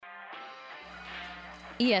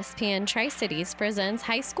ESPN Tri-Cities presents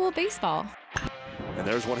high school baseball. And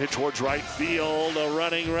there's one hit towards right field.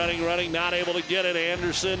 Running, not able to get it.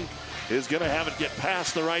 Anderson is going to have it get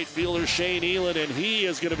past the right fielder, Shane Elan, and he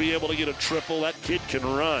is going to be able to get a triple. That kid can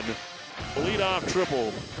run. Leadoff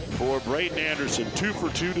triple for Braden Anderson, 2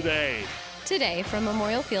 for 2 today. Today from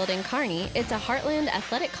Memorial Field in Kearney, it's a Heartland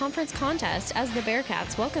Athletic Conference contest as the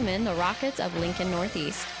Bearcats welcome in the Rockets of Lincoln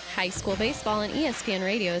Northeast. High school baseball on ESPN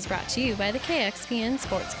Radio is brought to you by the KXPN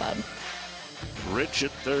Sports Club. Rich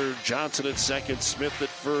at third, Johnson at second, Smith at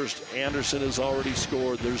first. Anderson has already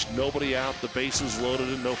scored. There's nobody out. The bases loaded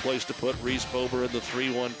and no place to put Reese Bober in the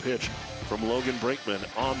 3-1 pitch from Logan Brinkman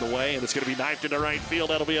on the way, and it's going to be knifed into right field.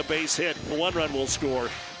 That'll be a base hit. 1 run will score.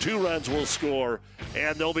 2 runs will score.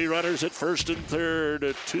 And there'll be runners at first and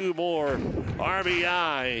third. 2 more.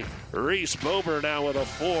 RBI. Reese Bober now with a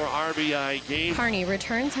 4 RBI game. Kearney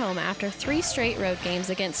returns home after 3 straight road games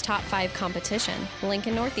against top 5 competition.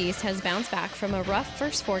 Lincoln Northeast has bounced back from a rough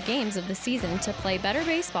first 4 games of the season to play better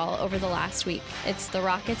baseball over the last week. It's the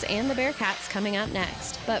Rockets and the Bearcats coming up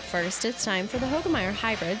next. But first, it's time for the Hoegemeyer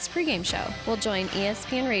Hybrids pregame show. We'll join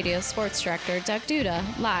ESPN Radio Sports Director Doug Duda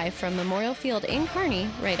live from Memorial Field in Kearney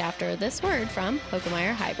right after this word from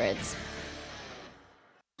Hoegemeyer Hybrids.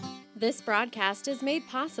 This broadcast is made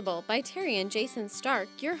possible by Terry and Jason Stark,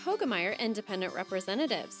 your Hoegemeyer Independent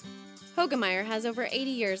Representatives. Hoegemeyer has over 80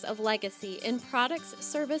 years of legacy in products,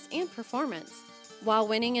 service, and performance. While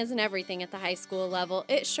winning isn't everything at the high school level,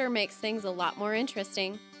 it sure makes things a lot more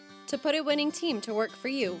interesting. To put a winning team to work for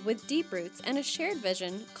you with deep roots and a shared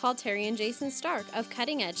vision, call Terry and Jason Stark of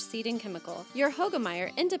Cutting Edge Seed and Chemical, your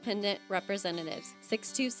Hoegemeyer Independent Representatives,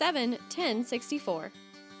 627-1064.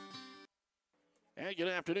 And good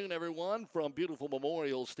afternoon, everyone, from beautiful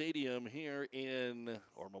Memorial Stadium here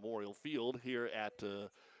Memorial Field here at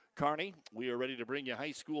Kearney. We are ready to bring you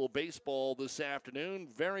high school baseball this afternoon.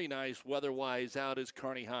 Very nice weather-wise out as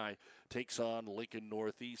Kearney High takes on Lincoln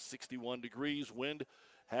Northeast. 61 degrees, wind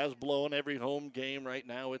has blown every home game right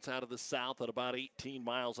now. It's out of the south at about 18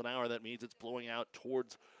 miles an hour. That means it's blowing out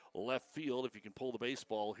towards left field. If you can pull the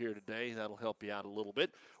baseball here today, that'll help you out a little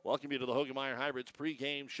bit. Welcome you to the Hoegemeyer Hybrids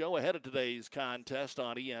pregame show ahead of today's contest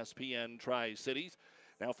on ESPN Tri-Cities.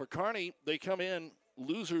 Now for Kearney, they come in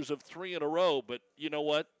losers of 3 in a row, but you know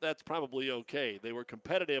what? That's probably okay. They were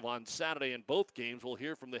competitive on Saturday in both games. We'll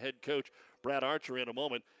hear from the head coach, Brad Archer, in a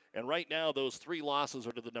moment. And right now, those 3 losses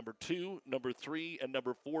are to the number 2, number 3, and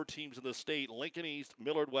number 4 teams in the state, Lincoln East,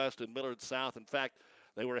 Millard West, and Millard South. In fact,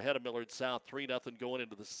 they were ahead of Millard South 3-0 going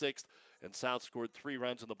into the 6th, and South scored 3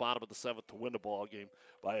 runs in the bottom of the 7th to win the ball game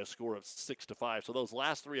by a score of 6-5. So those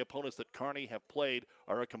last 3 opponents that Kearney have played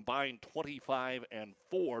are a combined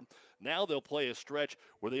 25-4. Now they'll play a stretch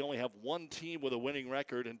where they only have 1 team with a winning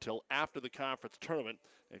record until after the conference tournament.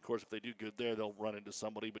 And, of course, if they do good there, they'll run into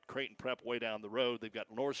somebody. But Creighton Prep way down the road, they've got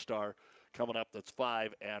North Star coming up that's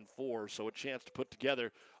 5-4. So a chance to put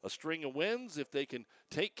together a string of wins if they can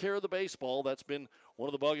take care of the baseball. That's been one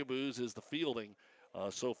of the bugaboos is the fielding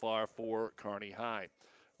so far for Kearney High.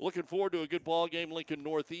 Looking forward to a good ball game. Lincoln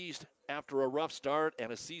Northeast, after a rough start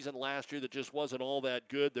and a season last year that just wasn't all that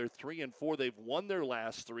good, they're 3-4. They've won their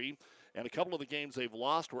last 3. And a couple of the games they've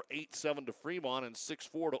lost were 8-7 to Fremont and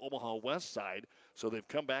 6-4 to Omaha West Side. So they've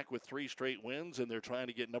come back with 3 straight wins, and they're trying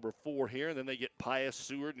to get number 4 here. And then they get Pius,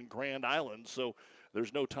 Seward, and Grand Island. So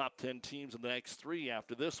there's no top 10 teams in the next 3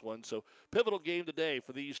 after this one. So pivotal game today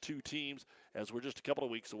for these 2 teams as we're just a couple of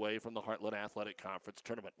weeks away from the Heartland Athletic Conference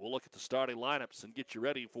Tournament. We'll look at the starting lineups and get you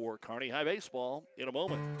ready for Kearney High baseball in a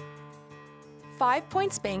moment. 5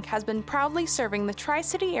 Points Bank has been proudly serving the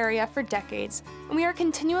Tri-City area for decades, and we are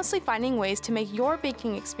continuously finding ways to make your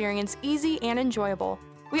banking experience easy and enjoyable.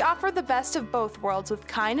 We offer the best of both worlds with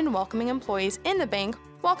kind and welcoming employees in the bank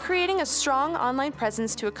while creating a strong online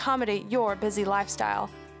presence to accommodate your busy lifestyle.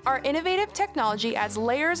 Our innovative technology adds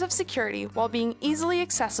layers of security while being easily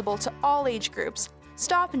accessible to all age groups.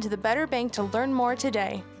 Stop into the Better Bank to learn more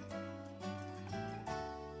today.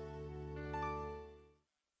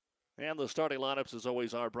 And the starting lineups, as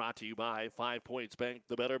always, are brought to you by 5 Points Bank,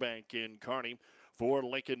 the Better Bank in Kearney. For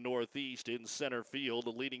Lincoln Northeast in center field,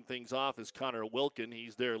 leading things off is Connor Wilkin.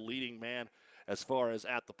 He's their leading man as far as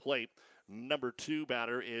at the plate. Number 2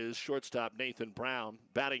 batter is shortstop Nathan Brown.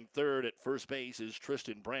 Batting third at first base is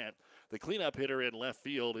Tristan Brandt. The cleanup hitter in left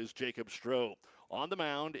field is Jacob Stroh. On the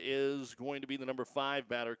mound is going to be the number 5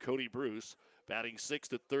 batter, Cody Bruce. Batting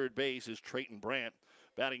 6th at third base is Trayton Brandt.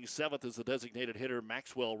 Batting 7th is the designated hitter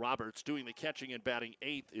Maxwell Roberts. Doing the catching and batting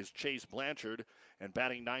 8th is Chase Blanchard. And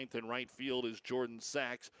batting 9th in right field is Jordan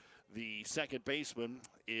Sachs. The second baseman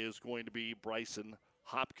is going to be Bryson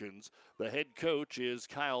Hopkins. The head coach is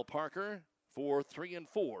Kyle Parker. for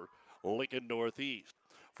 3-4 Lincoln Northeast.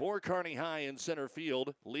 For Kearney High in center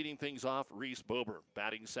field, leading things off, Reese Bober.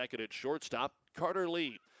 Batting second at shortstop, Carter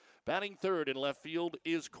Lee. Batting third in left field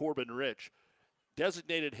is Corbin Rich.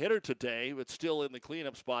 Designated hitter today, but still in the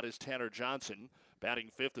cleanup spot, is Tanner Johnson. Batting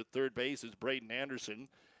fifth at third base is Braden Anderson.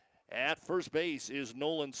 At first base is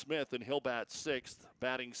Nolan Smith, and he'll bat sixth.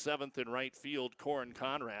 Batting seventh in right field, Corin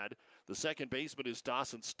Conrad. The second baseman is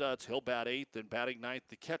Dawson Stutz. He'll bat eighth, and batting ninth,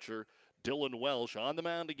 the catcher, Dylan Welsh. On the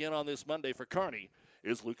mound again on this Monday for Kearney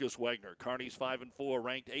is Lucas Wagner. Kearney's 5-4,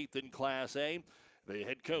 ranked 8th in Class A. The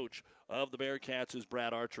head coach of the Bearcats is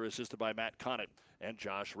Brad Archer, assisted by Matt Conant and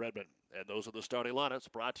Josh Redmond. And those are the starting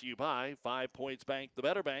lineups brought to you by 5 Points Bank, the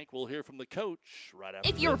Better Bank. We'll hear from the coach right after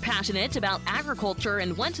If you're this. passionate about agriculture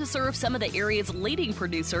and want to serve some of the area's leading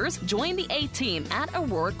producers, join the A-Team at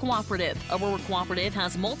Aurora Cooperative. Aurora Cooperative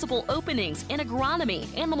has multiple openings in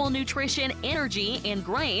agronomy, animal nutrition, energy, and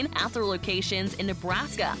grain at their locations in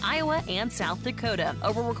Nebraska, Iowa, and South Dakota.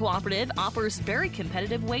 Aurora Cooperative offers very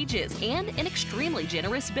competitive wages and an extremely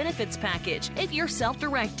generous benefits package. If you're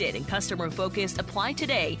self-directed and customer-focused, apply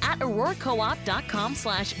today at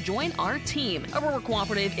AuroraCoop.com/join our team. Aurora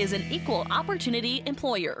Cooperative is an equal opportunity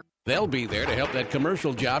employer. They'll be there to help that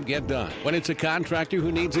commercial job get done. When it's a contractor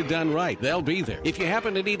who needs it done right, they'll be there. If you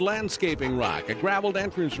happen to need landscaping rock, a graveled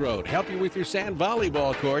entrance road, help you with your sand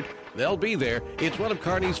volleyball court, they'll be there. It's one of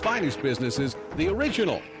Kearney's finest businesses, the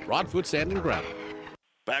original Broadfoot Sand and Gravel.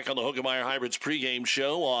 Back on the Hoegemeyer Hybrids pregame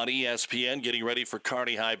show on ESPN, getting ready for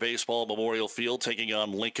Kearney High Baseball Memorial Field, taking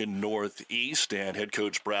on Lincoln Northeast. And head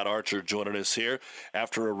coach Brad Archer joining us here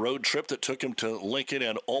after a road trip that took him to Lincoln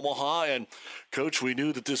and Omaha. And, Coach, we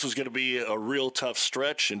knew that this was going to be a real tough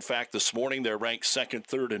stretch. In fact, this morning they're ranked second,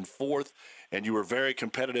 third, and fourth. And you were very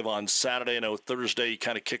competitive on Saturday. I know Thursday you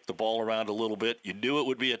kind of kicked the ball around a little bit. You knew it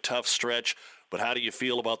would be a tough stretch. But how do you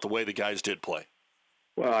feel about the way the guys did play?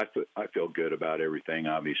 Well, I feel good about everything.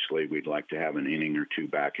 Obviously, we'd like to have an inning or two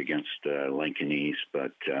back against Lincoln East,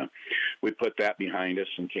 but we put that behind us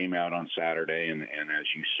and came out on Saturday. And as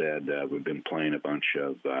you said, we've been playing a bunch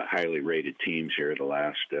of highly rated teams here the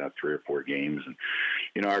last 3 or 4 games. And,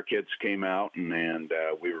 you know, our kids came out and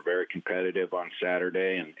we were very competitive on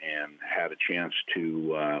Saturday and had a chance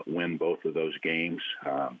to win both of those games.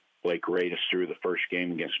 Blake Radis threw the first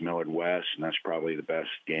game against Millard West, and that's probably the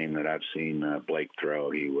best game that I've seen Blake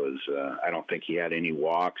throw. He was, I don't think he had any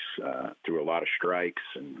walks, threw a lot of strikes,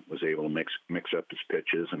 and was able to mix up his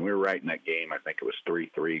pitches. And we were right in that game. I think it was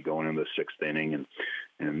 3-3 going into the 6th inning,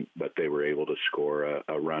 but they were able to score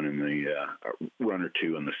a run in a run or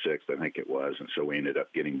two in the 6th, I think it was, and so we ended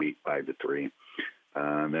up getting beat 5-3.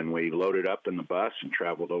 Then we loaded up in the bus and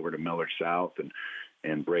traveled over to Millard South,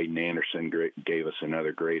 and Braden Anderson gave us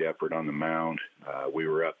another great effort on the mound. We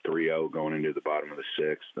were up 3-0 going into the bottom of the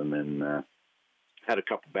 6th, and then had a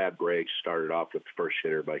couple bad breaks. Started off with the first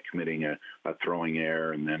hitter by committing a throwing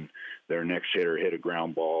error, and then their next hitter hit a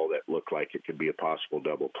ground ball that looked like it could be a possible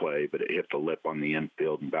double play, but it hit the lip on the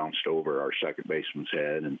infield and bounced over our second baseman's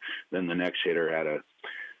head. And then the next hitter had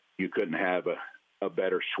you couldn't have a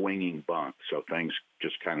better swinging bunt, so things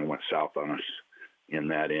just kind of went south on us in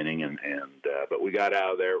that inning, but we got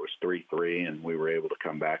out of there. It was 3-3, and we were able to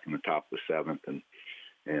come back in the top of the 7th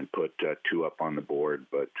and put 2 up on the board.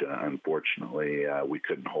 But unfortunately, we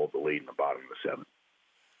couldn't hold the lead in the bottom of the 7th.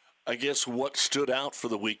 I guess what stood out for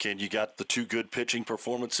the weekend, you got the 2 good pitching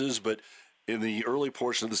performances, but in the early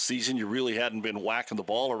portion of the season, you really hadn't been whacking the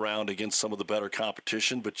ball around against some of the better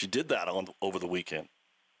competition, but you did that over the weekend.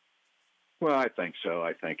 Well, I think so.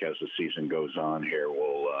 I think as the season goes on here,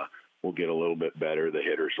 we'll get a little bit better. The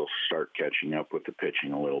hitters will start catching up with the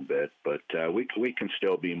pitching a little bit, but we can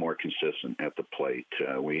still be more consistent at the plate.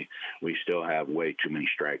 We still have way too many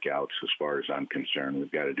strikeouts as far as I'm concerned.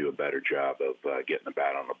 We've got to do a better job of getting the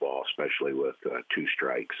bat on the ball, especially with 2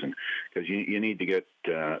 strikes. And because you need to get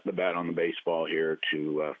the bat on the baseball here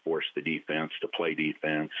to force the defense to play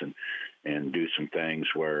defense and do some things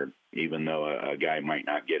where even though a guy might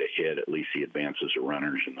not get a hit, at least he advances the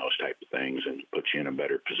runners and those type of things and puts you in a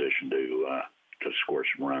better position to score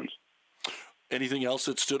some runs. Anything else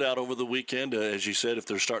that stood out over the weekend? As you said, if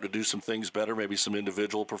they're starting to do some things better, maybe some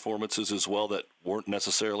individual performances as well that weren't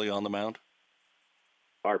necessarily on the mound?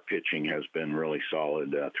 Our pitching has been really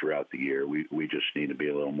solid throughout the year. We just need to be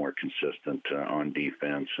a little more consistent on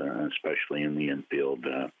defense, especially in the infield.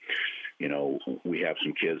 You know, we have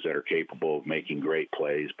some kids that are capable of making great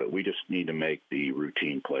plays, but we just need to make the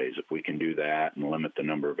routine plays. If we can do that and limit the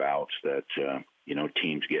number of outs that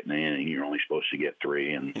teams getting in, and you're only supposed to get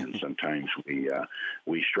 3, and sometimes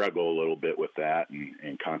we struggle a little bit with that,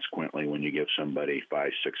 and consequently, when you give somebody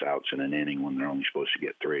 5-6 outs in an inning when they're only supposed to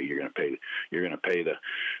get 3, you're going to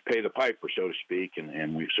pay the piper, so to speak,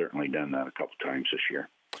 and we've certainly done that a couple times this year.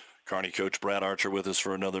 Kearney coach Brad Archer with us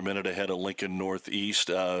for another minute ahead of Lincoln Northeast.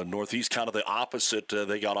 Northeast kind of the opposite.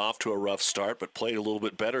 They got off to a rough start, but played a little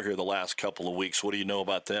bit better here the last couple of weeks. What do you know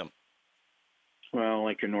about them? Well,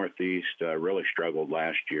 Lincoln Northeast really struggled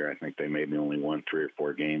last year. I think they maybe only won 3 or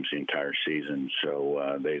 4 games the entire season,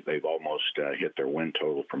 so they've almost hit their win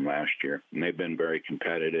total from last year. And they've been very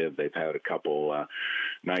competitive. They've had a couple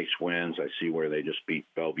nice wins. I see where they just beat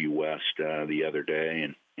Bellevue West the other day,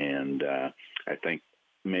 and I think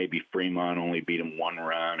maybe Fremont only beat them 1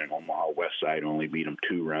 run, and Omaha Westside only beat them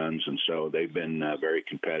 2 runs. And so they've been very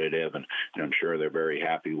competitive, and I'm sure they're very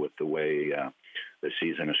happy with the way the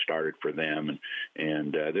season has started for them.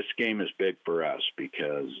 And this game is big for us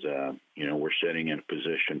because, we're sitting in a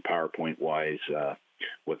position PowerPoint-wise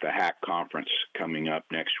with the HAC conference coming up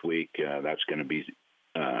next week. That's going to be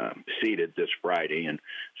seeded this Friday. And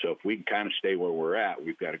so if we can kind of stay where we're at,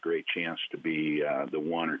 we've got a great chance to be the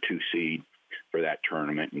 1 or 2 seed for that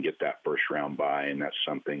tournament and get that first round bye, and that's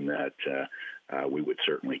something that we would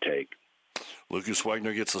certainly take. Lucas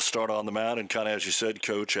Wegner gets the start on the mound, and kind of, as you said,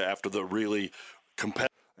 Coach, after the really competitive.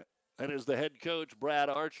 And as the head coach, Brad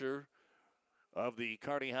Archer of the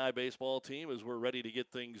Kearney High baseball team, as we're ready to get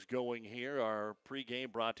things going here. Our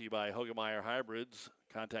pregame brought to you by Hoegemeyer Hybrids.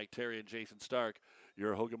 Contact Terry and Jason Stark,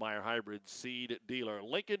 your Hoegemeyer Hybrid seed dealer.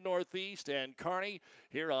 Lincoln Northeast and Kearney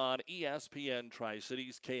here on ESPN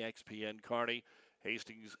Tri-Cities, KXPN Kearney,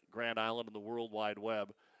 Hastings, Grand Island, and the World Wide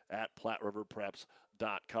Web at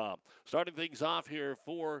PlatteRiverPreps.com. Starting things off here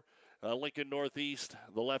for Lincoln Northeast,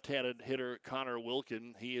 the left-handed hitter Connor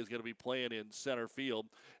Wilkin. He is going to be playing in center field.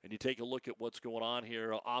 And you take a look at what's going on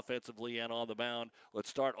here offensively and on the mound. Let's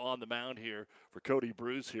start on the mound here for Cody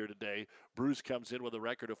Bruce here today. Bruce comes in with a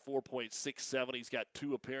record of 4.67. He's got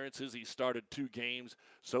 2 appearances. He started 2 games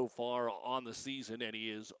so far on the season, and he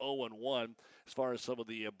is 0-1 as far as some of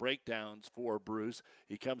the breakdowns for Bruce.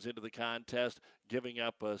 He comes into the contest giving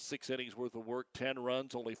up 6 innings worth of work, 10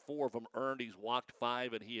 runs, only 4 of them earned. He's walked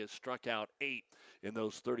 5, and he has struck out 8 in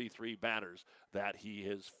those 33 batters that he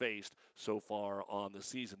has faced so far on the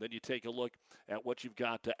season. Then you take a look at what you've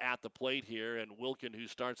got at the plate here, and Wilkin, who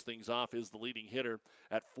starts things off, is the leading hitter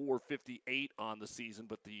at 458 on the season,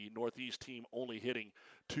 but the Northeast team only hitting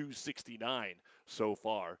 269 so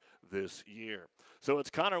far this year. So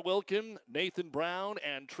it's Connor Wilkin, Nathan Brown,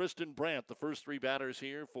 and Tristan Brandt, the first 3 batters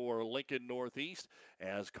here for Lincoln Northeast.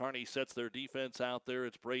 As Kearney sets their defense out there,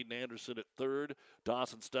 it's Braden Anderson at third,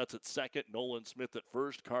 Dawson Stutz at second, Nolan Smith at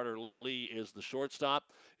first, Carter Lee is the shortstop.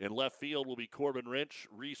 In left field will be Corbin Rynch,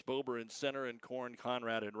 Reese Bober in center, and Corin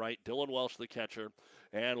Conrad in right, Dylan Welsh the catcher,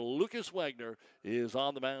 and Lucas Wegner is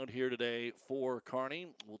on the mound here today for Kearney.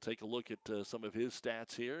 We'll take a look at some of his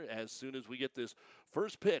stats here as soon as we get this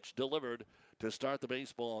first pitch delivered to start the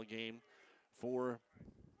baseball game for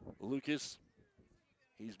Lucas.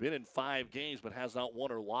 He's been in 5 games but has not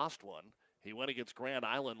won or lost one. He went against Grand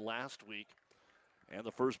Island last week. And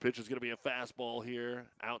the first pitch is going to be a fastball here.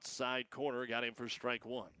 Outside corner, got him for strike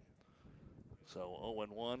 1. So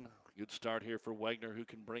 0-1. Good start here for Wegner, who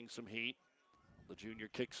can bring some heat. The junior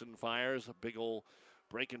kicks and fires. A big old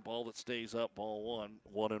breaking ball that stays up. Ball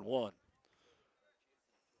 1-1.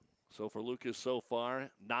 So for Lucas so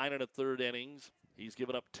far, 9 1/3 innings. He's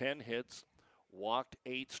given up 10 hits, walked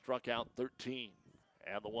 8, struck out 13.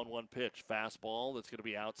 And the 1-1 pitch, fastball that's going to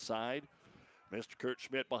be outside. Mr. Kurt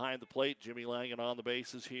Schmidt behind the plate. Jimmy Langen on the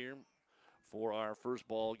bases here for our first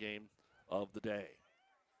ball game of the day.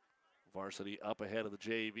 Varsity up ahead of the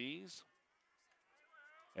JVs.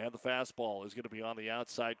 And the fastball is going to be on the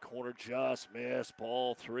outside corner. Just missed.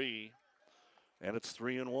 Ball 3. And it's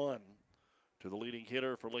 3-1 to the leading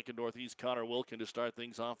hitter for Lincoln Northeast, Connor Wilkin, to start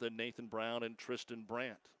things off. Then Nathan Brown and Tristan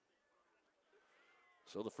Brandt.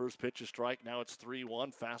 So the first pitch is strike. Now it's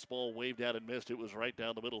 3-1. Fastball waved out and missed. It was right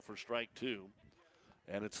down the middle for strike 2.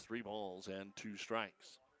 And it's 3 balls and 2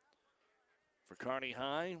 strikes. For Kearney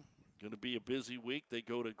High, going to be a busy week. They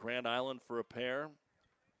go to Grand Island for a pair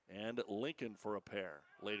and Lincoln for a pair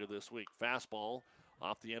later this week. Fastball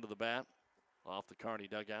off the end of the bat, off the Kearney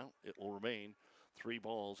dugout. It will remain 3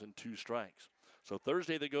 balls and 2 strikes. So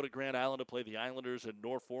Thursday they go to Grand Island to play the Islanders in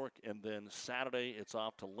Norfolk, and then Saturday it's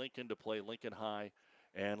off to Lincoln to play Lincoln High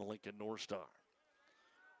and Lincoln North Star.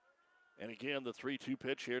 And again, the 3-2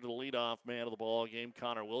 pitch here to the leadoff man of the ball game,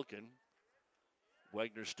 Connor Wilkin.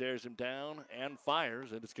 Wegner stares him down and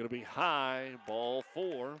fires, and it's going to be high, ball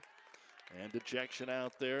 4. And dejection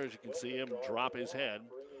out there, as you can see him drop his head.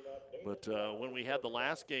 But when we had the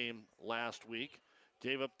last game last week,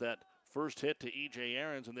 gave up that first hit to E.J.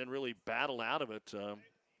 Ahrens and then really battled out of it.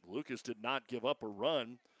 Lucas did not give up a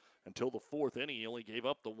run until the fourth inning. He only gave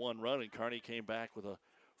up the one run, and Kearney came back with a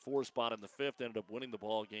 4 spot in the fifth, ended up winning the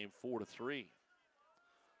ball game 4-3.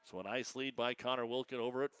 So a nice lead by Connor Wilkin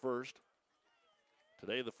over at first.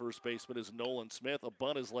 Today the first baseman is Nolan Smith. A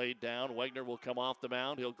bunt is laid down. Wegner will come off the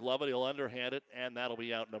mound. He'll glove it, he'll underhand it, and that'll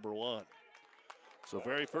be out number one. So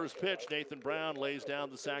very first pitch, Nathan Brown lays down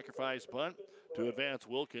the sacrifice bunt to advance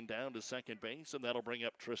Wilkin down to second base, and that'll bring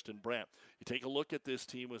up Tristan Brandt. You take a look at this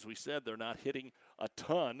team, as we said, they're not hitting a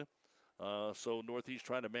ton. So Northeast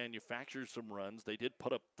trying to manufacture some runs. They did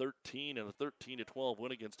put up 13 in a 13-12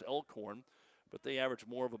 win against Elkhorn, but they average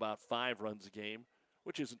more of about 5 runs a game,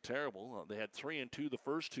 which isn't terrible. They had 3 and 2 the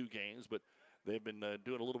first 2 games, but they've been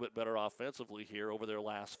doing a little bit better offensively here over their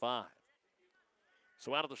last 5.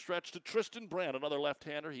 So out of the stretch to Tristan Brandt, another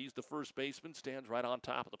left-hander. He's the first baseman, stands right on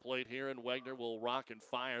top of the plate here, and Wegner will rock and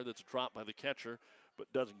fire. That's dropped by the catcher,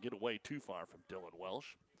 but doesn't get away too far from Dylan Welsh.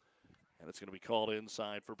 And it's going to be called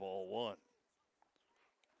inside for ball one.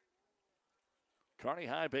 Kearney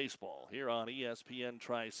High Baseball here on ESPN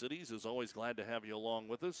Tri-Cities is always glad to have you along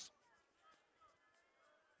with us.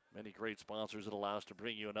 Many great sponsors that allow us to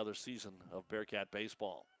bring you another season of Bearcat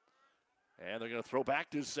baseball. And they're going to throw back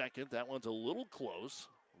to second. That one's a little close.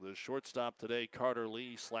 The shortstop today, Carter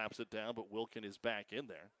Lee, slaps it down, but Wilkin is back in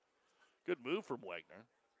there. Good move from Wegner.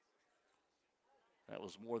 That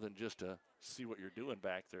was more than just a see what you're doing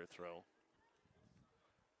back there throw.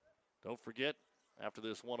 Don't forget, after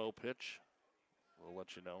this 1-0 pitch, we'll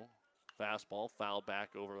let you know. Fastball fouled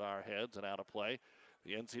back over our heads and out of play.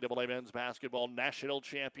 The NCAA Men's Basketball National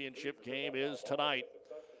Championship game is tonight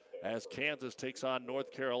as Kansas takes on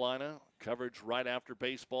North Carolina. Coverage right after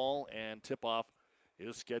baseball, and tip-off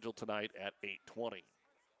is scheduled tonight at 8:20.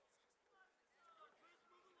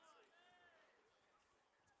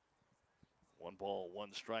 One ball,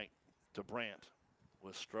 one strike to Brandt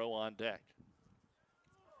with Stroh on deck.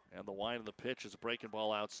 And the wind of the pitch is a breaking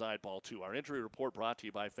ball outside, ball 2. Our injury report brought to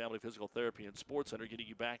you by Family Physical Therapy and Sports Center, getting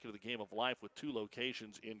you back into the game of life with 2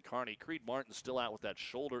 locations in Kearney. Creed Martin still out with that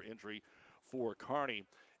shoulder injury for Kearney.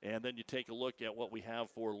 And then you take a look at what we have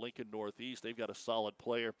for Lincoln Northeast. They've got a solid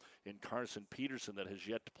player in Carson Peterson that has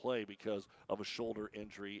yet to play because of a shoulder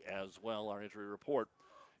injury as well. Our injury report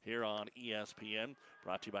here on ESPN,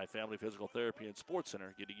 brought to you by Family Physical Therapy and Sports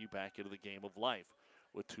Center, getting you back into the game of life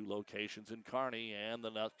with 2 locations in Kearney. And the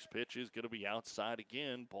next pitch is going to be outside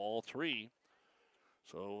again, ball 3.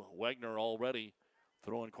 So Wegner already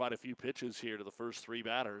throwing quite a few pitches here to the first 3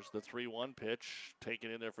 batters. The 3-1 pitch taken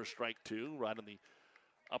in there for strike 2, right in the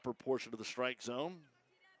upper portion of the strike zone.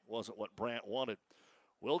 Wasn't what Brandt wanted.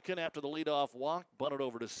 Wilkin, after the leadoff walk, bunted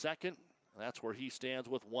over to second. That's where he stands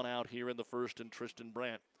with 1 out here in the first, and Tristan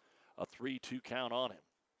Brandt, a 3-2 count on him.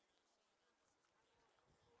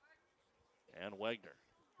 And Wegner.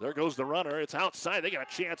 There goes the runner. It's outside. They got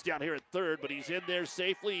a chance down here at third, but he's in there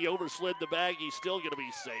safely. He overslid the bag. He's still going to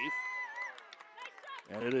be safe.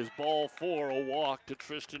 And it is ball 4, a walk to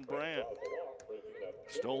Tristan Brandt.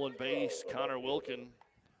 Stolen base, Connor Wilkin.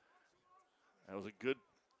 That was a good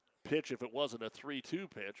pitch if it wasn't a 3-2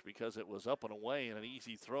 pitch, because it was up and away and an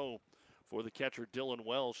easy throw for the catcher Dylan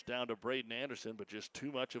Welsh down to Braden Anderson, but just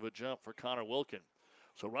too much of a jump for Connor Wilkin.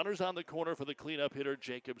 So runners on the corner for the cleanup hitter,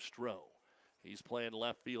 Jacob Stroh. He's playing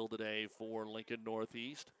left field today for Lincoln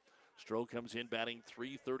Northeast. Stroh comes in batting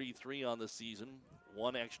 .333 on the season,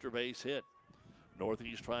 1 extra base hit.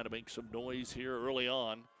 Northeast trying to make some noise here early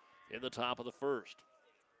on in the top of the first.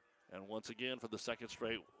 And once again, for the second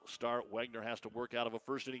straight start, Wegner has to work out of a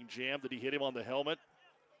first-inning jam. Did he hit him on the helmet?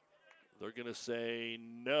 They're going to say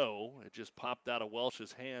no. It just popped out of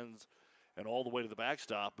Welsh's hands and all the way to the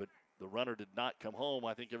backstop, but the runner did not come home.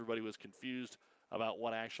 I think everybody was confused about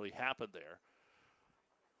what actually happened there.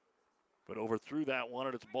 But overthrew that one,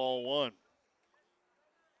 and it's ball 1.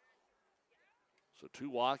 So 2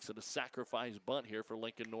 walks and a sacrifice bunt here for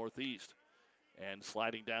Lincoln Northeast. And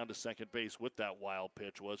sliding down to second base with that wild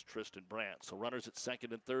pitch was Tristan Brandt. So runners at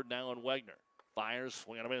second and third now on Wegner. Fires,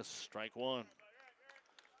 swing and a miss, strike 1.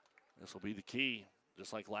 This will be the key,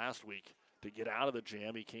 just like last week. To get out of the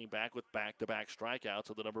jam, he came back with back-to-back strikeouts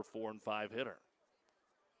of the number 4 and 5 hitter.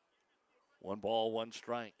 1 ball, 1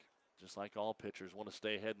 strike. Just like all pitchers want to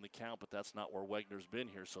stay ahead in the count, but that's not where Wegner's been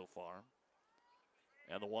here so far.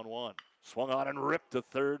 And the 1-1. Swung on and ripped to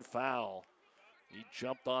third, foul. He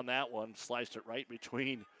jumped on that one, sliced it right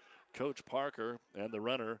between Coach Parker and the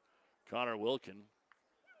runner, Connor Wilkin.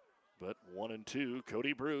 But 1 and 2,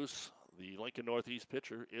 Cody Bruce, the Lincoln Northeast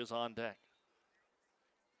pitcher, is on deck.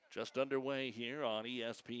 Just underway here on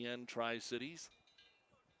ESPN Tri-Cities.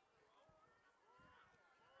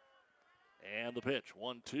 And the pitch,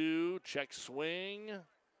 1-2, check swing. And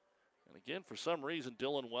again, for some reason,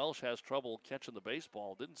 Dylan Welsh has trouble catching the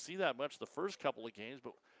baseball. Didn't see that much the first couple of games,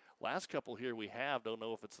 but last couple here we have. Don't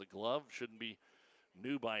know if it's the glove. Shouldn't be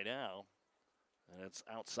new by now. And it's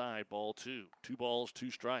outside, ball 2. 2 balls,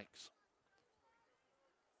 2 strikes.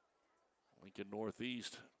 Lincoln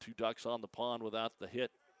Northeast, 2 ducks on the pond without the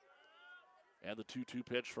hit. And the 2-2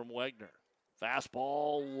 pitch from Wegner.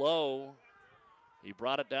 Fastball low. He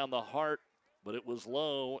brought it down the heart, but it was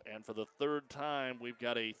low. And for the third time, we've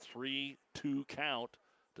got a 3-2 count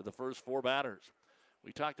to the first 4 batters.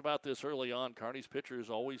 We talked about this early on. Kearney's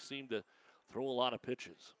pitchers always seem to throw a lot of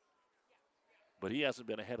pitches. But he hasn't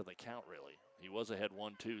been ahead of the count, really. He was ahead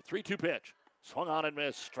 1-2. 3-2 pitch. Swung on and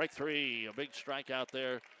missed. Strike 3. A big strikeout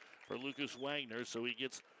there for Lucas Wagner. So he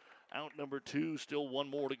gets out number 2. Still 1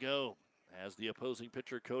 more to go. As the opposing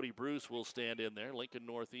pitcher, Cody Bruce, will stand in there. Lincoln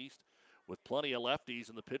Northeast with plenty of lefties,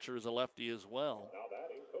 and the pitcher is a lefty as well.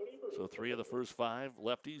 So 3 of the first 5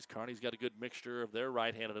 lefties. Kearney's got a good mixture of their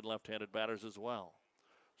right-handed and left-handed batters as well.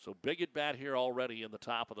 So big at bat here already in the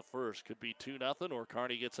top of the first. Could be 2-0, or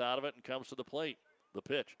Kearney gets out of it and comes to the plate. The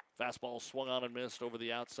pitch. Fastball swung on and missed over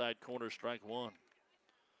the outside corner, strike 1.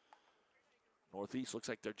 Northeast looks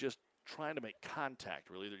like they're just trying to make contact,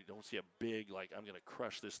 really. You don't see a big, like, I'm going to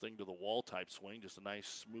crush this thing to the wall type swing. Just a nice,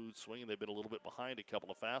 smooth swing, and they've been a little bit behind a couple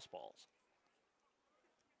of fastballs.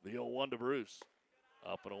 The 0-1 to Bruce.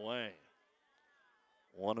 Up and away.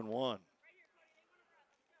 1-1.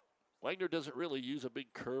 Wagner doesn't really use a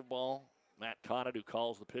big curveball. Matt Conant, who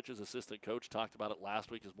calls the pitches, assistant coach, talked about it last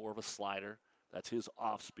week, is more of a slider. That's his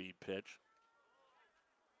off-speed pitch.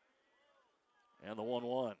 And the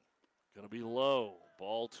 1-1. Going to be low.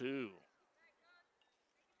 Ball 2.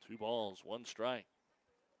 2 balls, 1 strike.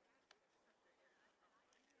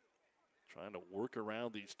 Trying to work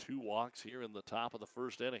around these 2 walks here in the top of the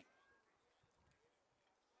first inning.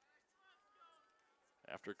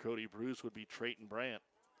 After Cody Bruce would be Trayton Brandt,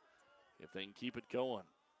 if they can keep it going.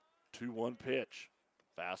 2-1 pitch.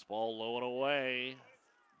 Fastball low and away.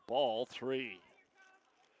 Ball 3.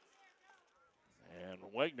 And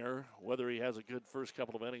Wagner, whether he has a good first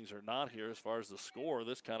couple of innings or not here, as far as the score,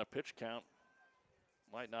 this kind of pitch count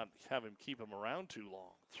might not have him keep him around too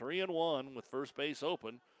long. 3-1 with first base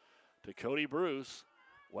open to Cody Bruce.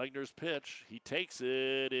 Wagner's pitch, he takes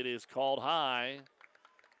it. It is called high.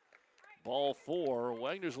 Ball 4.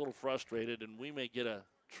 Wagner's a little frustrated, and we may get a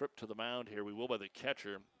trip to the mound here. We will by the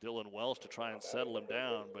catcher, Dylan Wells, to try and settle him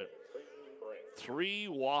down. But 3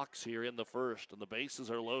 walks here in the first, and the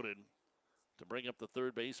bases are loaded to bring up the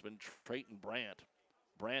third baseman, Trayton Brandt.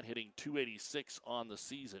 Brandt hitting .286 on the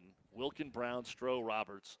season. Wilkin, Brown, Stroh,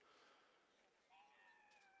 Roberts.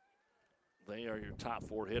 They are your top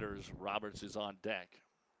 4 hitters. Roberts is on deck.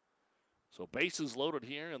 So bases loaded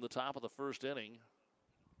here in the top of the first inning.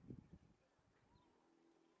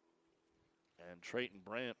 And Trayton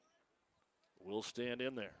Brandt will stand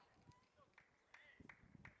in there.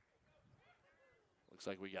 Looks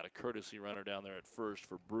like we got a courtesy runner down there at first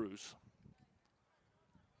for Bruce.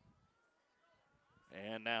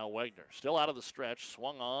 And now Wagner, still out of the stretch,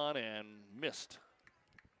 swung on and missed.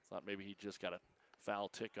 Thought maybe he just got a foul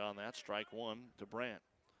tick on that. Strike 1 to Brandt.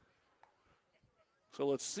 So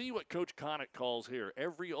let's see what Coach Conant calls here.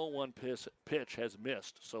 Every 0-1 pitch has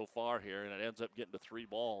missed so far here, and it ends up getting to 3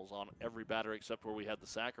 balls on every batter except where we had the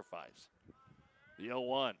sacrifice. The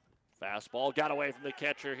 0-1. Fastball got away from the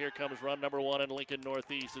catcher. Here comes run number 1, and Lincoln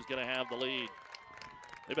Northeast is going to have the lead.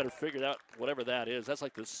 They better figure out whatever that is. That's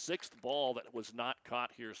like the 6th ball that was not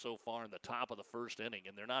caught here so far in the top of the first inning,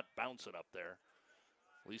 and they're not bouncing up there,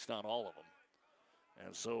 at least not all of them.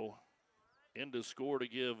 And so in to score to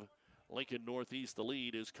give Lincoln Northeast the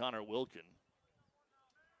lead is Connor Wilkin.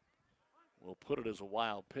 We'll put it as a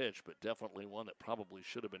wild pitch, but definitely one that probably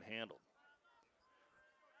should have been handled.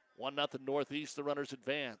 1-0 Northeast, the runners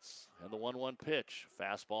advance. And the 1-1 pitch.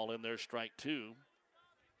 Fastball in there, strike 2.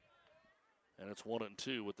 And it's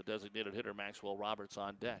 1-2 with the designated hitter, Maxwell Roberts,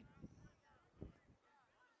 on deck.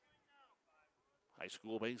 High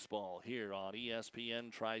school baseball here on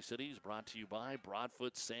ESPN Tri-Cities, brought to you by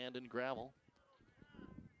Broadfoot Sand and Gravel.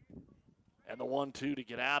 And the 1-2 to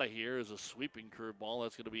get out of here is a sweeping curveball.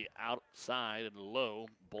 That's going to be outside and low,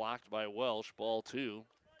 blocked by Welsh. Ball 2.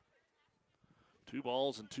 2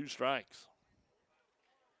 balls and 2 strikes.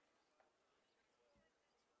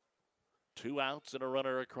 2 outs and a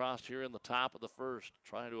runner across here in the top of the first.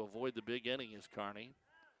 Trying to avoid the big inning is Kearney.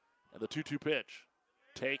 And the 2-2 pitch.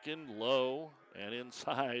 Taken low and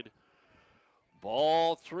inside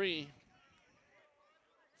Ball 3.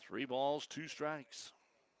 3 balls, 2 strikes.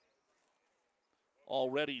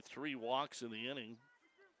 Already 3 walks in the inning.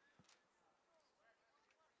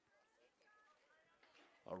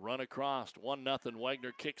 A run across, 1-0.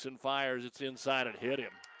 Wegner kicks and fires. It's inside. It hit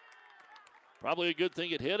him. Probably a good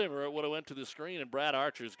thing it hit him, or it would have went to the screen, and Brad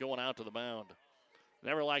Archer's going out to the mound.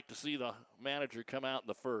 Never like to see the manager come out in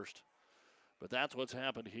the first, but that's what's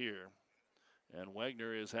happened here. And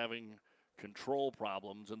Wegner is having control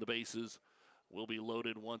problems, and the bases will be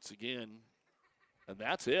loaded once again. And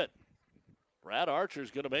that's it. Brad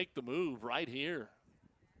Archer's going to make the move right here.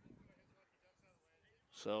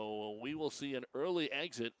 So we will see an early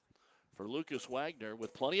exit for Lucas Wagner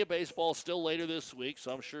with plenty of baseball still later this week,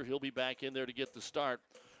 so I'm sure he'll be back in there to get the start.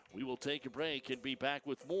 We will take a break and be back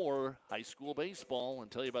with more high school baseball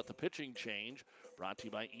and tell you about the pitching change brought to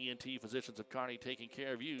you by ENT Physicians of Kearney, taking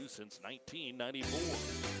care of you since 1994.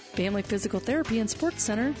 Family Physical Therapy and Sports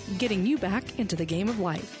Center, getting you back into the game of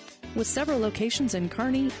life with several locations in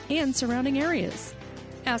Kearney and surrounding areas.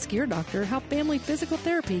 Ask your doctor how Family Physical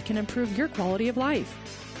Therapy can improve your quality of life.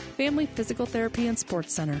 Family Physical Therapy and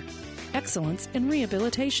Sports Center. Excellence in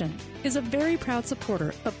Rehabilitation is a very proud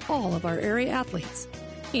supporter of all of our area athletes,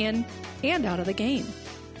 in and out of the game.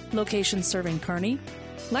 Locations serving Kearney,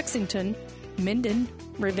 Lexington, Minden,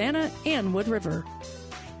 Ravenna, and Wood River.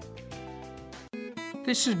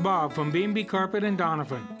 This is Bob from B&B Carpet and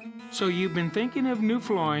Donovan. So you've been thinking of new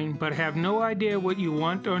flooring but have no idea what you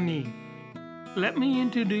want or need. Let me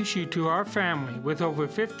introduce you to our family with over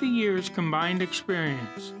 50 years combined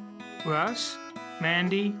experience. Russ,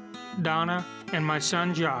 Mandy, Donna, and my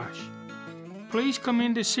son Josh. Please come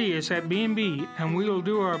in to see us at B&B and we will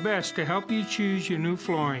do our best to help you choose your new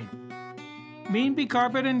flooring. B&B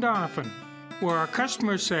Carpet and Donovan, where our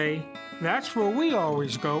customers say, that's where we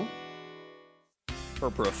always go. For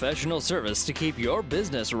professional service to keep your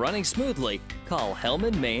business running smoothly, call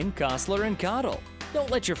Hellman, Maine, Kostler, and Cottle. Don't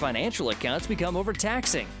let your financial accounts become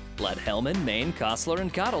overtaxing. Let Hellman, Maine, Kostler,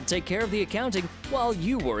 and Cottle take care of the accounting while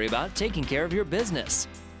you worry about taking care of your business.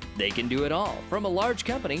 They can do it all, from a large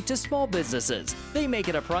company to small businesses. They make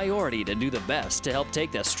it a priority to do the best to help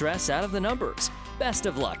take the stress out of the numbers. Best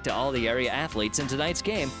of luck to all the area athletes in tonight's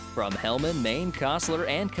game from Hellman, Maine, Kostler,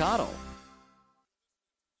 and Cottle.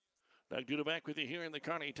 Doug Duda back with you here in the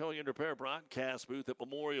Kearney Towing and Repair broadcast booth at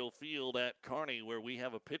Memorial Field at Kearney, where we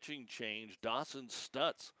have a pitching change. Dawson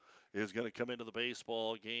Stutz is going to come into the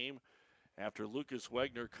baseball game after Lucas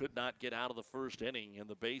Wegner could not get out of the first inning, and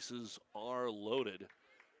the bases are loaded.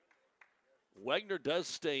 Wegner does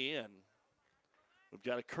stay in. We've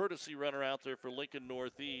got a courtesy runner out there for Lincoln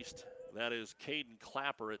Northeast. That is Caden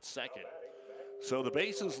Clapper at second. So the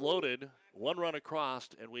bases loaded, 1 run across,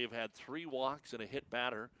 and we have had 3 walks and a hit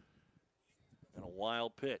batter and a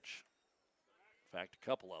wild pitch. In fact, a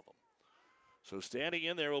couple of them. So standing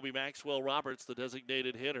in there will be Maxwell Roberts, the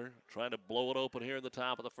designated hitter, trying to blow it open here in the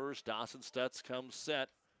top of the first. Dawson Stutz comes set,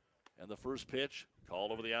 and the first pitch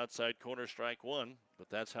called over the outside corner, strike 1, but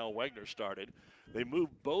that's how Wegner started. They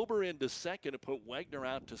moved Bober into second and put Wegner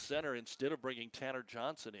out to center instead of bringing Tanner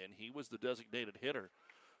Johnson in. He was the designated hitter,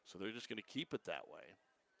 so they're just going to keep it that way.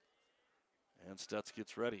 And Stutz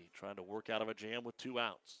gets ready, trying to work out of a jam with 2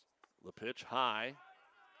 outs. The pitch high,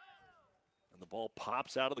 and the ball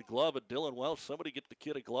pops out of the glove at Dylan Welsh. Somebody get the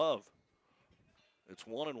kid a glove. It's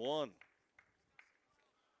 1-1.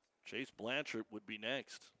 Chase Blanchard would be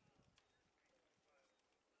next.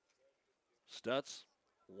 Stutz,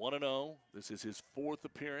 1-0. This is his 4th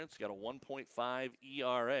appearance. Got a 1.5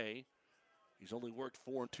 ERA. He's only worked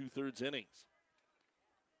 4 2/3 innings.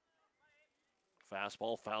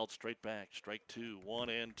 Fastball fouled straight back. Strike 2,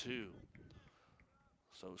 1-2.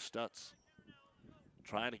 So Stutz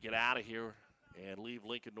trying to get out of here and leave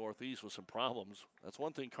Lincoln Northeast with some problems. That's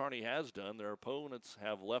one thing Kearney has done. Their opponents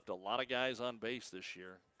have left a lot of guys on base this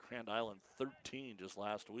year. Grand Island 13 just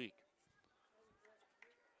last week.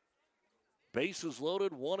 Bases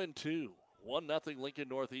loaded, 1-2. 1-0 Lincoln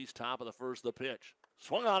Northeast, top of the first. The pitch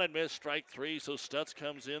swung on and missed, strike 3. So Stutz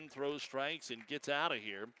comes in, throws strikes, and gets out of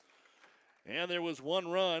here. And there was 1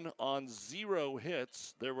 run on 0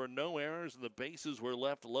 hits. There were no errors, and the bases were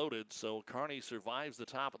left loaded. So Kearney survives the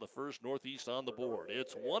top of the first. Northeast on the board.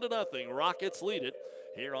 It's 1-0. Rockets lead it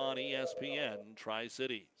here on ESPN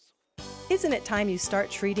Tri-Cities. Isn't it time you start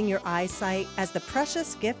treating your eyesight as the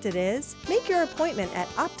precious gift it is? Make your appointment at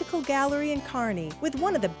Optical Gallery in Kearney with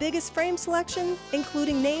one of the biggest frame selection,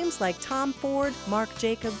 including names like Tom Ford, Marc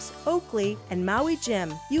Jacobs, Oakley, and Maui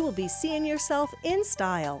Jim. You will be seeing yourself in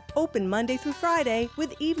style. Open Monday through Friday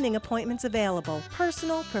with evening appointments available.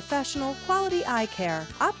 Personal, professional, quality eye care.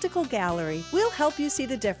 Optical Gallery. We'll help you see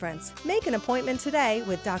the difference. Make an appointment today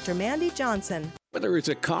with Dr. Mandy Johnson. Whether it's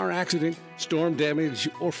a car accident, storm damage,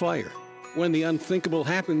 or fire, when the unthinkable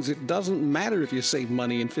happens, it doesn't matter if you save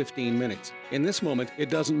money in 15 minutes. In this moment, it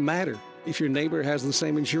doesn't matter if your neighbor has the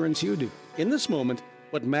same insurance you do. In this moment,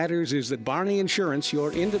 what matters is that Barney Insurance,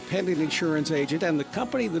 your independent insurance agent, and the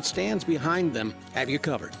company that stands behind them have you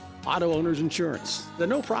covered. Auto Owners Insurance, the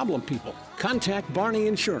no-problem people. Contact Barney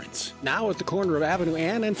Insurance, now at the corner of Avenue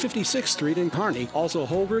Ann and 56th Street in Kearney, also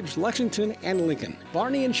Holdridge, Lexington, and Lincoln.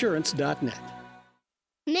 BarneyInsurance.net.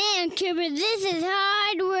 Man, Cooper, this is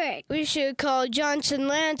hard work. We should call Johnson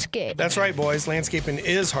Landscape. That's right, boys. Landscaping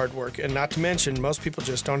is hard work, and not to mention, most people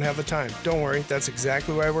just don't have the time. Don't worry, that's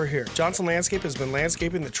exactly why we're here. Johnson Landscape has been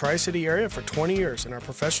landscaping the Tri-City area for 20 years, and our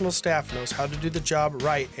professional staff knows how to do the job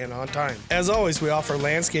right and on time. As always, we offer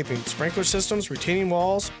landscaping, sprinkler systems, retaining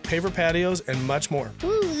walls, paver patios, and much more.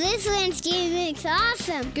 Ooh, this landscaping's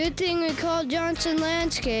awesome. Good thing we called Johnson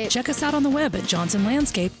Landscape. Check us out on the web at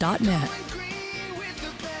johnsonlandscape.net.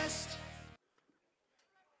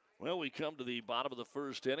 Well, we come to the bottom of the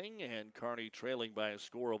first inning, and Kearney trailing by a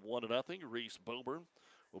score of 1-0. Reese Bober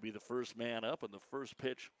will be the first man up, and the first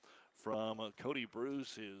pitch from Cody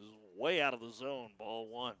Bruce is way out of the zone. Ball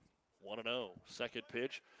one, 1-0. Second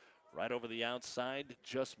pitch, right over the outside,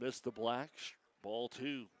 just missed the black. Ball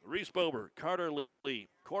two. Reese Bober, Carter Lee,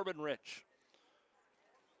 Corbin Rich.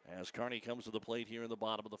 As Kearney comes to the plate here in the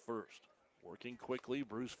bottom of the first. Working quickly,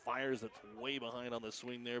 Bruce fires it way behind on the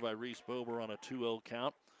swing there by Reese Bober on a 2-0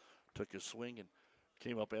 count. Took a swing and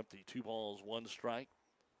came up empty. 2 balls, 1 strike.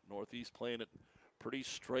 Northeast playing it pretty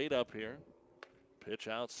straight up here. Pitch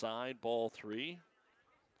outside, ball 3.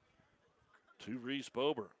 To Reese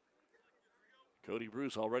Bober. Cody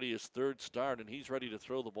Bruce already his third start, and he's ready to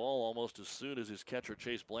throw the ball almost as soon as his catcher,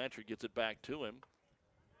 Chase Blanchard, gets it back to him.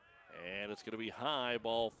 And it's going to be high,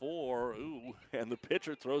 ball 4. Ooh, and the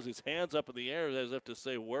pitcher throws his hands up in the air as if to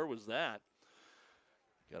say, where was that?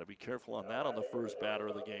 Got to be careful on that on the first batter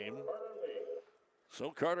of the game.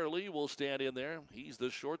 So Carter Lee will stand in there. He's the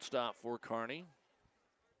shortstop for Kearney.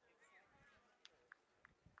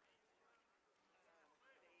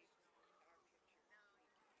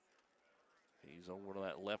 He's over to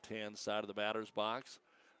that left-hand side of the batter's box.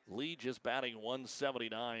 Lee just batting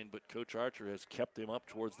 179, but Coach Archer has kept him up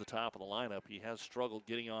towards the top of the lineup. He has struggled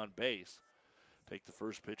getting on base. Take the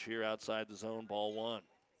first pitch here outside the zone, ball 1.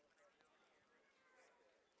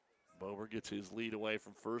 Bober gets his lead away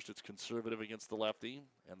from first. It's conservative against the lefty,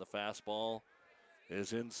 and the fastball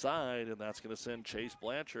is inside, and that's going to send Chase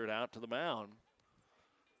Blanchard out to the mound.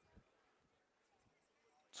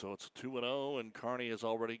 So it's 2-0, and Kearney has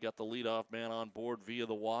already got the leadoff man on board via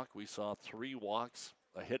the walk. We saw 3 walks,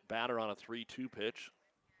 a hit batter on a 3-2 pitch.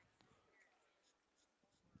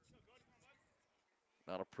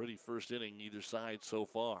 Not a pretty first inning either side so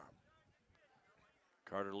far.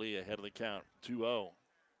 Carter Lee ahead of the count, 2-0.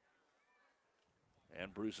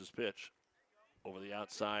 And Bruce's pitch over the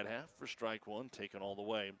outside half for strike 1, taken all the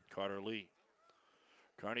way, Carter Lee.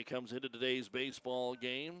 Kearney comes into today's baseball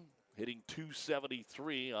game hitting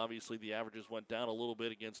 .273. Obviously, the averages went down a little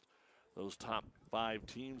bit against those top 5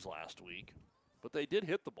 teams last week. But they did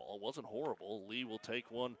hit the ball. It wasn't horrible. Lee will take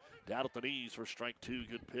one down at the knees for strike 2.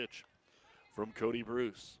 Good pitch from Cody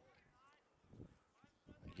Bruce.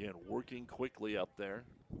 Again, working quickly up there.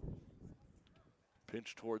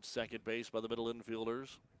 Pinch towards second base by the middle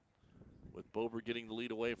infielders, with Bober getting the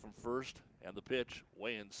lead away from first, and the pitch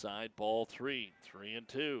way inside, ball 3,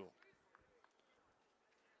 3-2.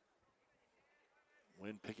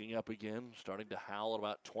 Wind picking up again, starting to howl at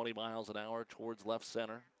about 20 miles an hour towards left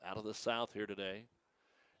center, out of the south here today.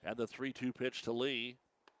 And the 3-2 pitch to Lee.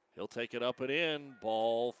 He'll take it up and in,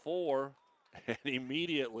 ball 4, and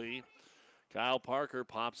immediately Kyle Parker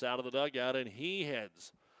pops out of the dugout, and he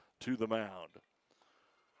heads to the mound.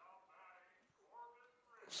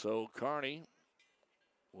 So Kearney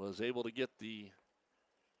was able to get the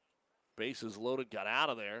bases loaded, got out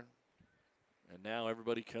of there, and now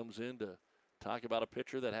everybody comes in to talk about a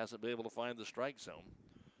pitcher that hasn't been able to find the strike zone.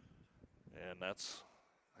 And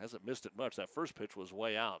hasn't missed it much. That first pitch was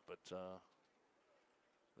way out, but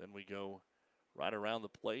then we go right around the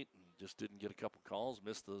plate and just didn't get a couple calls,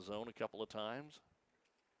 missed the zone a couple of times.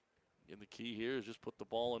 And the key here is just put the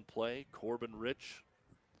ball in play. Corbin Rich,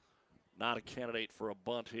 not a candidate for a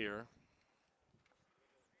bunt here.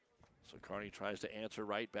 So Kearney tries to answer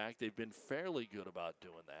right back. They've been fairly good about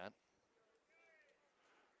doing that.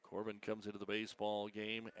 Corbin comes into the baseball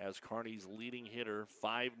game as Kearney's leading hitter,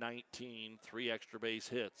 519, 3 extra base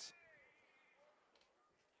hits.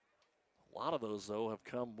 A lot of those, though, have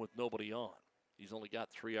come with nobody on. He's only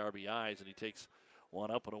got 3 RBIs, and he takes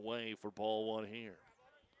one up and away for ball 1 here.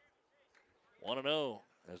 1-0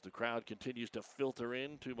 as the crowd continues to filter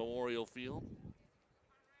into Memorial Field.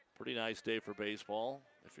 Pretty nice day for baseball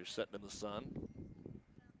if you're sitting in the sun.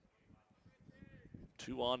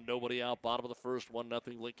 2 on, nobody out. Bottom of the first,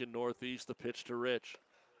 1-0 Lincoln Northeast. The pitch to Rich.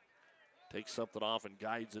 Takes something off and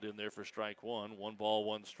guides it in there for strike 1. 1 ball,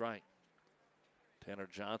 1 strike. Tanner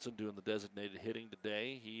Johnson doing the designated hitting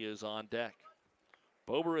today. He is on deck.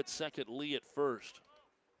 Bober at second, Lee at first.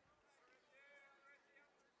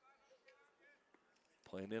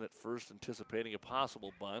 Playing in at first, anticipating a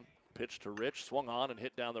possible bunt. Pitch to Rich, swung on and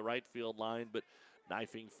hit down the right field line, but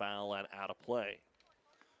knifing foul and out of play.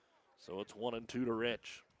 So it's 1-2 to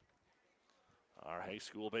Rich. Our high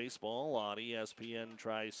school baseball on ESPN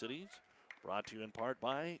Tri-Cities, brought to you in part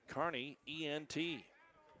by Kearney ENT.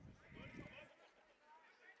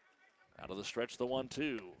 Out of the stretch, the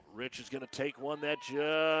 1-2. Rich is going to take one that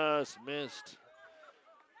just missed.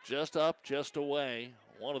 Just up, just away.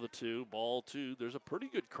 One of the two, ball 2. There's a pretty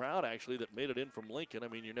good crowd, actually, that made it in from Lincoln. I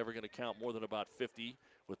mean, you're never going to count more than about 50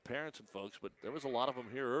 with parents and folks, but there was a lot of them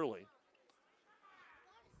here early.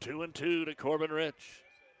 2-2 to Corbin Rich.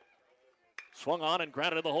 Swung on and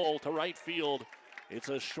grounded in the hole to right field. It's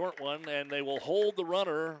a short one, and they will hold the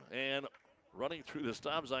runner. And running through the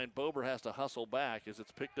stop sign, Bober has to hustle back as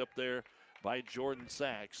it's picked up there by Jordan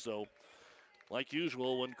Sachs. So, like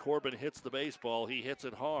usual, when Corbin hits the baseball, he hits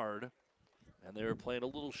it hard. And they're playing a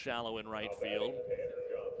little shallow in right field.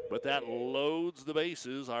 But that loads the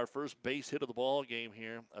bases. Our first base hit of the ball game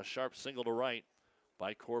here. A sharp single to right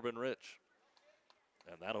by Corbin Rich.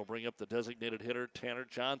 And that'll bring up the designated hitter, Tanner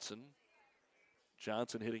Johnson.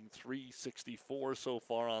 Johnson hitting .364 so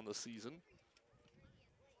far on the season.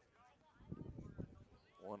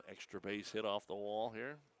 1 extra base hit off the wall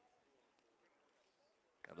here.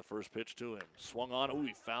 And the first pitch to him. Swung on. Ooh,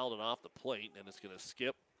 he fouled it off the plate, and it's going to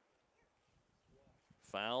skip.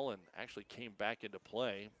 Foul, and actually came back into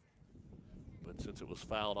play. But since it was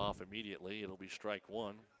fouled off immediately, it'll be strike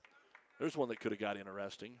 1. There's one that could have got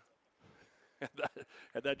interesting.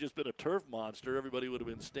 Had that just been a turf monster, everybody would have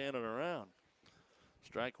been standing around.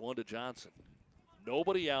 Strike 1 to Johnson.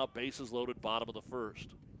 Nobody out, bases loaded, bottom of the first.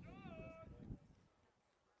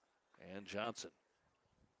 And Johnson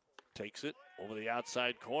takes it over the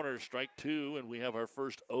outside corner, strike 2, and we have our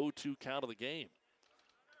first 0-2 count of the game.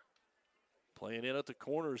 Playing in at the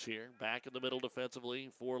corners here, back in the middle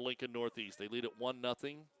defensively for Lincoln Northeast. They lead at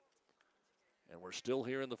 1-0, and we're still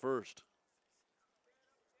here in the first.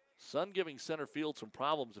 Sun giving center field some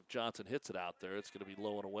problems if Johnson hits it out there. It's going to be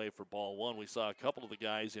low and away for ball 1. We saw a couple of the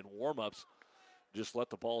guys in warm-ups just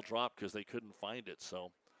let the ball drop because they couldn't find it.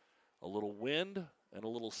 So a little wind and a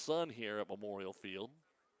little sun here at Memorial Field.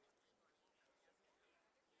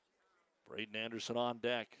 Braden Anderson on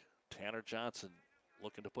deck. Tanner Johnson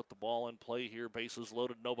looking to put the ball in play here. Bases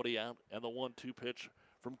loaded, nobody out. And the 1-2 pitch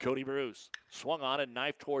from Cody Bruce. Swung on and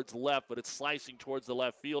knifed towards the left, but it's slicing towards the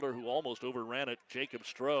left fielder who almost overran it. Jacob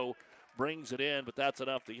Stroh brings it in, but that's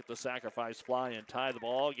enough to get the sacrifice fly and tie the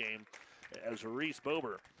ball game as Reese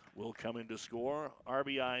Bober will come in to score.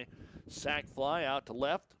 RBI sac fly out to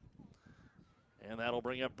left, and that'll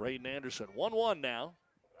bring up Braden Anderson. 1-1 now.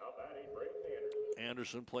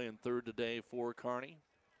 Anderson playing third today for Kearney.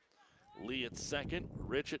 Lee at second,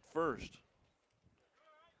 Rich at first.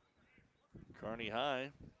 Kearney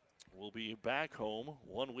High will be back home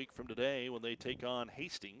 1 week from today when they take on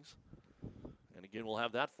Hastings. And again, we'll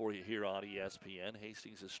have that for you here on ESPN.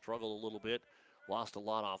 Hastings has struggled a little bit, lost a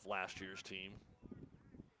lot off last year's team.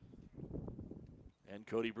 And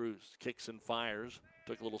Cody Bruce kicks and fires,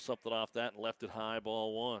 took a little something off that and left it high,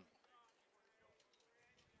 ball 1.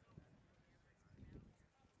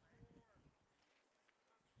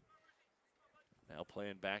 Now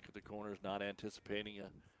playing back at the corners, not anticipating a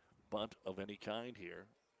bunt of any kind here.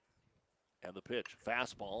 And the pitch,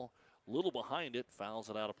 fastball, a little behind it, fouls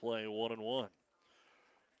it out of play, 1-1. Of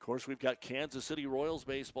course, we've got Kansas City Royals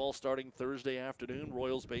baseball starting Thursday afternoon.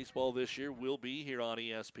 Royals baseball this year will be here on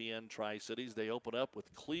ESPN Tri-Cities. They open up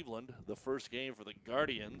with Cleveland, the first game for the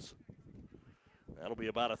Guardians. That'll be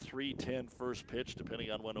about a 3:10 first pitch,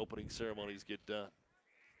 depending on when opening ceremonies get done.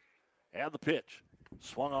 And the pitch.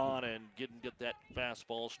 Swung on and didn't get that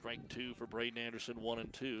fastball. Strike 2 for Braden Anderson,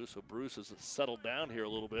 1-2. So Bruce has settled down here a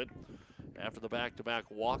little bit after the back-to-back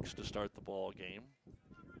walks to start the ball game.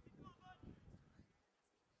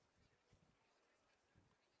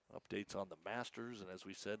 Updates on the Masters, and as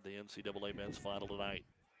we said, the NCAA men's final tonight.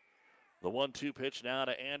 The 1-2 pitch now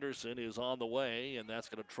to Anderson is on the way, and that's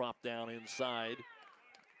going to drop down inside.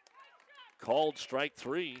 Called strike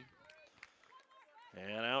 3.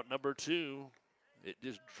 And out number 2. It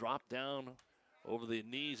just dropped down over the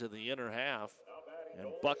knees of the inner half and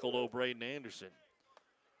buckled O'Braden Anderson.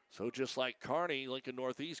 So just like Kearney, Lincoln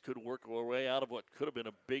Northeast could work their way out of what could have been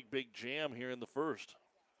a big, big jam here in the first.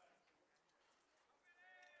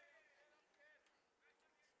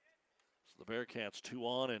 So the Bearcats 2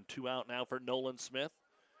 on and 2 out now for Nolan Smith.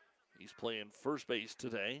 He's playing first base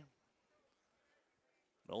today.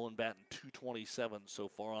 Nolan batting .227 so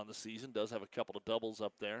far on the season. Does have a couple of doubles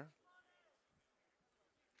up there.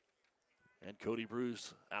 And Cody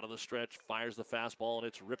Bruce out of the stretch fires the fastball, and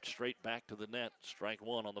it's ripped straight back to the net. Strike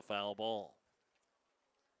 1 on the foul ball.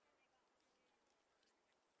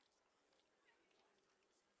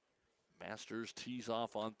 Masters tees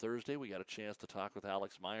off on Thursday. We got a chance to talk with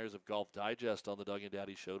Alex Myers of Golf Digest on the Doug and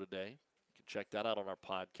Daddy Show today. You can check that out on our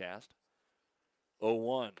podcast.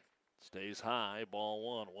 0-1. Stays high.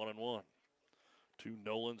 Ball 1-1 to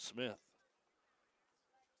Nolan Smith.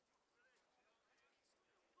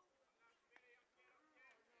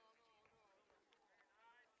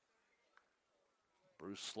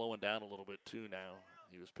 Bruce slowing down a little bit too now.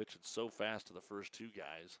 He was pitching so fast to the first 2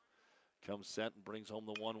 guys. Comes set and brings home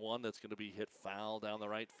the 1-1. That's going to be hit foul down the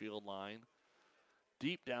right field line.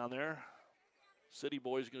 Deep down there. City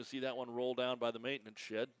Boys going to see that one roll down by the maintenance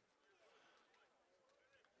shed.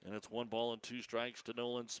 And it's 1 ball and 2 strikes to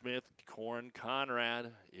Nolan Smith. Corin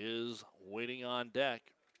Conrad is waiting on deck.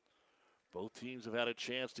 Both teams have had a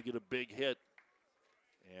chance to get a big hit,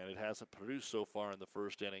 and it hasn't produced so far in the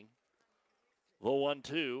first inning. The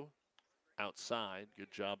 1-2 outside.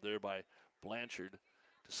 Good job there by Blanchard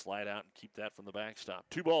to slide out and keep that from the backstop.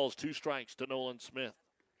 2 balls, 2 strikes to Nolan Smith.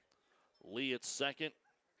 Lee at second,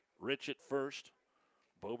 Rich at first.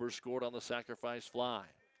 Bober scored on the sacrifice fly.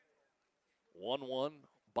 1-1,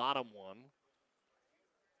 bottom 1.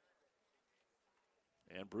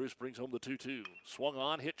 And Bruce brings home the 2-2. Swung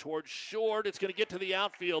on, hit towards short. It's going to get to the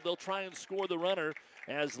outfield. They'll try and score the runner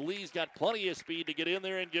as Lee's got plenty of speed to get in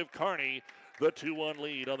there and give Kearney the 2-1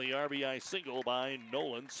 lead on the RBI single by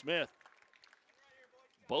Nolan Smith.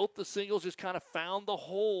 Both the singles just kind of found the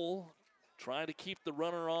hole, trying to keep the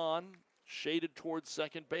runner on, shaded towards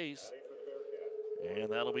second base. And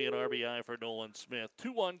that'll be an RBI for Nolan Smith.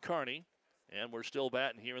 2-1 Kearney. And we're still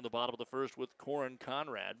batting here in the bottom of the first with Corin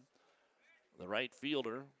Conrad, the right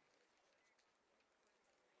fielder,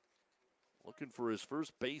 looking for his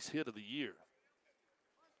first base hit of the year.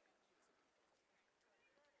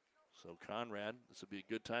 So Conrad, this would be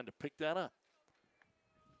a good time to pick that up.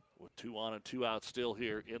 With 2 on and 2 out still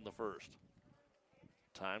here in the first.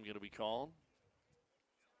 Time going to be called.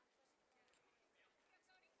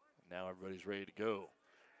 Now everybody's ready to go.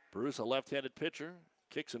 Bruce, a left-handed pitcher,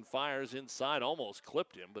 kicks and fires inside, almost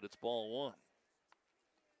clipped him, but it's ball 1.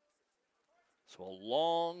 So a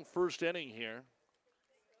long first inning here.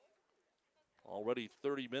 Already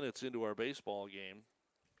 30 minutes into our baseball game.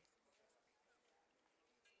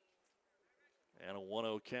 And a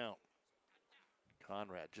 1-0 count.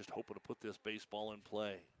 Conrad just hoping to put this baseball in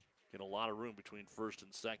play. Get a lot of room between first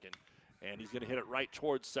and second. And he's going to hit it right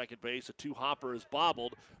towards second base. A 2-hopper is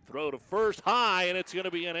bobbled. Throw to first high, and it's going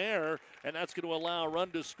to be an error. And that's going to allow a run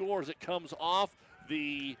to score as it comes off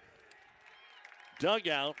the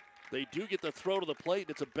dugout. They do get the throw to the plate.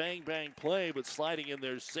 It's a bang-bang play, but sliding in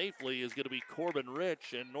there safely is going to be Corbin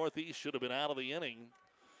Rich, and Northeast should have been out of the inning.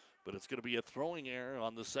 But it's going to be a throwing error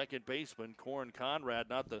on the second baseman, Corin Conrad,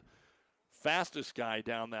 not the fastest guy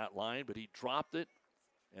down that line, but he dropped it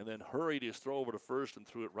and then hurried his throw over to first and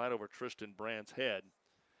threw it right over Tristan Brandt's head.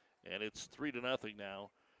 And it's 3-0 now,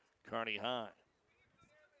 Kearney High.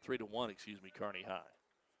 3-1, Kearney High.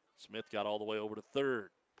 Smith got all the way over to third.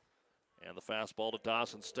 And the fastball to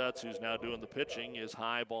Dawson Stutz, who's now doing the pitching, is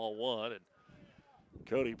high, ball 1. And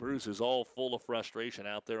Cody Bruce is all full of frustration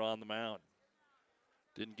out there on the mound.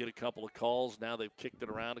 Didn't get a couple of calls. Now they've kicked it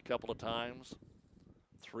around a couple of times.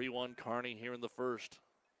 3-1 Kearney here in the first.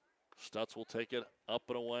 Stutz will take it up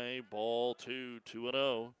and away. Ball 2,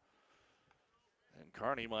 2-0. And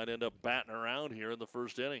Kearney might end up batting around here in the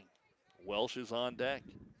first inning. Welsh is on deck.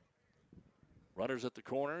 Runners at the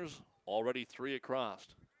corners, already 3 across.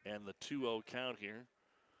 And the 2-0 count here.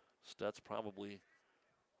 Stutz probably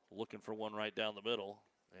looking for one right down the middle.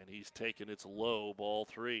 And he's taken its low, ball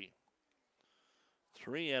 3.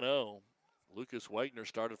 3-0. Lucas Wagner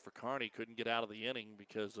started for Kearney, couldn't get out of the inning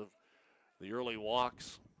because of the early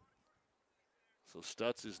walks. So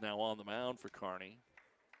Stutz is now on the mound for Kearney.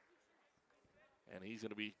 And he's going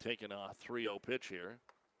to be taking a 3-0 pitch here.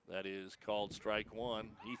 That is called strike one.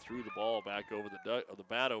 He threw the ball back over the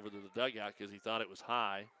bat over to the dugout because he thought it was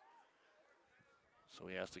high. So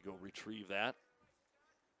he has to go retrieve that.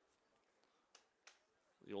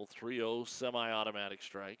 The old 3-0 semi-automatic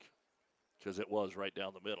strike, because it was right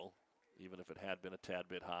down the middle, even if it had been a tad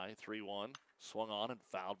bit high. 3-1, swung on and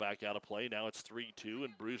fouled back out of play. Now it's 3-2,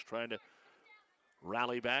 and Bruce trying to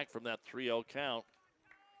rally back from that 3-0 count.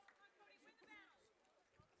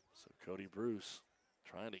 So Cody Bruce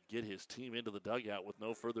trying to get his team into the dugout with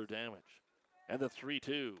no further damage. And the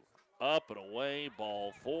 3-2, up and away,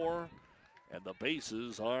 ball 4, and the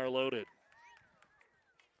bases are loaded.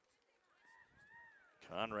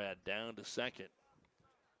 Conrad down to second.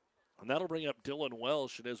 And that'll bring up Dylan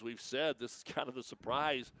Welsh, and as we've said, this is kind of the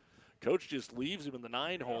surprise. Coach just leaves him in the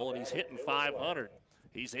 9-hole, and he's hitting .500.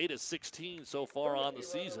 He's 8 of 16 so far on the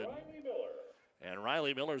season. And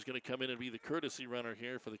Riley Miller is going to come in and be the courtesy runner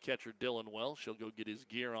here for the catcher, Dylan Welsh. He'll go get his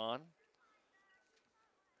gear on.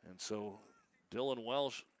 And so Dylan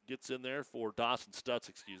Welsh gets in there for Dawson Stutz,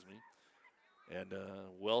 And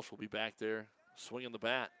Welsh will be back there swinging the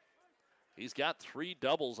bat. He's got 3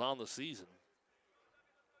 doubles on the season,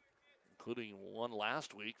 including one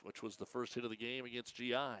last week, which was the first hit of the game against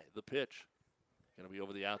GI. The pitch going to be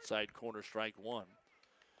over the outside corner, strike one.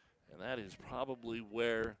 And that is probably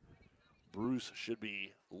where Bruce should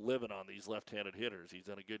be living on these left-handed hitters. He's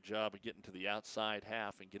done a good job of getting to the outside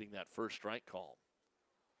half and getting that first strike call.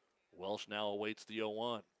 Welsh now awaits the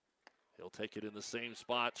 0-1. He'll take it in the same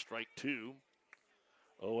spot, strike 2.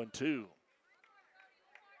 0-2.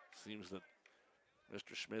 Seems that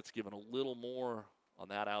Mr. Schmidt's given a little more on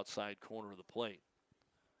that outside corner of the plate.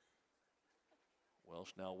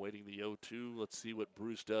 Welsh now waiting the 0-2. Let's see what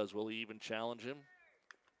Bruce does. Will he even challenge him?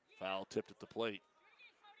 Foul tipped at the plate.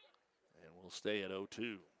 And we'll stay at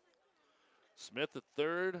 0-2. Smith at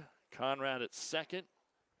third. Conrad at second.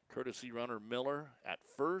 Courtesy runner Miller at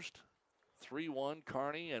first. 3-1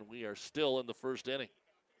 Kearney, and we are still in the first inning.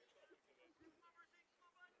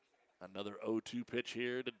 Another 0-2 pitch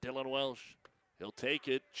here to Dylan Welsh. He'll take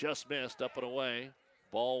it, just missed, up and away.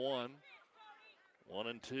 Ball 1.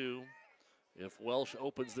 1-2. If Welsh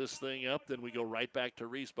opens this thing up, then we go right back to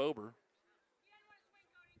Reese Bober.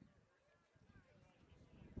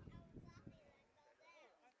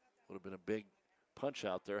 Would have been a big punch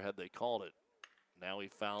out there had they called it. Now he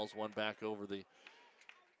fouls one back over the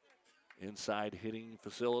inside hitting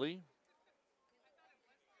facility.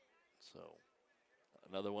 So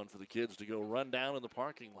another one for the kids to go run down in the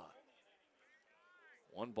parking lot.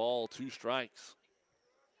 1 ball, 2 strikes.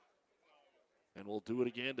 And we'll do it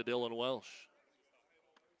again to Dylan Welsh.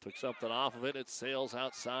 Took something off of it. It sails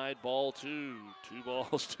outside. Ball 2. 2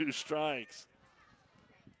 balls, 2 strikes.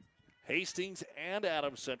 Hastings and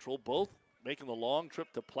Adams Central both making the long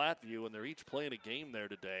trip to Platteview, and they're each playing a game there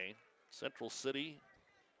today. Central City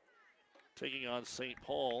taking on St.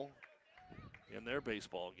 Paul in their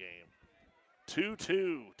baseball game.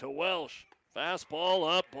 2-2 to Welsh.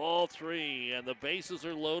 Fastball up, ball 3, and the bases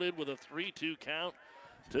are loaded with a 3-2 count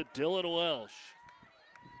to Dylan Welsh.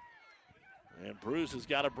 And Bruce has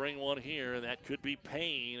got to bring one here, and that could be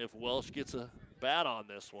pain if Welsh gets a bat on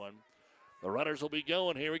this one. The runners will be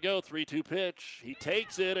going. Here we go, 3-2 pitch. He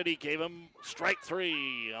takes it, and he gave him strike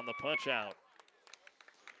 3 on the punch out.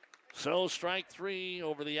 So strike 3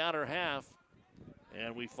 over the outer half,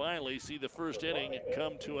 and we finally see the first inning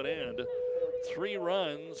come to an end. 3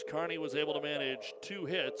 runs. Kearney was able to manage 2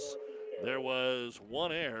 hits. There was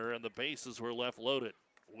 1 error, and the bases were left loaded.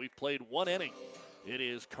 We've played 1 inning. It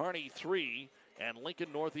is Kearney 3 and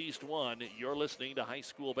Lincoln Northeast 1. You're listening to high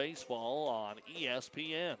school baseball on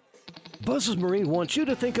ESPN. Buzz's Marine wants you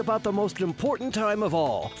to think about the most important time of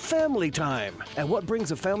all, family time. And what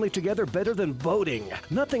brings a family together better than boating?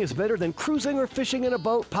 Nothing is better than cruising or fishing in a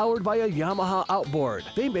boat powered by a Yamaha outboard.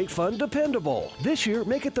 They make fun dependable. This year,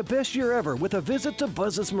 make it the best year ever with a visit to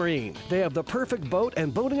Buzz's Marine. They have the perfect boat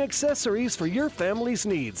and boating accessories for your family's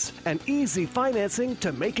needs. And easy financing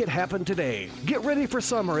to make it happen today. Get ready for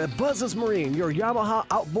summer at Buzz's Marine, your Yamaha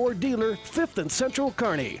outboard dealer, 5th and Central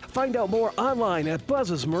Kearney. Find out more online at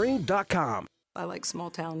buzzesmarine.com. I like small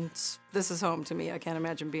towns. This is home to me. I can't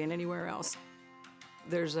imagine being anywhere else.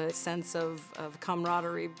 There's a sense of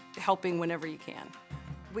camaraderie, helping whenever you can.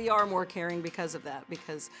 We are more caring because of that,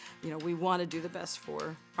 because, we want to do the best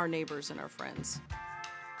for our neighbors and our friends.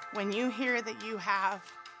 When you hear that you have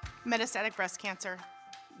metastatic breast cancer,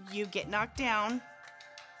 you get knocked down,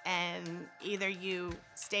 and either you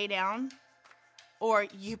stay down or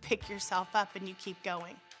you pick yourself up and you keep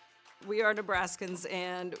going. We are Nebraskans,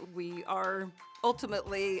 and we are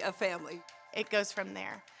ultimately a family. It goes from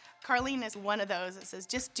there. Carlene is one of those that says,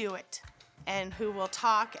 just do it. And who will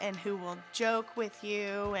talk and who will joke with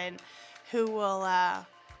you and who will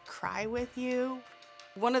cry with you.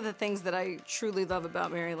 One of the things that I truly love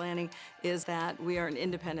about Mary Lanning is that we are an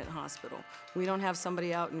independent hospital. We don't have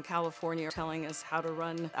somebody out in California telling us how to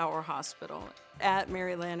run our hospital. At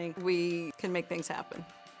Mary Lanning, we can make things happen.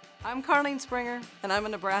 I'm Carlene Springer, and I'm a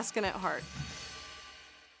Nebraskan at heart.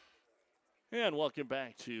 And welcome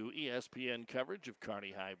back to ESPN coverage of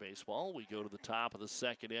Kearney High Baseball. We go to the top of the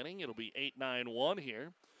second inning. It'll be 8-9-1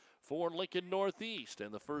 here for Lincoln Northeast.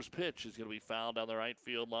 And the first pitch is going to be fouled on the right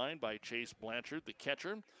field line by Chase Blanchard, the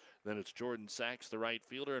catcher. Then it's Jordan Sachs, the right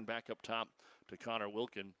fielder, and back up top to Connor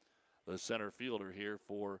Wilkin, the center fielder here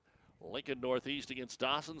for Lincoln Northeast against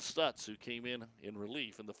Dawson Stutz, who came in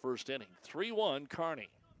relief in the first inning. 3-1 Kearney.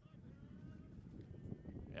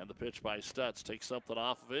 And the pitch by Stutz takes something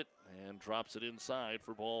off of it and drops it inside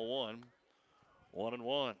for ball one.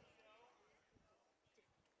 1-1.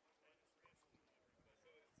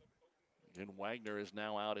 And Wagner is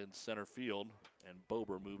now out in center field, and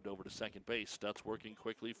Bober moved over to second base. Stutz working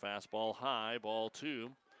quickly, fastball high, ball two.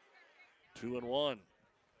 2-1.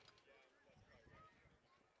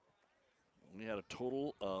 We had a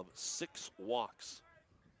total of 6 walks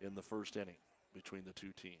in the first inning between the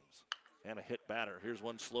two teams. And a hit batter. Here's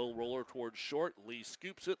one slow roller towards short. Lee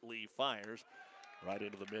scoops it. Lee fires right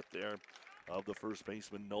into the mitt there of the first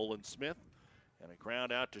baseman, Nolan Smith. And a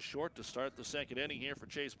ground out to short to start the second inning here for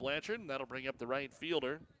Chase Blanchard. And that'll bring up the right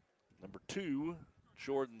fielder, number 2,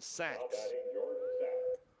 Jordan Sachs.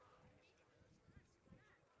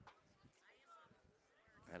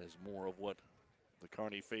 That is more of what the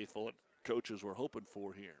Kearney faithful and coaches were hoping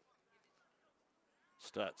for here.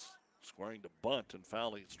 Stutz squaring to bunt, and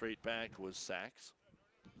fouling straight back was Sachs.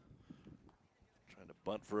 Trying to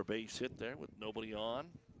bunt for a base hit there with nobody on.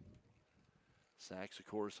 Sachs, of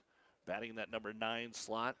course, batting that number 9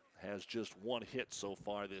 slot, has just 1 hit so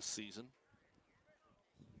far this season.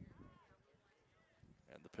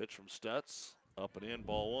 And the pitch from Stutz, up and in,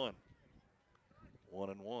 ball 1.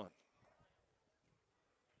 1-1.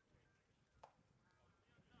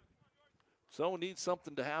 So we need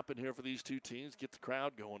something to happen here for these two teams, get the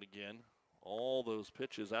crowd going again. All those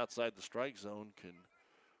pitches outside the strike zone can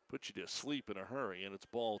put you to sleep in a hurry, and it's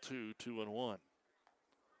ball 2, 2-1.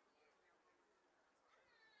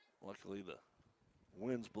 Luckily, the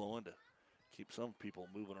wind's blowing to keep some people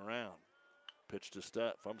moving around. Pitch to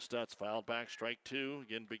Stutz, fouled back, strike 2.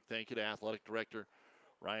 Again, big thank you to Athletic Director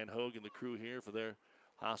Ryan Hogue and the crew here for their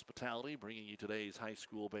hospitality, bringing you today's high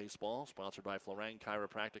school baseball, sponsored by Florang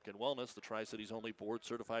Chiropractic and Wellness, the Tri-Cities only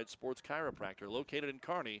board-certified sports chiropractor located in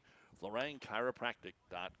Kearney,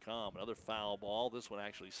 FlorangChiropractic.com. Another foul ball. This one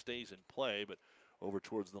actually stays in play, but over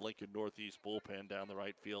towards the Lincoln Northeast bullpen down the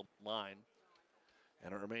right field line.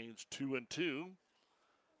 And it remains 2-2. To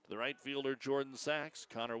the right fielder, Jordan Sachs.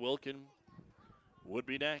 Connor Wilkin would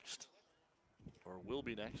be next, or will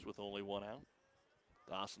be next with only 1 out.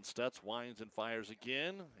 Dawson Stutz winds and fires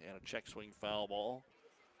again, and a check swing foul ball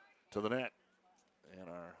to the net. And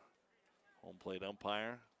our home plate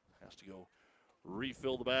umpire has to go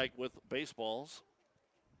refill the bag with baseballs.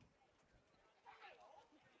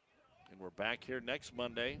 And we're back here next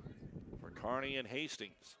Monday for Kearney and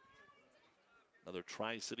Hastings. Another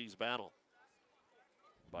Tri-Cities battle.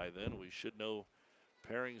 By then, we should know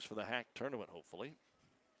pairings for the Hack tournament, hopefully.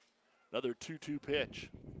 Another 2-2 pitch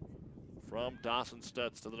from Dawson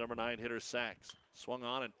Stutz to the number 9 hitter, Sachs. Swung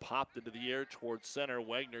on and popped into the air towards center.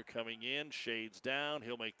 Wagner coming in, shades down.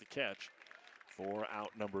 He'll make the catch for out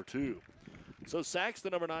number 2. So Sachs, the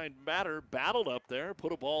number 9 batter, battled up there,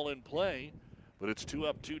 put a ball in play, but it's 2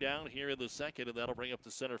 up, 2 down here in the second, and that'll bring up the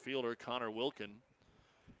center fielder, Connor Wilkin,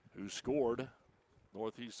 who scored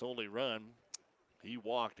Northeast's only run. He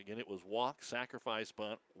walked. Again, it was walk, sacrifice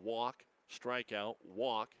bunt, walk, strikeout,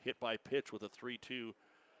 walk, hit by pitch with a 3-2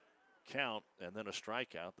 count, and then a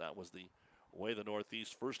strikeout. That was the way the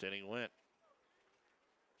Northeast first inning went.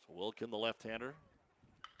 So Wilkin, the left-hander,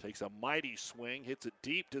 takes a mighty swing, hits it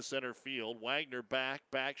deep to center field. Wagner back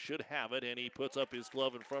should have it, and he puts up his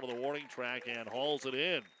glove in front of the warning track and hauls it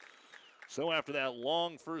in. So after that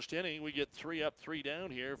long first inning, we get 3 up, 3 down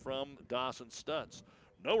here from Dawson Stutz.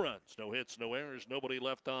 No runs, no hits, no errors, nobody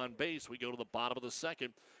left on base. We go to the bottom of the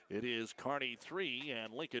second. It is Kearney 3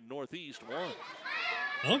 and Lincoln Northeast 1.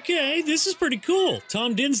 Okay, this is pretty cool.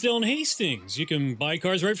 Tom Dinsdale and Hastings. You can buy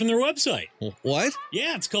cars right from their website. What?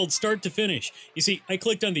 Yeah, it's called Start to Finish. You see, I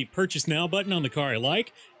clicked on the Purchase Now button on the car I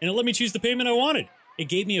like, and it let me choose the payment I wanted. It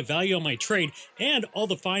gave me a value on my trade, and all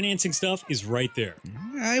the financing stuff is right there.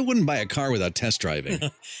 I wouldn't buy a car without test driving.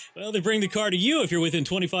 Well, they bring the car to you if you're within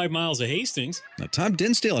 25 miles of Hastings. Now, Tom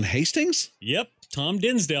Dinsdale in Hastings? Yep, Tom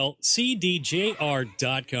Dinsdale,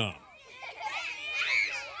 CDJR.com.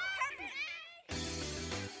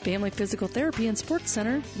 Family Physical Therapy and Sports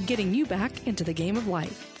Center, getting you back into the game of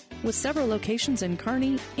life. With several locations in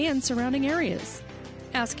Kearney and surrounding areas.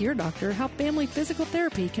 Ask your doctor how Family Physical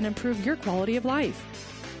Therapy can improve your quality of life.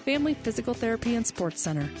 Family Physical Therapy and Sports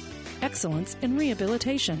Center. Excellence in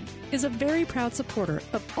Rehabilitation is a very proud supporter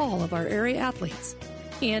of all of our area athletes,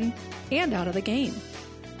 in and out of the game.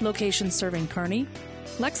 Locations serving Kearney,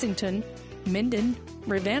 Lexington, Minden,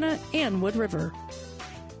 Ravenna, and Wood River.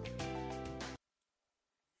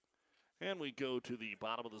 And we go to the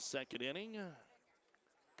bottom of the second inning.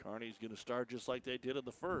 Kearney's going to start just like they did in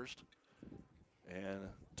the first. And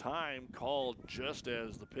time called just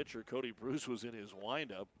as the pitcher, Cody Bruce, was in his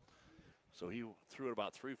windup. So he threw it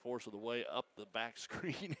about 3/4 of the way up the back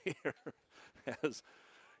screen here as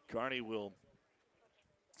Kearney will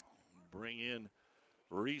bring in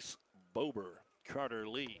Reese Bober, Carter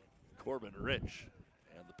Lee, Corbin Rich,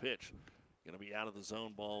 and the pitch going to be out of the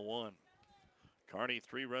zone, ball one. Kearney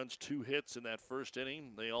 3 runs, 2 hits in that first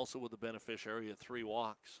inning. They also were the beneficiary of 3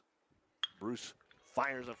 walks. Bruce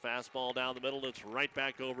fires a fastball down the middle. It's right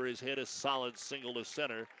back over his head. A solid single to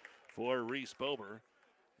center for Reese Bober.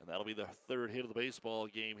 And that'll be the 3rd hit of the baseball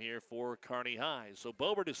game here for Kearney High. So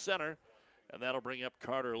Bober to center, and that'll bring up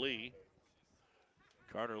Carter Lee.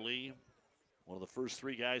 Carter Lee, one of the first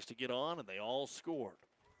 3 guys to get on, and they all scored.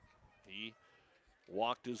 He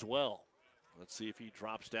walked as well. Let's see if he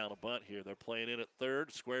drops down a bunt here. They're playing in at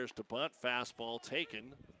third. Squares to bunt. Fastball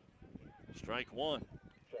taken. Strike one.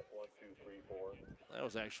 Check 1, 2, 3, 4. That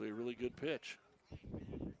was actually a really good pitch.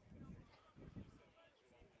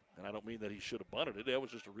 And I don't mean that he should have bunted it. That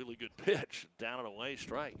was just a really good pitch. Down and away,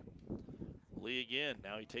 strike. Lee again.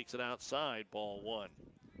 Now he takes it outside. Ball one.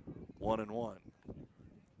 1-1.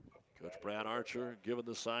 Coach Brad Archer giving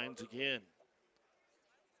the signs again.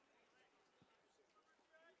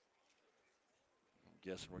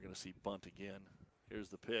 Guessing we're going to see bunt again. Here's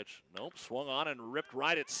the pitch. Nope, swung on and ripped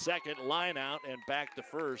right at second. Line out and back to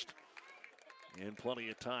first. In plenty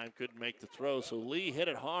of time, couldn't make the throw. So Lee hit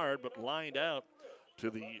it hard, but lined out to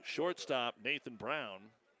the shortstop, Nathan Brown.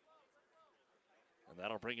 And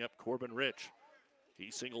that'll bring up Corbin Rich. He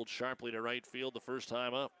singled sharply to right field the first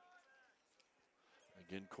time up.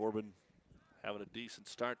 Again, Corbin having a decent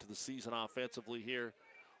start to the season offensively here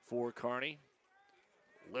for Kearney.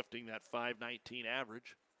 Lifting that .519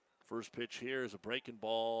 average. First pitch here is a breaking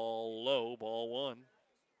ball low, ball one.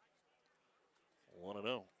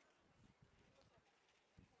 1-0.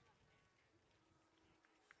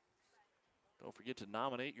 Don't forget to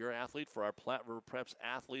nominate your athlete for our Platte River Preps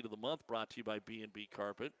Athlete of the Month, brought to you by B&B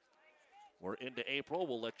Carpet. We're into April.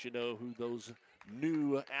 We'll let you know who those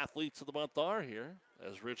new athletes of the month are here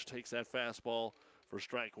as Rich takes that fastball for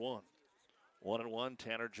strike one. 1-1.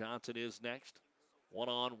 Tanner Johnson is next. 1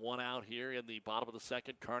 on, 1 out here in the bottom of the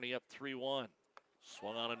second. Kearney up 3-1.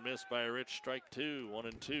 Swung on and missed by Rich. Strike 2,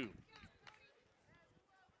 1-2.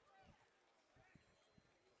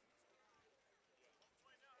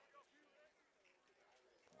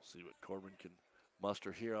 We'll see what Corbin can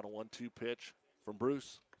muster here on a 1-2 pitch from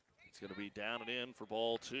Bruce. It's going to be down and in for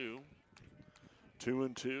ball 2.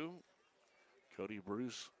 2-2. Cody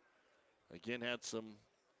Bruce again had some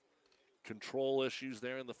control issues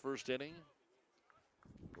there in the first inning.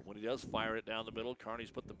 But when he does fire it down the middle,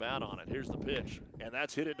 Kearney's put the bat on it. Here's the pitch. And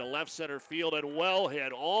that's hit into left center field and well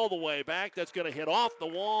hit all the way back. That's going to hit off the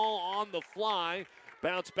wall on the fly.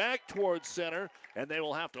 Bounce back towards center. And they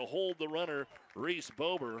will have to hold the runner, Reese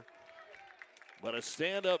Bober. But a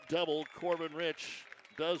stand-up double, Corbin Rich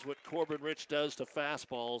does what Corbin Rich does to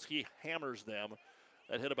fastballs. He hammers them.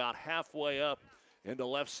 That hit about halfway up into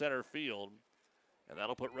left center field. And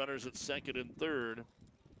that'll put runners at second and third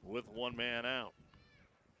with 1 man out.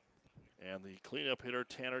 And the cleanup hitter,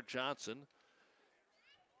 Tanner Johnson,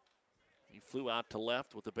 he flew out to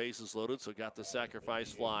left with the bases loaded, so got the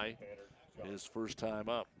sacrifice fly his first time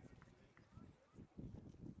up.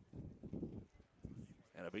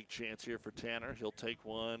 And a big chance here for Tanner. He'll take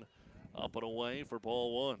one up and away for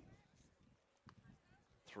ball one.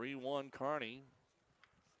 3-1 Kearney.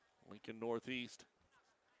 Lincoln Northeast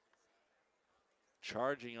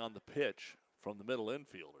charging on the pitch from the middle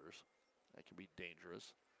infielders. That can be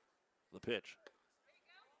dangerous. The pitch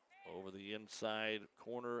over the inside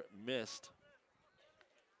corner, missed.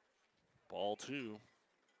 Ball 2.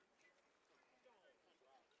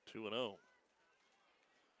 2-0. So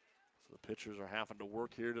the pitchers are having to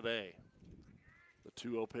work here today. The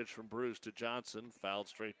 2-0 pitch from Bruce to Johnson, fouled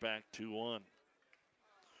straight back, 2-1.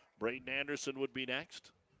 Braden Anderson would be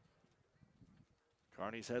next.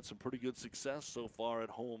 Kearney's had some pretty good success so far at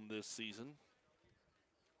home this season.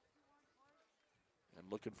 And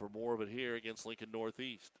looking for more of it here against Lincoln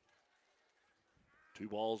Northeast. 2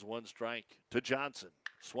 balls, 1 strike to Johnson.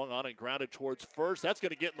 Swung on and grounded towards first. That's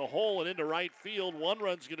going to get in the hole and into right field. 1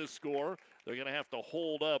 run's going to score. They're going to have to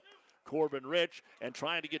hold up Corbin Rich, and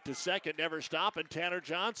trying to get to second, never stopping Tanner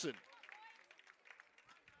Johnson.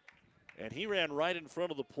 And he ran right in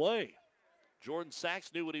front of the play. Jordan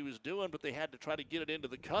Sachs knew what he was doing, but they had to try to get it into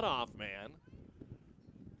the cutoff man.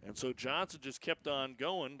 And so Johnson just kept on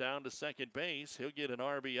going down to second base. He'll get an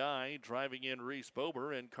RBI, driving in Reese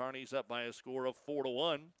Bober, and Kearney's up by a score of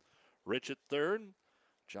 4-1. Rich at third.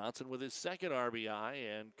 Johnson with his second RBI,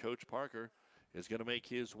 and Coach Parker is going to make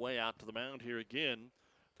his way out to the mound here again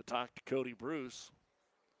to talk to Cody Bruce.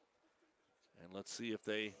 And let's see if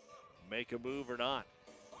they make a move or not.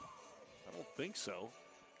 I don't think so.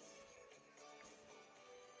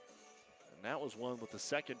 And that was one with the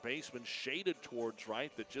second baseman shaded towards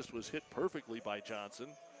right that just was hit perfectly by Johnson,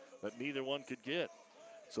 that neither one could get.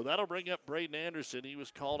 So that'll bring up Braden Anderson. He was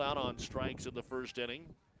called out on strikes in the first inning.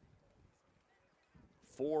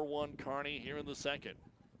 4-1 Kearney here in the second.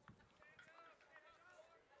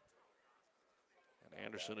 And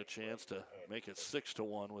Anderson a chance to make it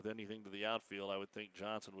 6-1 with anything to the outfield. I would think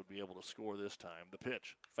Johnson would be able to score this time. The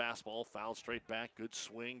pitch, fastball, foul straight back, good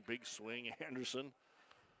swing, big swing. Anderson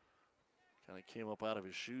kind of came up out of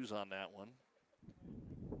his shoes on that one.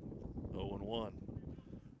 0-1.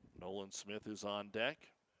 Nolan Smith is on deck,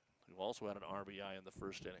 who also had an RBI in the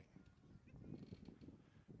first inning.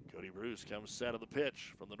 Cody Bruce comes set of the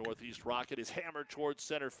pitch from the Northeast Rocket. Is hammered towards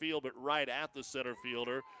center field, but right at the center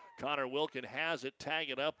fielder. Connor Wilkin has it, tag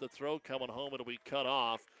it up. The throw coming home, it'll be cut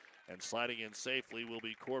off. And sliding in safely will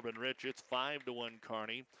be Corbin Rich. It's 5-1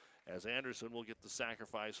 Kearney, as Anderson will get the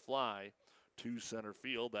sacrifice fly to center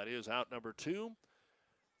field. That is out number 2.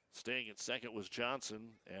 Staying at second was Johnson,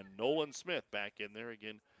 and Nolan Smith back in there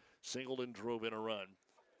again. Singled and drove in a run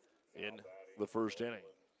in the first inning.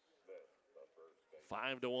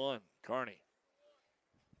 5-1 Kearney.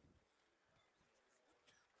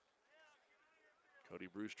 Cody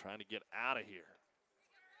Bruce trying to get out of here.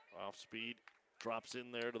 Off speed, drops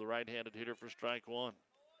in there to the right-handed hitter for strike 1.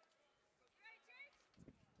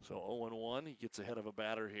 So 0-1, he gets ahead of a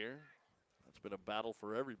batter here. That's been a battle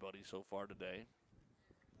for everybody so far today.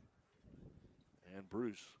 And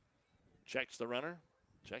Bruce checks the runner,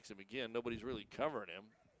 checks him again. Nobody's really covering him.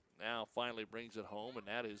 Now finally brings it home, and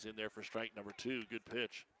that is in there for strike number 2. Good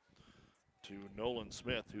pitch to Nolan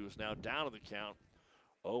Smith, who is now down in the count,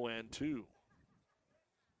 0-2.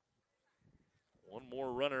 One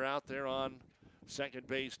more runner out there on second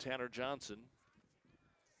base, Tanner Johnson.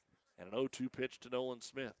 And an 0-2 pitch to Nolan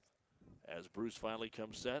Smith as Bruce finally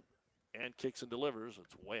comes set and kicks and delivers.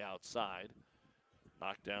 It's way outside.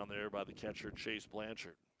 Knocked down there by the catcher, Chase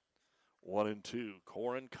Blanchard. 1-2.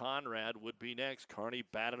 Corin Conrad would be next. Kearney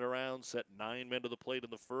batted around, set 9 men to the plate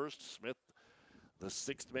in the first. Smith, the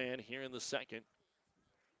 6th man here in the second,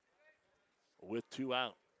 with 2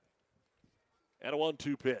 out. And a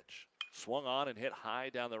 1-2 pitch. Swung on and hit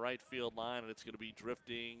high down the right field line, and it's going to be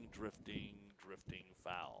drifting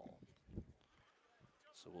foul.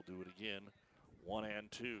 So we'll do it again.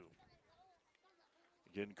 1-2.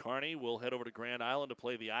 Again, Kearney will head over to Grand Island to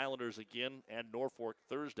play the Islanders again, and Norfolk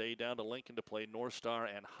Thursday, down to Lincoln to play North Star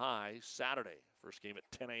and High Saturday. First game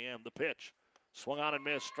at 10 a.m. The pitch. Swung on and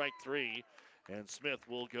missed, strike 3, and Smith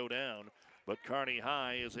will go down. But Kearney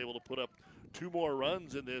High is able to put up 2 more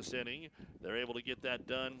runs in this inning. They're able to get that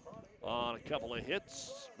done on a couple of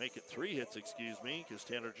hits, make it 3 hits, because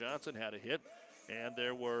Tanner Johnson had a hit, and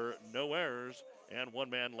there were no errors and 1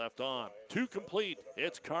 man left on. 2 complete.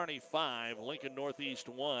 It's Kearney 5, Lincoln Northeast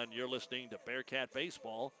 1. You're listening to Bearcat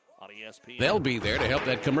Baseball on ESPN. They'll be there to help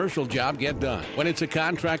that commercial job get done. When it's a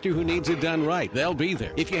contractor who needs it done right, they'll be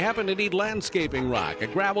there. If you happen to need landscaping rock, a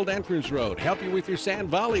graveled entrance road, help you with your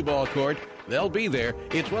sand volleyball court, they'll be there.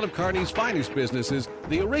 It's one of Kearney's finest businesses,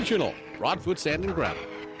 the original Broadfoot Sand and Gravel.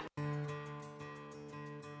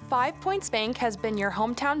 5 Points Bank has been your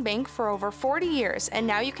hometown bank for over 40 years, and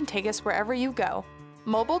now you can take us wherever you go.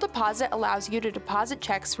 Mobile Deposit allows you to deposit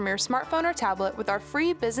checks from your smartphone or tablet with our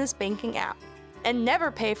free business banking app. And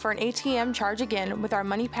never pay for an ATM charge again with our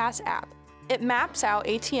MoneyPass app. It maps out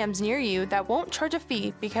ATMs near you that won't charge a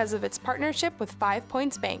fee because of its partnership with 5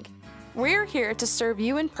 Points Bank. We're here to serve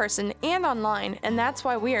you in person and online, and that's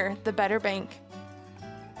why we're the better bank.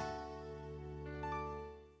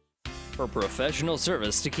 For professional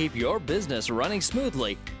service to keep your business running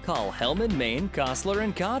smoothly, call Hellman, Maine,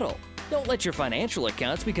 Kostler & Cottle. Don't let your financial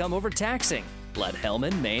accounts become overtaxing. Let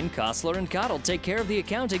Hellman, Maine, Kostler, and Cottle take care of the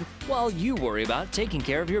accounting while you worry about taking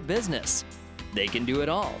care of your business. They can do it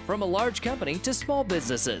all, from a large company to small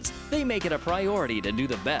businesses. They make it a priority to do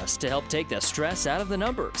the best to help take the stress out of the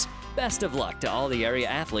numbers. Best of luck to all the area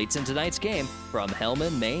athletes in tonight's game from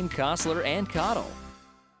Hellman, Maine, Kostler, and Cottle.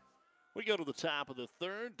 We go to the top of the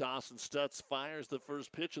third. Dawson Stutz fires the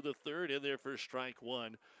first pitch of the third in there for strike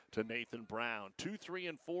one to Nathan Brown. 2, 3,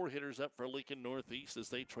 and 4 hitters up for Lincoln Northeast as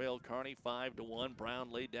they trail Kearney 5-1.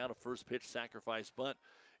 Brown laid down a first pitch sacrifice bunt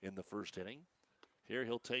in the first inning. Here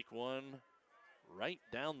he'll take one right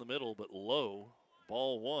down the middle, but low.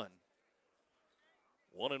 Ball one.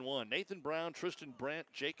 1-1. Nathan Brown, Tristan Brandt,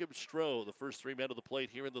 Jacob Stroh, the first three men to the plate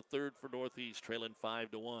here in the third for Northeast, trailing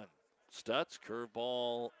 5-1. Stutz,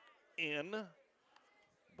 curveball in.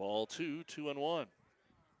 Ball two, 2-1.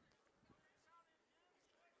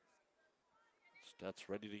 Stutz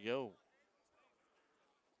ready to go.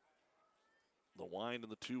 The wind of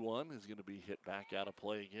the 2-1 is going to be hit back out of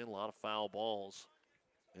play again. A lot of foul balls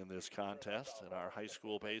in this contest in our high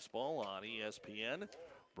school baseball on ESPN.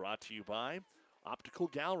 Brought to you by Optical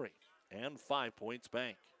Gallery and 5 Points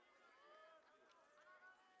Bank.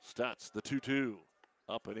 Stutz, the 2-2.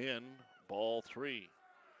 Up and in, ball three.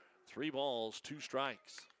 3 balls, 2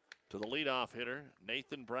 strikes. To the leadoff hitter,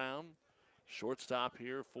 Nathan Brown. Shortstop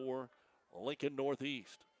here for Lincoln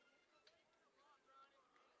Northeast.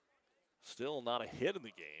 Still not a hit in the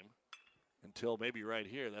game until maybe right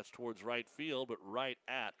here. That's towards right field, but right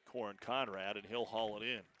at Corin Conrad, and he'll haul it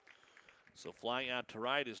in. So flying out to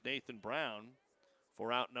right is Nathan Brown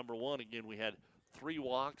for out number one. Again, we had 3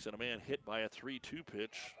 walks and a man hit by a 3-2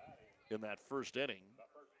 pitch in that first inning.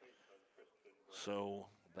 So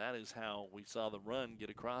that is how we saw the run get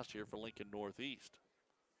across here for Lincoln Northeast.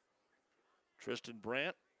 Tristan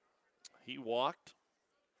Brandt, he walked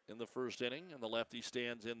in the first inning, and the lefty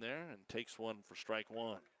stands in there and takes one for strike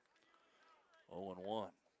one. 0-1.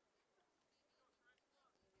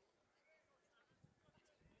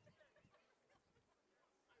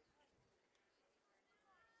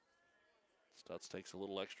 Stutz takes a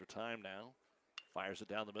little extra time now. Fires it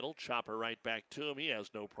down the middle. Chopper right back to him. He has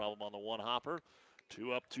no problem on the one hopper.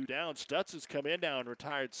 2 up, 2 down. Stutz has come in now and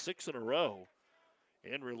retired 6 in a row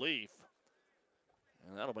in relief.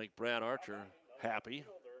 And that'll make Brad Archer happy.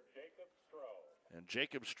 And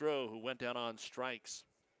Jacob Stroh, who went down on strikes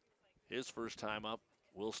his first time up,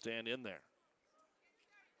 will stand in there.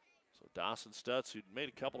 So Dawson Stutz, who'd made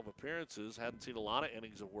a couple of appearances, hadn't seen a lot of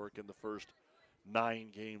innings of work in the first 9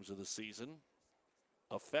 games of the season.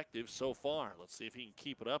 Effective so far. Let's see if he can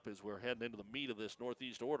keep it up as we're heading into the meat of this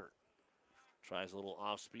Northeast order. Tries a little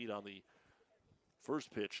off speed on the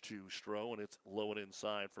first pitch to Stroh, and it's low and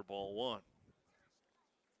inside for ball one.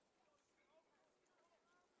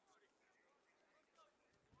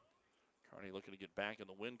 Kearney looking to get back in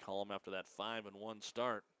the win column after that 5-1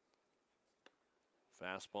 start.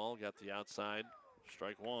 Fastball got the outside.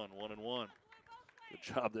 Strike one, 1-1. Good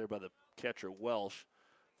job there by the catcher Welsh.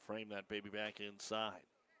 Frame that baby back inside.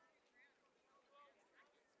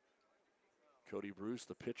 Cody Bruce,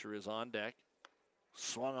 the pitcher, is on deck.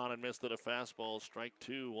 Swung on and missed at a fastball. Strike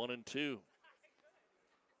two, 1-2.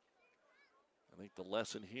 I think the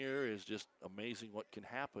lesson here is just amazing what can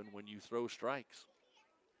happen when you throw strikes.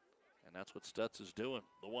 And that's what Stutz is doing.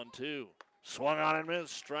 The 1-2. Swung on and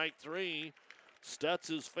missed. Strike three. Stutz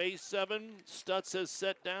has faced 7. Stutz has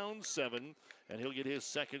set down 7. And he'll get his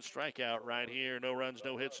second strikeout right here. No runs,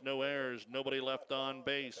 no hits, no errors. Nobody left on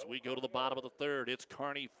base. We go to the bottom of the third. It's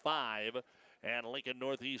Kearney 5 and Lincoln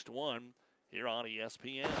Northeast 1 here on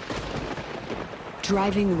ESPN.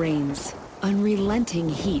 Driving rains, unrelenting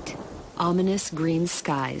heat, ominous green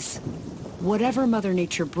skies. Whatever Mother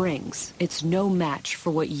Nature brings, it's no match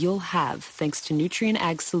for what you'll have thanks to Nutrien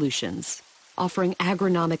Ag Solutions, offering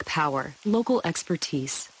agronomic power, local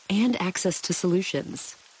expertise, and access to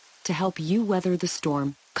solutions to help you weather the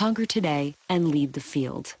storm, conquer today, and lead the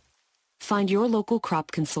field. Find your local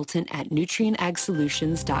crop consultant at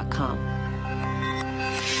nutrienagsolutions.com.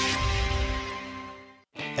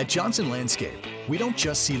 At Johnson Landscape, we don't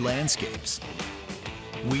just see landscapes.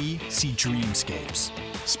 We see dreamscapes.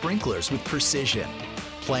 Sprinklers with precision,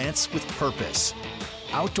 plants with purpose,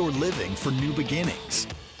 outdoor living for new beginnings.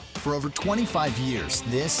 For over 25 years,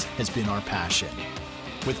 this has been our passion.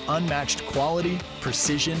 With unmatched quality,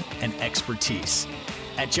 precision, and expertise.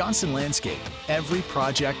 At Johnson Landscape, every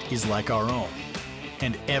project is like our own,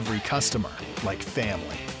 and every customer like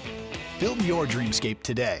family. Build your dreamscape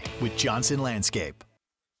today with Johnson Landscape.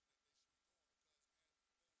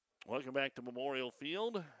 Welcome back to Memorial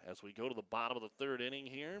Field as we go to the bottom of the third inning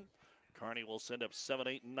here. Kearney will send up 7,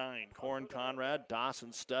 8, and 9. Corin Conrad,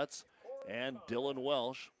 Dawson Stutz, and Dylan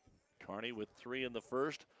Welsh. Kearney with 3 in the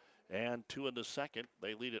first and 2 in the second.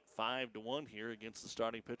 They lead it 5-1 here against the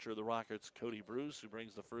starting pitcher of the Rockets, Cody Bruce, who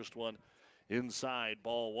brings the first one inside,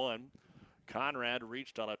 ball 1. Conrad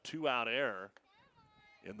reached on a 2-out error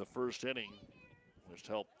in the first inning, which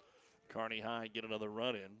helped Kearney High get another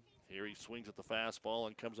run in. Here he swings at the fastball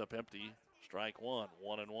and comes up empty. Strike 1,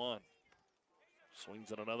 1-1.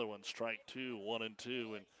 Swings at another one, strike 2,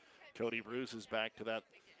 1-2, and Cody Bruce is back to that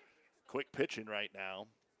quick pitching right now.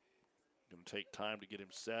 Going to take time to get him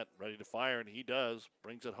set, ready to fire, and he does.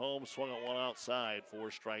 Brings it home, swung at one outside for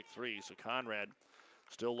strike 3. So Conrad,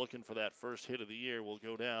 still looking for that first hit of the year, will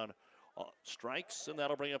go down. Strikes, and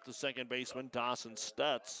that'll bring up the second baseman, Dawson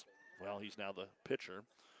Stutz. Well, he's now the pitcher.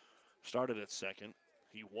 Started at second.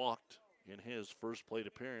 He walked in his first plate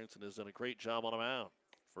appearance and has done a great job on the mound.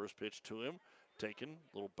 First pitch to him, taken.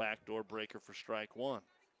 Little backdoor breaker for strike 1.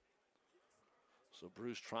 So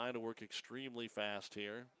Bruce trying to work extremely fast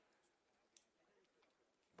here.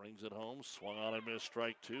 Brings it home, swung on and missed,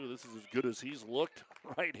 strike 2. This is as good as he's looked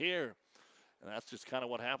right here. And that's just kind of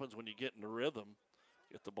what happens when you get in the rhythm.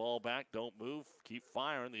 Get the ball back, don't move, keep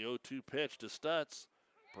firing. The 0-2 pitch to Stutz.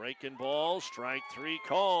 Breaking ball, strike 3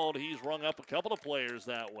 called. He's rung up a couple of players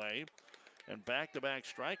that way. And back-to-back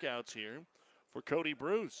strikeouts here for Cody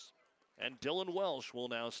Bruce. And Dylan Welsh will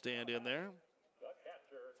now stand in there.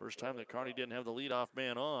 First time that Kearney didn't have the leadoff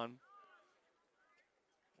man on.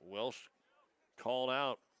 Welsh called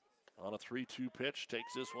out on a 3-2 pitch,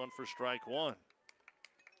 takes this one for strike 1.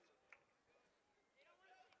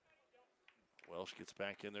 Welsh gets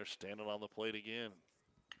back in there, standing on the plate again.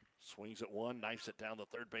 Swings at one, knifes it down the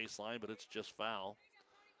third base line, but it's just foul.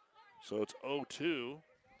 So it's 0-2,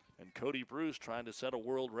 and Cody Bruce trying to set a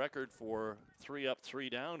world record for 3 up, 3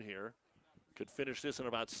 down here. Could finish this in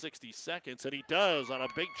about 60 seconds, and he does on a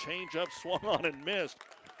big changeup, swung on and missed.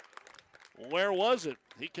 Where was it?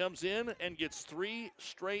 He comes in and gets 3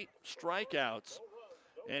 straight strikeouts.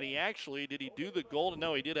 And he actually, did he do the golden?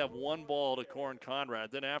 No, he did have 1 ball to Corin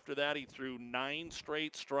Conrad. Then after that, he threw 9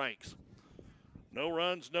 straight strikes. No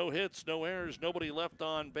runs, no hits, no errors, nobody left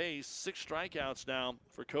on base. 6 strikeouts now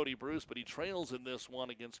for Cody Bruce, but he trails in this one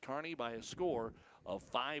against Kearney by a score of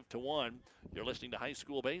 5-1. You're listening to high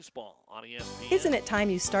school baseball on ESPN. Isn't it time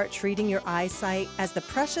you start treating your eyesight as the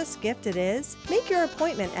precious gift it is? Make your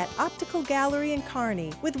appointment at Optical Gallery in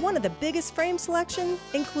Kearney with one of the biggest frame selection,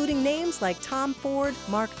 including names like Tom Ford,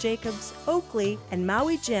 Marc Jacobs, Oakley, and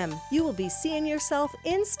Maui Jim. You will be seeing yourself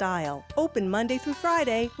in style. Open Monday through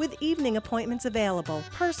Friday with evening appointments available.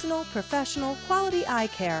 Personal, professional, quality eye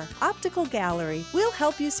care. Optical Gallery. We'll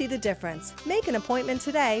help you see the difference. Make an appointment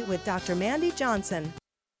today with Dr. Mandy Johnson.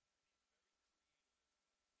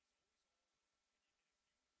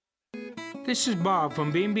 This is Bob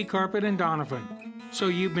from B&B Carpet and Donovan. So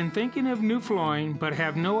you've been thinking of new flooring but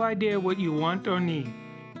have no idea what you want or need.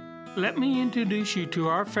 Let me introduce you to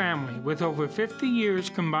our family with over 50 years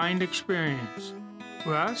combined experience.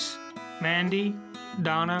 Russ, Mandy,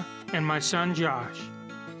 Donna, and my son Josh.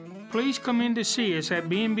 Please come in to see us at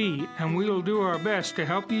B&B and we will do our best to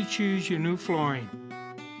help you choose your new flooring.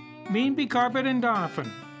 B&B Carpet and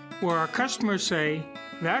Donovan, where our customers say,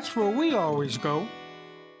 that's where we always go.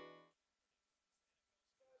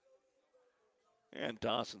 And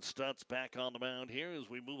Dawson Stutz back on the mound here as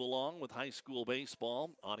we move along with high school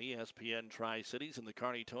baseball on ESPN Tri-Cities in the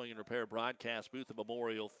Kearney Towing and Repair broadcast booth at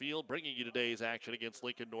Memorial Field, bringing you today's action against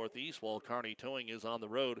Lincoln Northeast while Kearney Towing is on the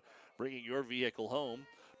road, bringing your vehicle home.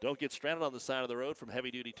 Don't get stranded on the side of the road. From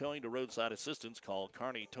heavy-duty towing to roadside assistance, call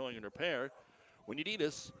Kearney Towing and Repair. When you need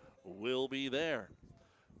us, we'll be there.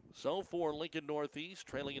 So for Lincoln Northeast,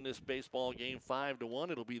 trailing in this baseball game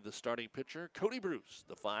 5-1, it'll be the starting pitcher, Cody Bruce,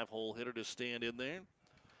 the 5-hole hitter to stand in there.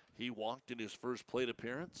 He walked in his first plate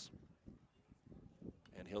appearance.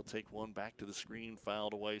 And he'll take one back to the screen,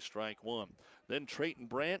 fouled away, strike 1. Then Trayton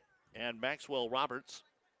Brandt and Maxwell Roberts.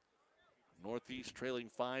 Northeast trailing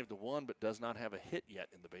 5-1, but does not have a hit yet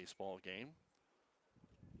in the baseball game.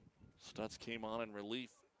 Stutz came on in relief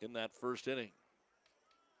in that first inning.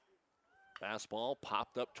 Fastball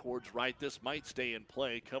popped up towards right. This might stay in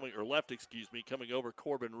play. Coming over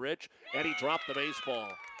Corbin Rich, and he dropped the baseball.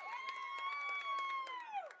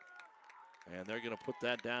 And they're going to put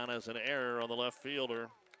that down as an error on the left fielder.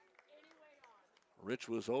 Rich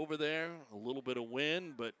was over there, a little bit of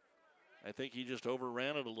wind, but I think he just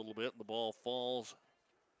overran it a little bit, and the ball falls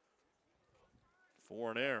for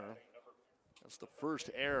an error. That's the first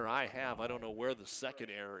error I have. I don't know where the second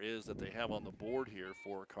error is that they have on the board here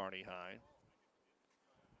for Kearney High.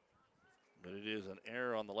 But it is an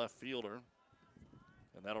error on the left fielder.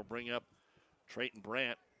 And that'll bring up Trayton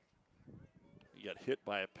Brandt. He got hit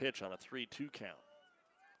by a pitch on a 3-2 count.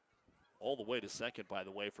 All the way to second, by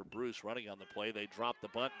the way, for Bruce running on the play. They drop the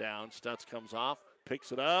bunt down. Stutz comes off,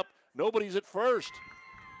 picks it up. Nobody's at first.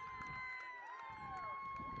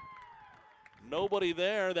 Nobody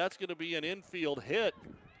there. That's going to be an infield hit.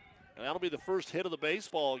 And that'll be the first hit of the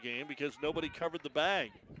baseball game because nobody covered the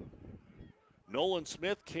bag. Nolan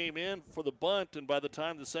Smith came in for the bunt, and by the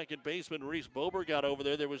time the second baseman, Reese Bober, got over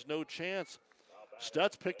there was no chance.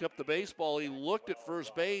 Stutz picked up the baseball. He looked at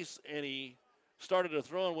first base, and he started to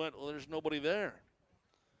throw and went, well, there's nobody there.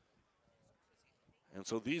 And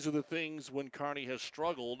so these are the things when Kearney has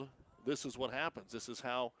struggled, this is what happens. This is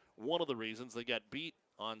how one of the reasons they got beat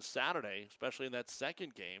on Saturday, especially in that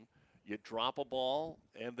second game. You drop a ball,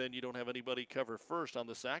 and then you don't have anybody cover first on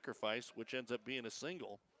the sacrifice, which ends up being a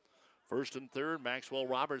single. First and third, Maxwell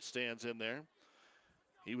Roberts stands in there.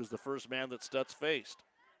 He was the first man that Stutz faced,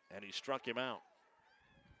 and he struck him out.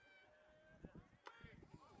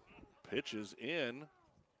 Pitch is in,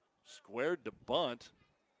 squared to bunt.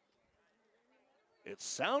 It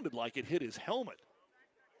sounded like it hit his helmet.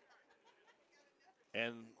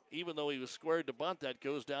 And even though he was squared to bunt, that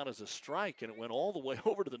goes down as a strike, and it went all the way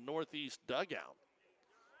over to the northeast dugout.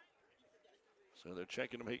 So they're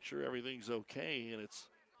checking to make sure everything's okay, and it's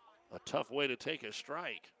a tough way to take a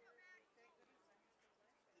strike.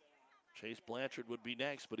 Chase Blanchard would be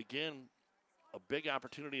next, but again, a big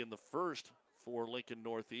opportunity in the first for Lincoln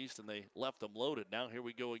Northeast, and they left them loaded. Now here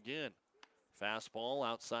we go again. Fastball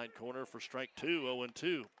outside corner for strike two,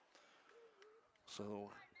 0-2.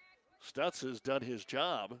 So Stutz has done his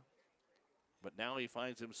job, but now he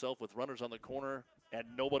finds himself with runners on the corner and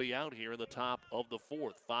nobody out here in the top of the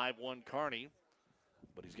fourth. 5-1 Kearney,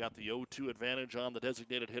 but he's got the 0-2 advantage on the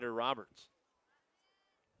designated hitter Roberts.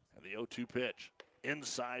 And the 0-2 pitch,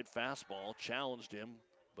 inside fastball, challenged him,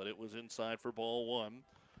 but it was inside for ball one.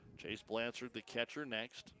 Chase Blanchard, the catcher,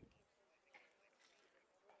 next.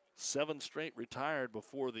 7 straight retired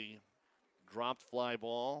before the dropped fly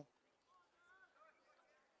ball.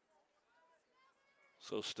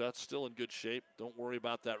 So Stutz still in good shape. Don't worry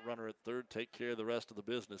about that runner at third. Take care of the rest of the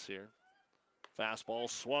business here. Fastball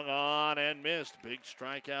swung on and missed. Big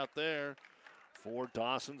strikeout there for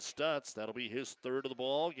Dawson Stutz. That'll be his third of the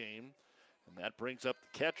ball game. And that brings up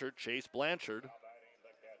the catcher, Chase Blanchard.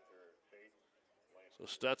 So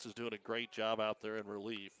Stutz is doing a great job out there in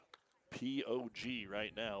relief. POG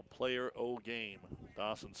right now, player O game,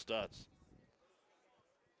 Dawson Stutz.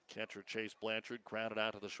 Catcher Chase Blanchard grounded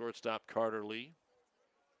out to the shortstop Carter Lee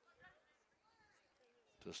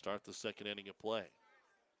to start the second inning of play.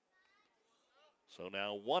 So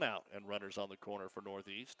now 1 out and runners on the corner for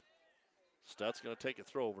Northeast. Stutz going to take a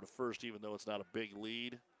throw over to first, even though it's not a big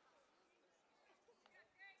lead.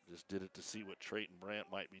 Just did it to see what Trayton Brandt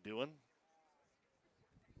might be doing.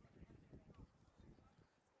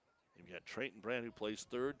 You've got Trayton Brandt who plays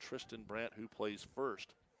third, Tristan Brandt who plays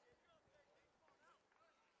first.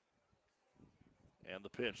 And the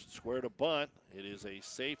pitch, square to bunt. It is a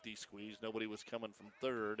safety squeeze. Nobody was coming from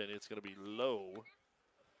third, and it's going to be low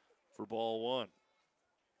for ball one.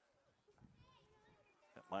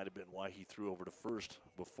 That might have been why he threw over to first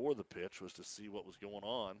before the pitch, was to see what was going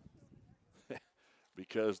on.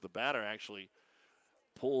 Because the batter actually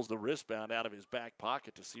pulls the wristband out of his back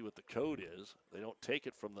pocket to see what the code is. They don't take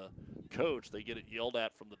it from the coach. They get it yelled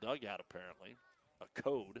at from the dugout, apparently. A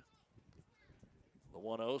code. The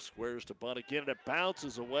 1-0 squares to bunt again, and it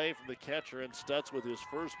bounces away from the catcher, and Stutz with his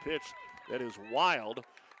first pitch that is wild,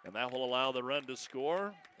 and that will allow the run to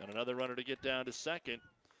score and another runner to get down to second.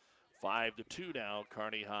 5-2 now,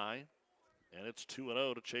 Kearney high, and it's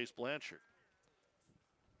 2-0 to Chase Blanchard.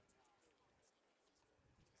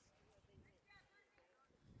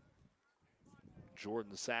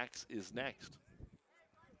 Jordan Sachs is next.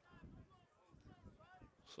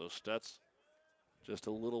 So Stutz, just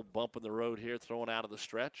a little bump in the road here, throwing out of the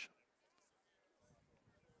stretch.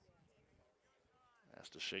 Has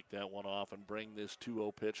to shake that one off and bring this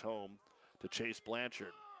 2-0 pitch home to Chase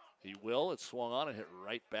Blanchard. He will. It's swung on and hit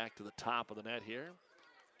right back to the top of the net here.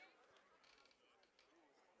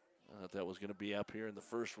 I thought that was going to be up here in the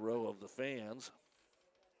first row of the fans,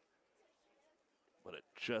 but it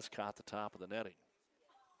just caught the top of the netting.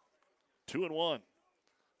 2-1.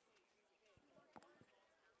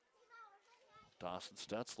 Dawson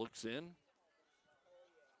Stutz looks in.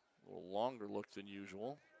 A little longer look than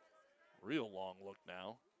usual. Real long look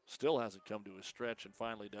now. Still hasn't come to a stretch and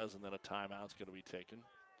finally does, and then a timeout's going to be taken.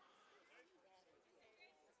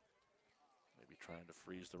 Maybe trying to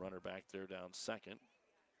freeze the runner back there down second.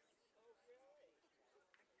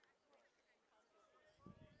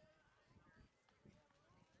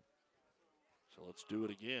 So So let's do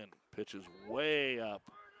it again. Pitch is way up.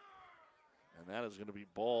 And that is going to be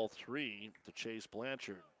ball 3 to Chase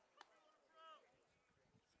Blanchard.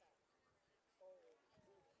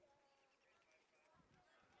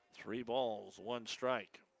 Three balls, one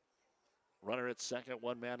strike. Runner at second,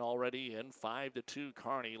 one man already in. 5-2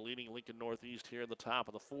 Kearney leading Lincoln Northeast here in the top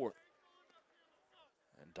of the fourth.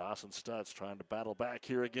 And Dawson Stutz trying to battle back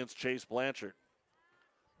here against Chase Blanchard.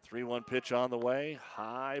 3-1 pitch on the way.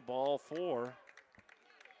 High, ball 4.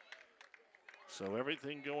 So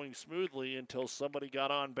everything going smoothly until somebody got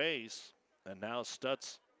on base. And now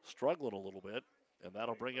Stutz struggling a little bit. And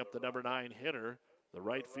that'll bring up the number 9 hitter, the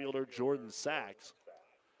right fielder Jordan Sachs.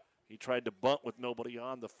 He tried to bunt with nobody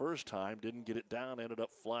on the first time, didn't get it down, ended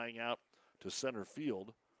up flying out to center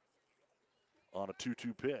field on a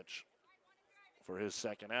 2-2 pitch for his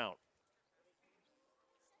second out.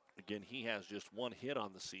 Again, he has just one hit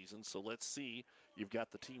on the season, so let's see. You've got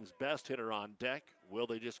the team's best hitter on deck. Will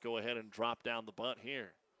they just go ahead and drop down the bunt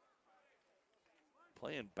here?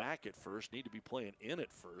 Playing back at first, need to be playing in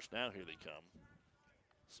at first. Now here they come.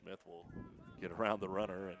 Smith will get around the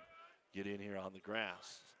runner and get in here on the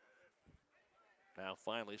grass. Now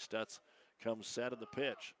finally Stutz comes set in the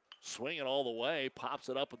pitch. Swinging all the way, pops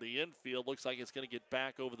it up in the infield. Looks like it's going to get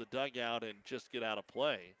back over the dugout and just get out of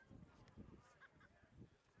play.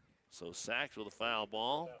 So Sachs with a foul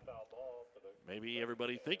ball. Maybe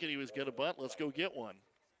everybody thinking he was going to bunt. Let's go get one.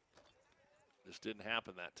 This didn't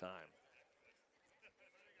happen that time.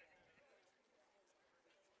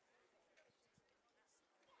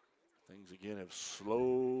 Things again have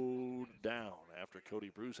slowed down after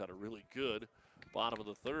Cody Bruce had a really good bottom of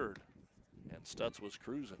the third, and Stutz was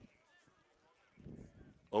cruising.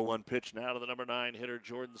 0-1 pitch now to the number 9 hitter,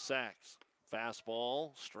 Jordan Sachs.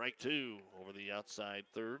 Fastball, strike 2 over the outside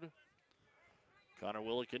third. Connor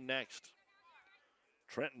Willikin next.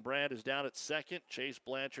 Trenton Brand is down at second. Chase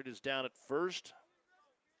Blanchard is down at first.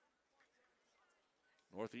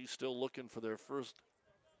 Northeast still looking for their first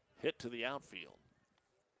hit to the outfield.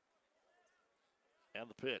 And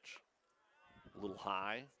the pitch. A little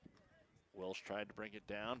high. Welsh tried to bring it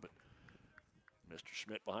down, but Mr.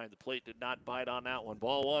 Schmidt behind the plate did not bite on that one.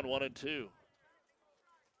 Ball 1, 1-2.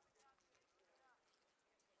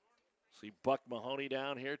 See Buck Mahoney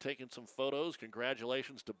down here taking some photos.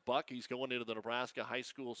 Congratulations to Buck. He's going into the Nebraska High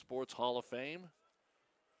School Sports Hall of Fame.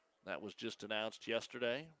 That was just announced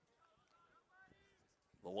yesterday.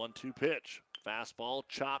 The 1-2 pitch. Fastball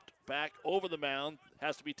chopped back over the mound.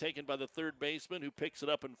 Has to be taken by the third baseman, who picks it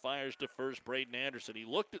up and fires to first, Braden Anderson. He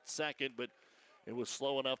looked at second, but it was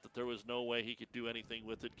slow enough that there was no way he could do anything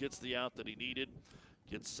with it. Gets the out that he needed.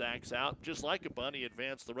 Gets Sachs out. Just like a bunt, he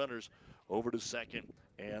advanced the runners over to second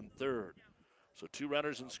and third. So 2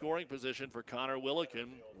 runners in scoring position for Connor Willikin.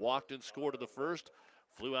 Walked and scored to the first.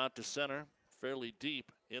 Flew out to center, fairly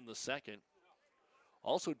deep in the second.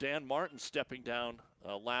 Also, Dan Martin stepping down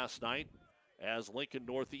last night as Lincoln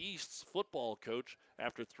Northeast's football coach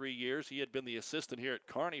after 3 years. He had been the assistant here at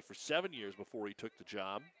Kearney for 7 years before he took the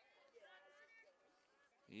job.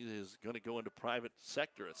 He is going to go into private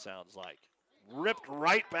sector, it sounds like. Ripped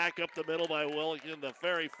right back up the middle by Willikin, the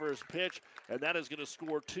very first pitch, and that is going to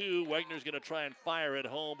score 2. Wegner's going to try and fire it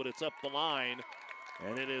home, but it's up the line,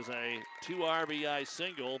 and it is a 2 RBI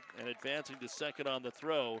single, and advancing to second on the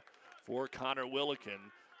throw for Connor Willikin.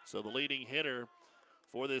 So the leading hitter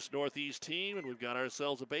for this Northeast team, and we've got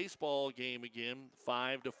ourselves a baseball game again,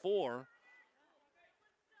 5-4.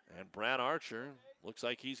 And Brad Archer looks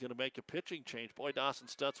like he's going to make a pitching change. Boy, Dawson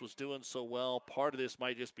Stutz was doing so well. Part of this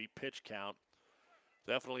might just be pitch count.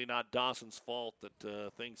 Definitely not Dawson's fault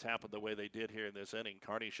that things happened the way they did here in this inning.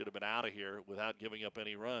 Kearney should have been out of here without giving up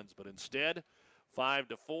any runs. But instead,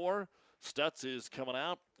 5-4. Stutz is coming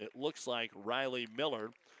out. It looks like Riley Miller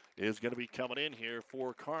is going to be coming in here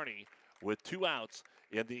for Kearney with 2 outs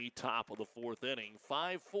in the top of the 4th inning.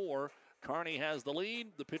 5-4. Kearney has the lead.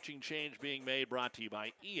 The pitching change being made, brought to you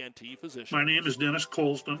by ENT Physicians. My name is Dennis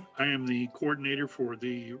Colston. I am the coordinator for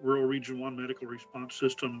the Rural Region 1 Medical Response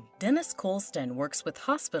System. Dennis Colston works with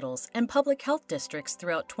hospitals and public health districts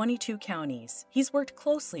throughout 22 counties. He's worked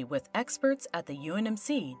closely with experts at the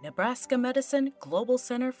UNMC, Nebraska Medicine Global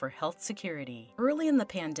Center for Health Security. Early in the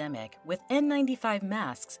pandemic, with N95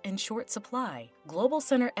 masks in short supply, Global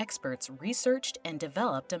Center experts researched and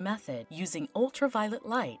developed a method using ultraviolet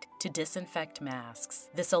light to disinfect disinfect masks.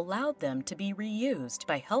 This allowed them to be reused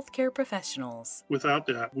by healthcare professionals. Without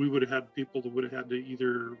that, we would have had people that would have had to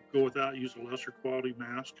either go without, use a lesser quality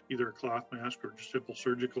mask, either a cloth mask or just simple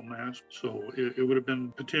surgical mask. So it would have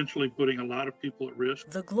been potentially putting a lot of people at risk.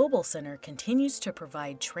 The Global Center continues to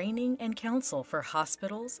provide training and counsel for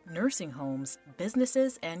hospitals, nursing homes,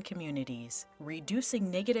 businesses, and communities,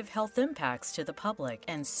 reducing negative health impacts to the public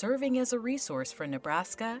and serving as a resource for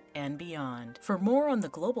Nebraska and beyond. For more on the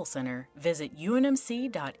Global Center, visit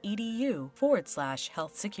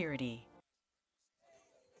unmc.edu/health security.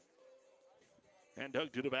 And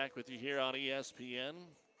Doug Duda back with you here on ESPN,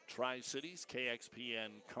 Tri-Cities,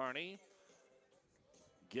 KXPN Kearney,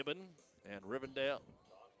 Gibbon, and Riverdale,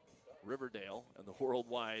 and the World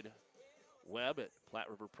Wide Web at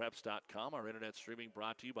PlatteRiverPreps.com. Our internet streaming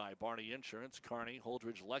brought to you by Barney Insurance, Kearney,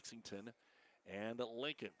 Holdridge, Lexington, and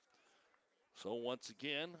Lincoln. So once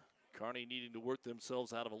again, Kearney needing to work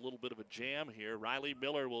themselves out of a little bit of a jam here. Riley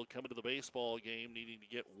Miller will come into the baseball game needing to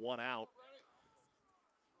get one out.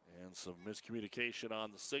 And some miscommunication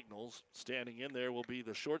on the signals. Standing in there will be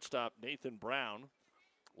the shortstop, Nathan Brown.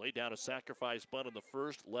 Laid down a sacrifice bunt in the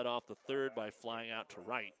first, led off the third by flying out to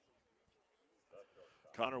right.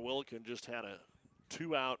 Connor Wilkin just had a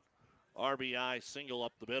 2-out RBI single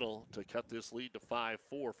up the middle to cut this lead to 5-4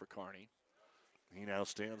 for Kearney. He now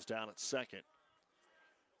stands down at second.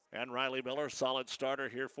 And Riley Miller, solid starter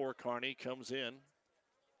here for Kearney, comes in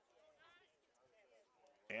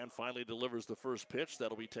and finally delivers the first pitch.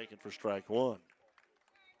 That'll be taken for strike one.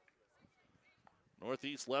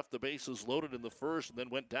 Northeast left the bases loaded in the first and then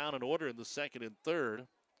went down in order in the second and third.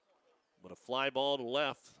 But a fly ball to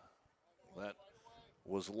left that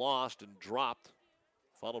was lost and dropped,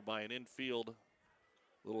 followed by an infield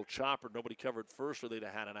little chopper. Nobody covered first or they'd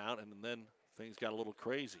have had it out, and then things got a little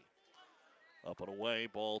crazy. Up and away,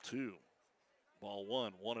 ball two. Ball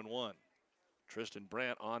one, 1-1. Tristan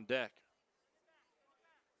Brandt on deck.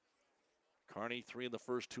 Kearney 3 in the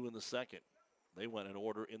first, 2 in the second. They went in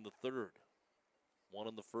order in the third. 1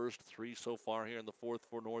 in the first, 3 so far here in the fourth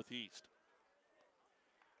for Northeast.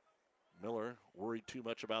 Miller worried too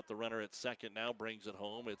much about the runner at second, now brings it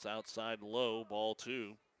home. It's outside low, ball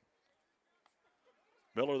two.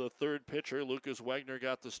 Miller, the third pitcher. Lucas Wagner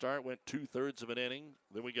got the start, went 2/3 of an inning.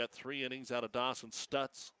 Then we got 3 innings out of Dawson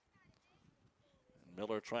Stutz. And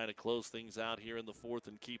Miller trying to close things out here in the fourth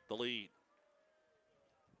and keep the lead.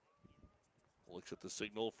 Looks at the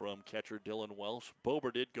signal from catcher Dylan Welsh.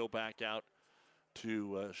 Bober did go back out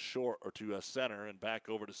to short or to center, and back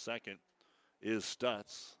over to second is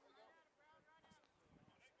Stutz.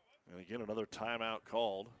 And again, another timeout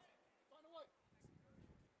called.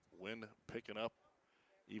 Wind picking up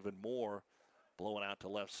even more, blowing out to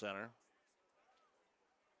left center.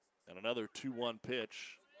 And another 2-1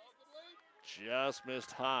 pitch. Just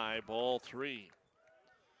missed high, ball 3.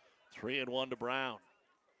 3-1 to Brown.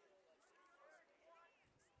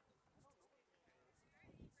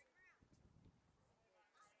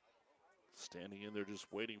 Standing in there just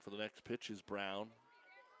waiting for the next pitch is Brown.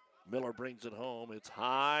 Miller brings it home. It's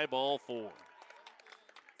high, ball 4.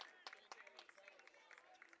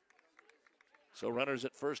 So runners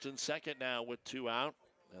at first and second now with 2 out.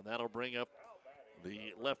 And that'll bring up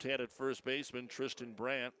the left-handed first baseman, Tristan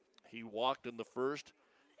Brandt. He walked in the first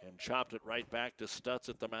and chopped it right back to Stutz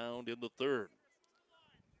at the mound in the third.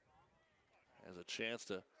 Has a chance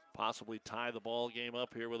to possibly tie the ball game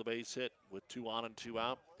up here with a base hit with 2 on and 2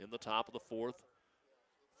 out in the top of the fourth.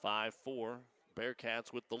 5-4.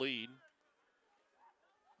 Bearcats with the lead.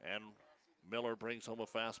 And Miller brings home a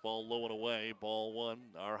fastball low and away. Ball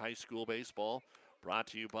 1. Our high school baseball brought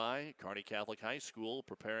to you by Kearney Catholic High School,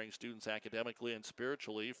 preparing students academically and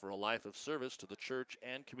spiritually for a life of service to the church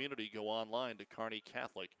and community. Go online to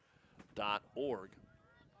kearneycatholic.org.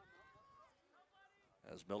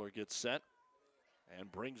 As Miller gets set and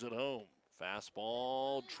brings it home.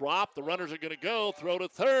 Fastball drop. The runners are going to go. Throw to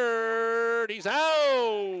third. He's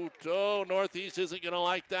out. Oh, Northeast isn't going to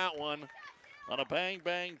like that one on a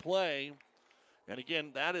bang-bang play. And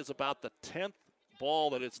again, that is about the 10th ball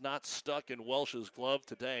that it's not stuck in Welsh's glove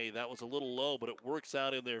today. That was a little low, but it works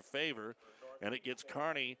out in their favor, and it gets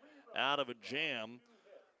Kearney out of a jam.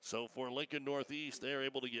 So for Lincoln Northeast, they're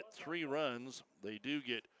able to get 3 runs. They do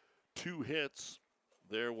get 2 hits.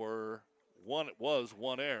 There was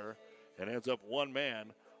one error, and ends up 1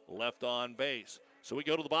 man left on base. So we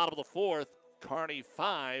go to the bottom of the fourth. Kearney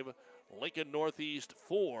 5, Lincoln Northeast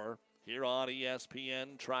 4. here on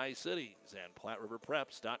ESPN Tri-Cities and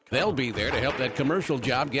PlatteRiverPreps.com. They'll be there to help that commercial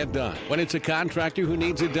job get done. When it's a contractor who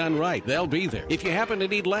needs it done right, they'll be there. If you happen to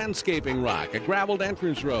need landscaping rock, a graveled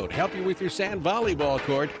entrance road, help you with your sand volleyball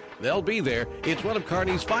court, they'll be there. It's one of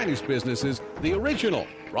Kearney's finest businesses, the original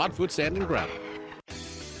Broadfoot Sand and Gravel.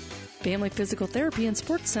 Family Physical Therapy and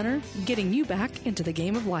Sports Center, getting you back into the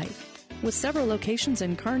game of life. With several locations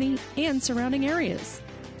in Kearney and surrounding areas.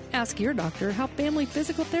 Ask your doctor how Family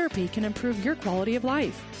Physical Therapy can improve your quality of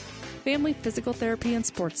life. Family Physical Therapy and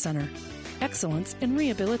Sports Center. Excellence in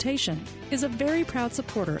Rehabilitation is a very proud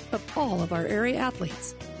supporter of all of our area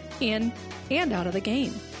athletes, in and out of the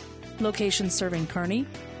game. Locations serving Kearney,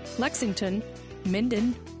 Lexington,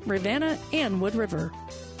 Minden, Ravenna, and Wood River.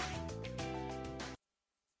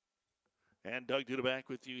 And Doug Duda back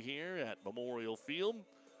with you here at Memorial Field.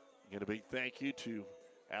 Again, a big thank you to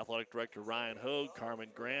Athletic Director Ryan Hogue, Carmen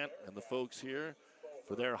Grant, and the folks here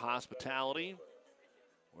for their hospitality.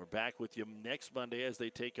 We're back with you next Monday as they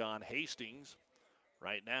take on Hastings.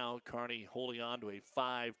 Right now, Kearney holding on to a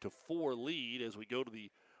 5-4 lead as we go to the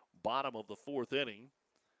bottom of the fourth inning.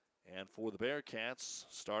 And for the Bearcats,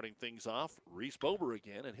 starting things off, Reese Bober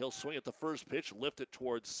again, and he'll swing at the first pitch, lift it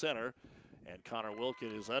towards center, and Connor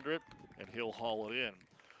Wilkin is under it, and he'll haul it in.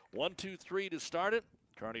 1-2-3 to start it.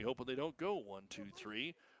 Kearney hoping they don't go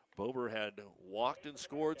 1-2-3. Bober had walked and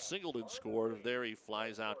scored, singled and scored. There he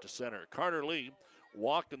flies out to center. Carter Lee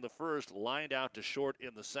walked in the first, lined out to short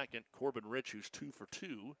in the second. Corbin Rich, who's 2 for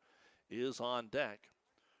 2, is on deck.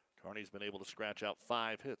 Kearney's been able to scratch out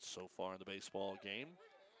 5 hits so far in the baseball game.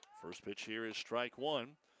 First pitch here is strike one.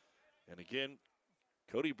 And again,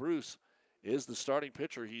 Cody Bruce is the starting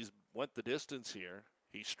pitcher. He's went the distance here.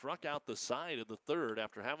 He struck out the side of the third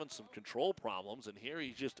after having some control problems, and here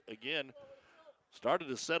he just, again, started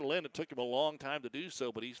to settle in. It took him a long time to do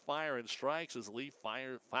so, but he's firing strikes as Lee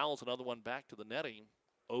fouls another one back to the netting,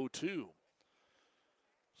 0-2.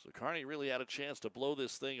 So Kearney really had a chance to blow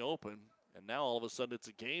this thing open, and now all of a sudden it's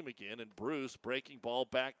a game again, and Bruce breaking ball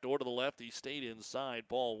back door to the left. He stayed inside,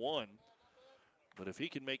 ball one. But if he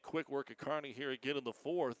can make quick work of Kearney here again in the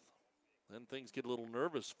fourth, then things get a little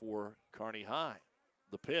nervous for Kearney High.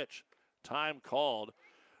 The pitch, time called.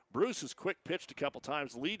 Bruce has quick pitched a couple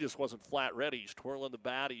times. Lee just wasn't flat ready. He's twirling the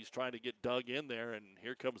bat. He's trying to get dug in there, and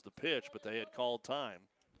here comes the pitch, but they had called time.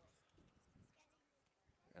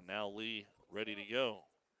 And now Lee ready to go.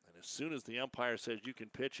 And as soon as the umpire says you can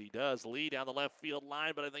pitch, he does. Lee down the left field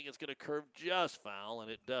line, but I think it's going to curve just foul,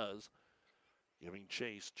 and it does, giving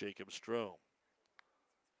chase Jacob Stroh.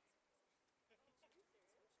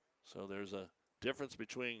 So there's a difference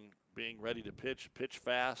between being ready to pitch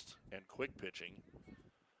fast, and quick pitching.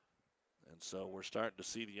 And so we're starting to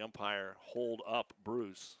see the umpire hold up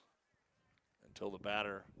Bruce until the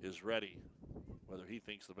batter is ready,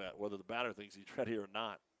 whether the batter thinks he's ready or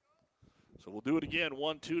not. So we'll do it again.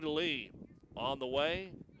 1-2 to Lee. On the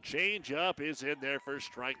way, change up is in there for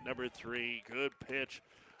strike number 3. Good pitch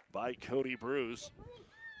by Cody Bruce.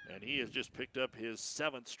 And he has just picked up his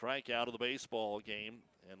 7th strikeout of the baseball game,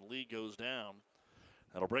 and Lee goes down.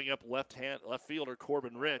 That'll bring up left fielder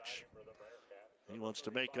Corbin Rich. He wants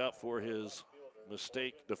to make up for his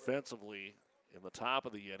mistake defensively in the top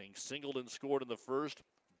of the inning. Singled and scored in the first,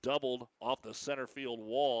 doubled off the left center field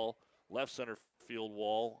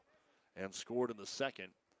wall, and scored in the second.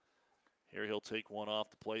 Here he'll take one off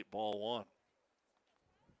the plate, ball one.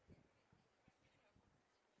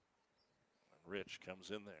 And Rich comes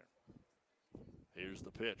in there. Here's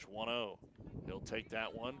the pitch, 1-0. He'll take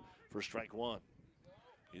that one for strike one.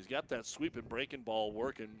 He's got that sweeping breaking ball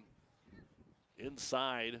working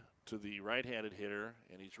inside to the right-handed hitter,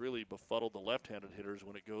 and he's really befuddled the left-handed hitters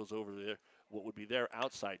when it goes over there, what would be their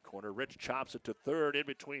outside corner. Rich chops it to third, in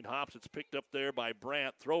between hops. It's picked up there by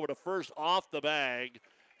Brandt. Throw it to first, off the bag,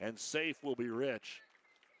 and safe will be Rich.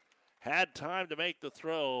 Had time to make the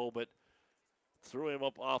throw, but threw him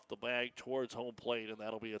up off the bag towards home plate, and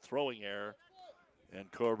that'll be a throwing error. And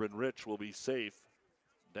Corbin Rich will be safe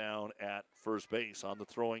down at first base on the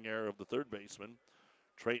throwing error of the third baseman,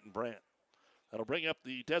 Trayton Brandt. That'll bring up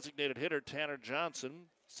the designated hitter, Tanner Johnson.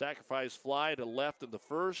 Sacrifice fly to left in the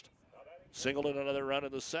first. Singled in another run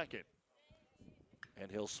in the second. And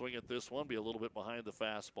he'll swing at this one, be a little bit behind the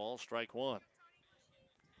fastball, strike one.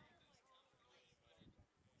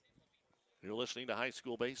 You're listening to high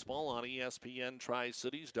school baseball on ESPN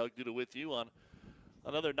Tri-Cities. Doug Duda with you on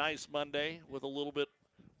another nice Monday with a little bit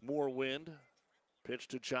more wind. Pitch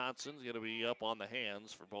to Johnson's going to be up on the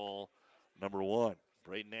hands for ball number one.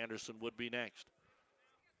 Braden Anderson would be next.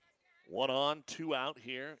 1 on, 2 out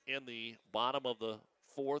here in the bottom of the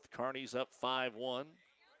fourth. Kearney's up 5-1.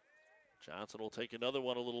 Johnson will take another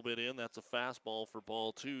one a little bit in. That's a fastball for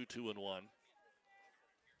ball 2, 2-1.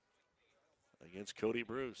 Against Cody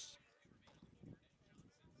Bruce.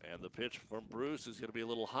 And the pitch from Bruce is going to be a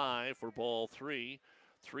little high for ball 3.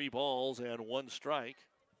 3 balls and 1 strike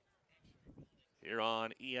here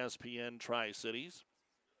on ESPN Tri-Cities.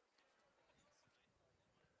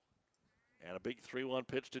 And a big 3-1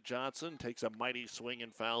 pitch to Johnson. Takes a mighty swing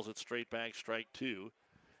and fouls it straight back, strike 2.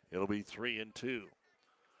 It'll be 3-2.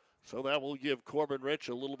 So that will give Corbin Rich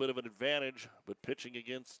a little bit of an advantage, but pitching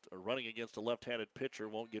against or running against a left-handed pitcher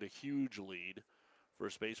won't get a huge lead.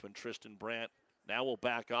 First baseman Tristan Brandt now will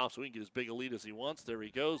back off so he can get as big a lead as he wants. There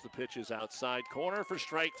he goes. The pitch is outside corner for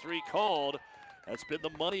strike 3 called. That's been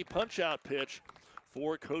the money punch-out pitch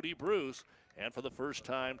for Cody Bruce. And for the first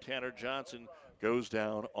time, Tanner Johnson goes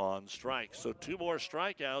down on strikes. So 2 more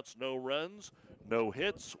strikeouts, no runs, no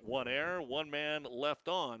hits, 1 error, 1 man left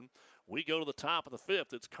on. We go to the top of the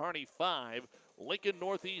 5th. It's Kearney 5, Lincoln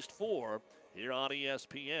Northeast 4 here on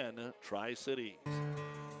ESPN Tri-Cities.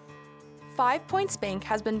 5 Points Bank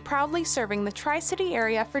has been proudly serving the Tri-City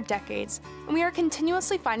area for decades, and we are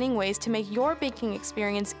continuously finding ways to make your banking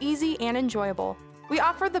experience easy and enjoyable. We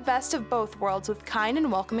offer the best of both worlds with kind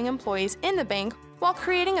and welcoming employees in the bank while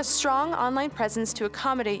creating a strong online presence to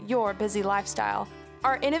accommodate your busy lifestyle.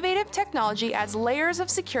 Our innovative technology adds layers of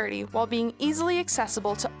security while being easily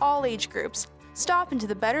accessible to all age groups. Stop into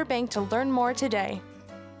the Better Bank to learn more today.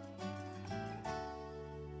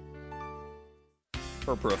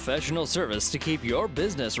 For professional service to keep your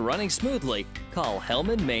business running smoothly, call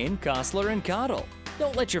Hellman, Maine, Kostler, and Cottle.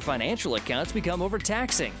 Don't let your financial accounts become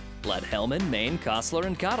overtaxing. Let Hellman, Maine, Kostler,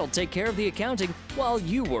 and Cottle take care of the accounting while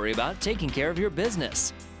you worry about taking care of your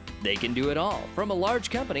business. They can do it all, from a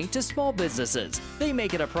large company to small businesses. They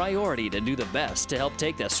make it a priority to do the best to help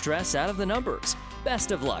take the stress out of the numbers.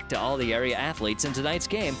 Best of luck to all the area athletes in tonight's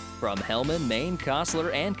game from Hellman, Maine,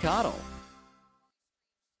 Kostler, and Cottle.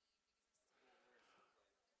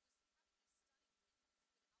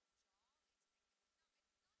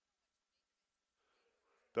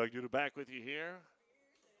 Doug Duda back with you here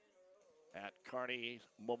at Kearney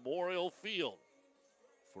Memorial Field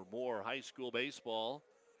for more high school baseball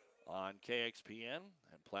on KXPN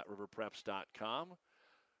and PlatteRiverPreps.com.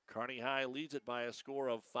 Kearney High leads it by a score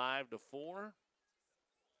of 5-4,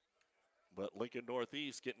 but Lincoln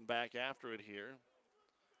Northeast getting back after it here.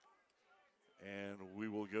 And we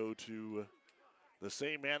will go to the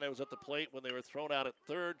same man that was at the plate when they were thrown out at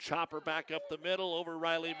third. Chopper back up the middle over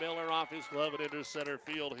Riley Miller off his glove and into center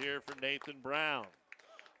field here for Nathan Brown.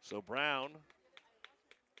 So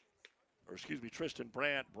Tristan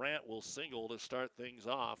Brandt. Brandt will single to start things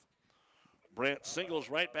off. Brandt singles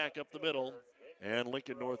right back up the middle, and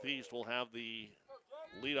Lincoln Northeast will have the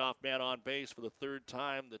leadoff man on base for the 3rd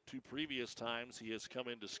time. The 2 previous times he has come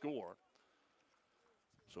in to score.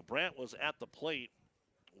 So Brandt was at the plate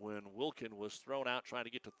when Wilkin was thrown out trying to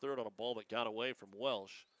get to third on a ball that got away from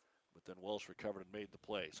Welsh, but then Welsh recovered and made the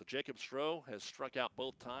play. So Jacob Stroh has struck out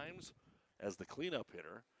both times as the cleanup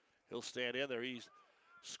hitter. He'll stand in there. He's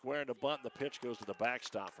squaring the bunt, and the pitch goes to the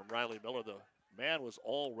backstop from Riley Miller. The man was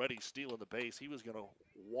already stealing the base. He was going to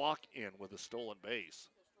walk in with a stolen base.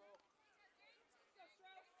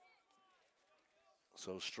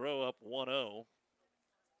 So Stroh up 1-0.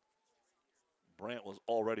 Brandt was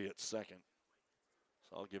already at second.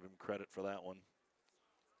 So I'll give him credit for that one.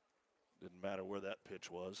 Didn't matter where that pitch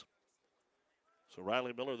was. So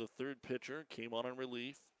Riley Miller, the 3rd pitcher, came on in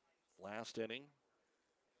relief last inning.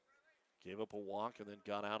 Gave up a walk and then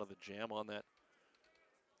got out of the jam on that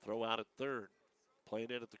throw out at third.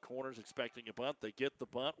 Playing in at the corners, expecting a bunt. They get the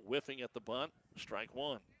bunt, whiffing at the bunt. Strike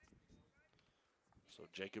 1. So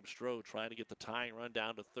Jacob Stroh trying to get the tying run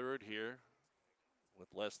down to third here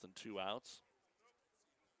with less than 2 outs.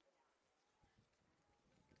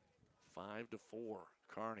 5-4,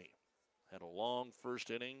 Kearney. Had a long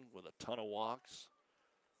first inning with a ton of walks.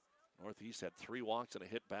 Northeast had 3 walks and a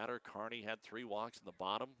hit batter. Kearney had 3 walks in the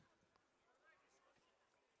bottom.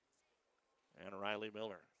 And Riley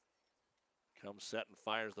Miller comes set and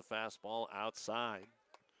fires the fastball outside.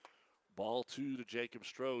 Ball 2 to Jacob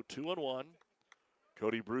Stroh, 2-1.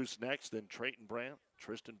 Cody Bruce next, then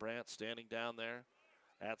Tristan Brandt standing down there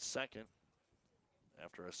at second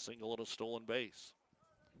after a single and a stolen base.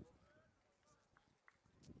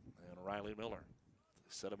 And Riley Miller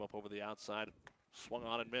set him up over the outside, swung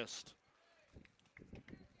on and missed.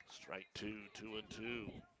 Strike 2, 2-2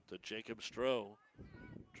 to Jacob Stroh.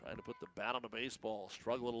 Trying to put the bat on the baseball.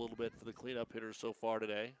 Struggling a little bit for the cleanup hitters so far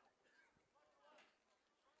today.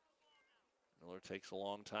 Miller takes a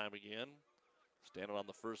long time again. Standing on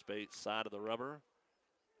the first base side of the rubber.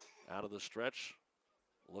 Out of the stretch.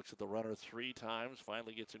 Looks at the runner 3 times,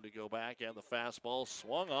 finally gets him to go back, and the fastball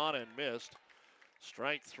swung on and missed.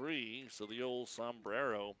 Strike 3, so the old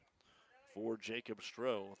sombrero for Jacob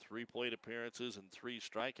Stroh. 3 plate appearances and 3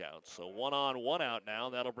 strikeouts. So 1 on, 1 out now.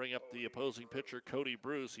 That'll bring up the opposing pitcher, Cody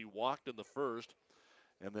Bruce. He walked in the first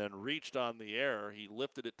and then reached on the error. He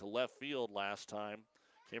lifted it to left field last time,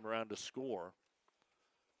 came around to score.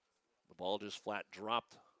 The ball just flat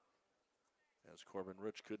dropped as Corbin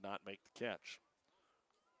Rich could not make the catch.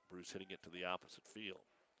 Bruce hitting it to the opposite field.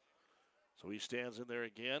 So he stands in there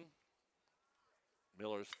again.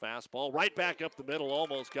 Miller's fastball right back up the middle,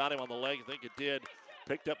 almost got him on the leg. I think it did.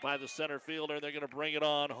 Picked up by the center fielder. They're going to bring it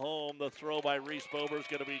on home. The throw by Reese Bober is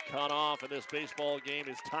going to be cut off, and this baseball game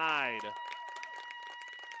is tied.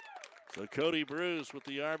 So Cody Bruce with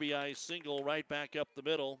the RBI single right back up the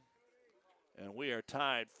middle. And we are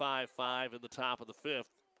tied 5-5 in the top of the 5th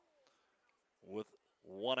with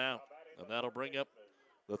 1 out. And that'll bring up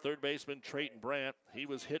the third baseman, Trayton Brandt. He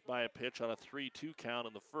was hit by a pitch on a 3-2 count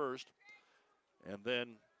in the first, and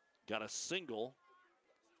then got a single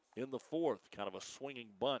in the fourth, kind of a swinging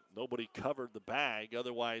bunt. Nobody covered the bag,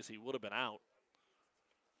 otherwise he would have been out.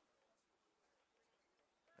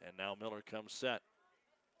 And now Miller comes set.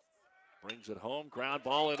 Brings it home, ground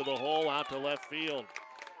ball into the hole, out to left field.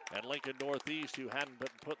 And Lincoln Northeast, who hadn't been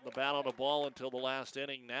putting the bat on the ball until the last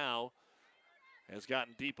inning, now has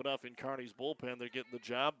gotten deep enough in Kearney's bullpen. They're getting the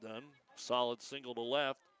job done. Solid single to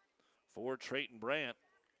left for Trayton Brandt.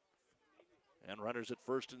 And runners at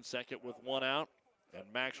first and second with 1 out. And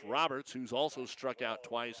Max Roberts, who's also struck out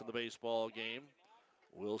twice in the baseball game,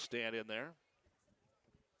 will stand in there.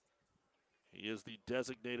 He is the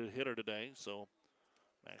designated hitter today, so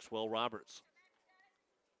Maxwell Roberts.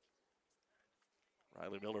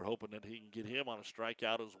 Riley Miller hoping that he can get him on a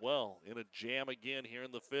strikeout as well. In a jam again here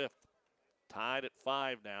in the 5th. Tied at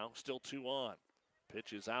 5 now, still 2 on.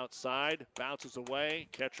 Pitch is outside, bounces away.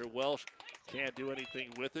 Catcher Welsh can't do anything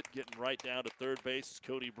with it. Getting right down to third base is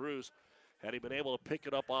Cody Bruce. Had he been able to pick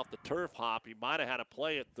it up off the turf hop, he might have had a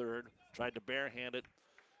play at third. Tried to barehand it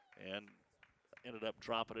and ended up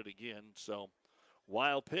dropping it again. So,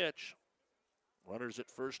 wild pitch. Runners at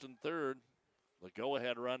first and third. The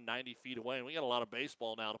go-ahead run 90 feet away. And we got a lot of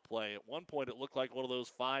baseball now to play. At one point, it looked like one of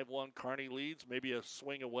those 5-1 Kearney leads, maybe a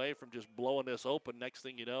swing away from just blowing this open. Next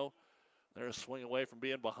thing you know, they're a swing away from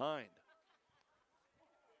being behind.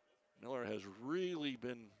 Miller has really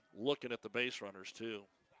been looking at the base runners, too.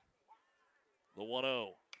 The 1-0.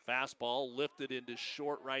 Fastball lifted into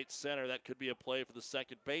short right center. That could be a play for the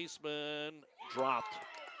second baseman. Dropped.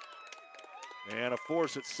 And a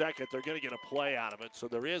force at second. They're going to get a play out of it, so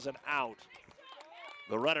there is an out.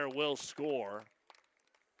 The runner will score.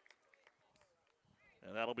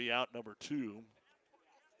 And that'll be out number 2.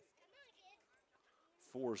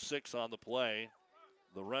 4-6 on the play.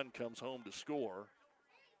 The run comes home to score.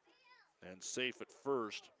 And safe at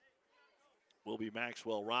first will be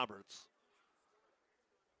Maxwell Roberts.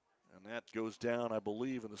 And that goes down, I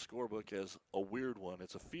believe, in the scorebook as a weird one.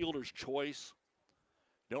 It's a fielder's choice.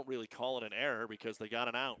 Don't really call it an error because they got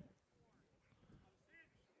an out.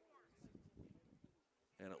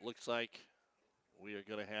 And it looks like we are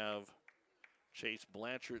going to have Chase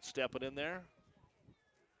Blanchard stepping in there.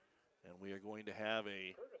 And we are going to have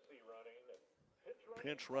a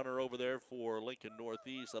pinch runner over there for Lincoln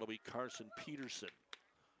Northeast. That'll be Carson Peterson.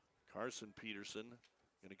 Carson Peterson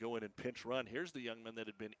going to go in and pinch run. Here's the young man that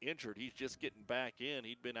had been injured. He's just getting back in.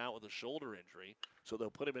 He'd been out with a shoulder injury. So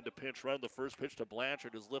they'll put him into pinch run. The first pitch to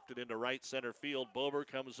Blanchard is lifted into right center field. Bober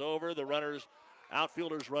comes over. The runners,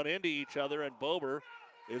 outfielders run into each other, and Bober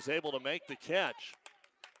is able to make the catch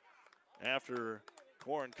after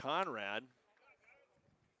Corin Conrad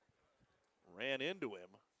ran into him.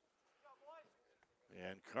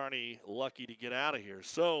 And Kearney lucky to get out of here.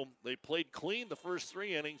 So they played clean the first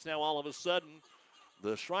 3 innings. Now all of a sudden,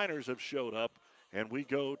 the Shriners have showed up, and we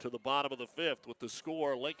go to the bottom of the 5th with the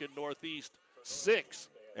score, Lincoln Northeast 6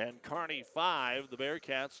 and Kearney 5. The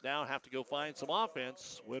Bearcats now have to go find some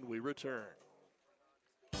offense when we return.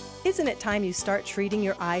 Isn't it time you start treating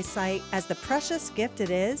your eyesight as the precious gift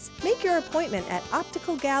it is? Make your appointment at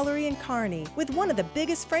Optical Gallery in Kearney with one of the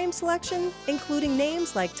biggest frame selection, including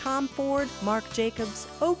names like Tom Ford, Marc Jacobs,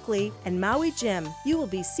 Oakley, and Maui Jim. You will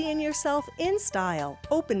be seeing yourself in style.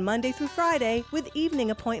 Open Monday through Friday with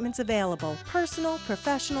evening appointments available. Personal,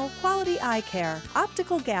 professional, quality eye care.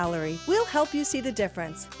 Optical Gallery. We'll help you see the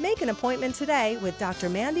difference. Make an appointment today with Dr.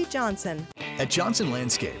 Mandy Johnson. At Johnson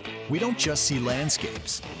Landscape, we don't just see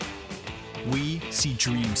landscapes. We see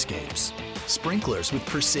dreamscapes. Sprinklers with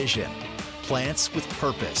precision. Plants with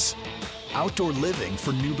purpose. Outdoor living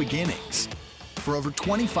for new beginnings. For over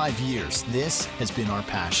 25 years, this has been our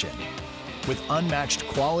passion. With unmatched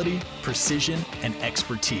quality, precision, and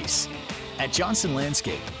expertise. At Johnson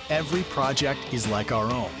Landscape, every project is like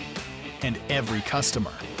our own, and every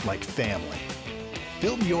customer like family.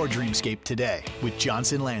 Build your dreamscape today with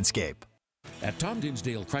Johnson Landscape. At Tom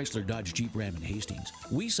Dinsdale Chrysler Dodge Jeep Ram in Hastings,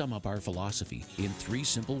 we sum up our philosophy in 3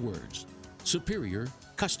 simple words: superior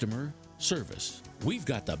customer service. We've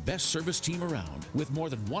got the best service team around with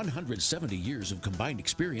more than 170 years of combined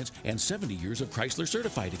experience and 70 years of Chrysler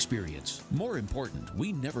certified experience. More important,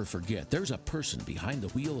 we never forget there's a person behind the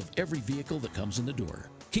wheel of every vehicle that comes in the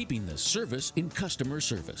door, keeping the service in customer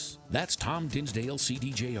service. That's Tom Dinsdale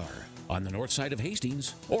CDJR on the north side of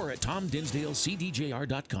Hastings or at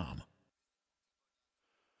tomdinsdalecdjr.com.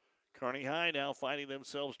 Kearney High now finding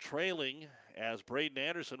themselves trailing as Braden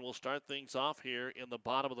Anderson will start things off here in the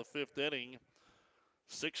bottom of the 5th inning.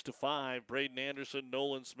 6-5, Braden Anderson,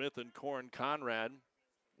 Nolan Smith, and Corin Conrad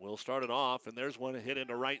will start it off. And there's one hit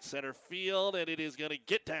into right center field, and it is going to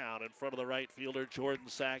get down in front of the right fielder, Jordan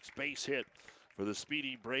Sachs. Base hit for the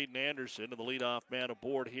speedy Braden Anderson, and the leadoff man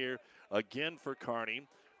aboard here again for Kearney.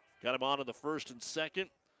 Got him on in the 1st and 2nd,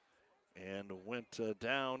 and went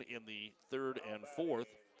down in the 3rd and 4th.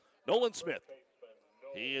 Nolan Smith,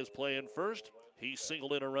 he is playing first. He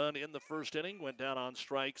singled in a run in the 1st inning, went down on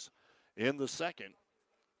strikes in the 2nd.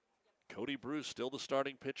 Cody Bruce, still the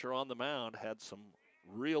starting pitcher on the mound, had some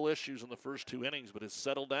real issues in the first 2 innings, but has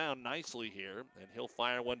settled down nicely here, and he'll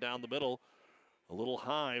fire one down the middle, a little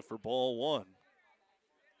high for ball 1.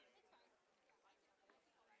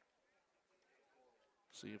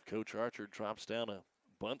 See if Coach Archer drops down a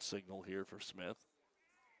bunt signal here for Smith.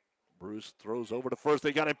 Bruce throws over to first.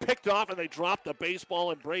 They got him picked off, and they dropped the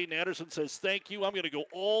baseball, and Braden Anderson says, thank you. I'm going to go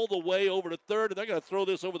all the way over to third, and they're going to throw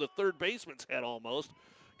this over the third baseman's head almost.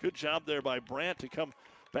 Good job there by Brandt to come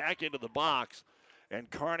back into the box. And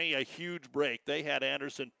Kearney, a huge break. They had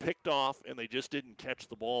Anderson picked off, and they just didn't catch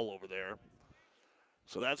the ball over there.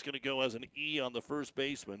 So that's going to go as an E on the first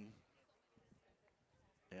baseman.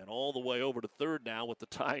 And all the way over to third now with the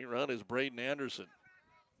tying run is Braden Anderson.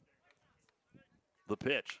 The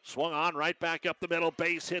pitch, swung on right back up the middle,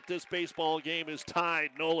 base hit. This baseball game is tied.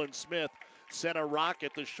 Nolan Smith sent a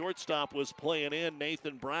rocket. The shortstop was playing in,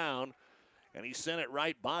 Nathan Brown, and he sent it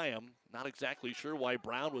right by him. Not exactly sure why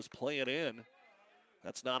Brown was playing in.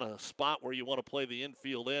 That's not a spot where you want to play the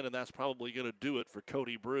infield in, and that's probably going to do it for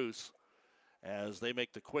Cody Bruce as they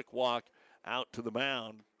make the quick walk out to the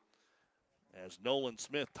mound as Nolan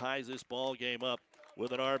Smith ties this ball game up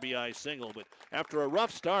with an RBI single. But after a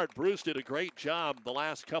rough start, Bruce did a great job the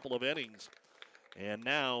last couple of innings. And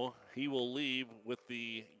now he will leave with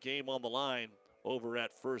the game on the line over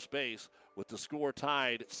at first base with the score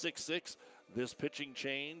tied 6-6. This pitching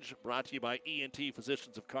change brought to you by ENT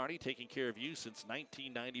Physicians of Kearney, taking care of you since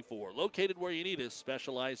 1994. Located where you need us,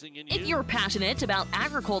 specializing in you. If you're passionate about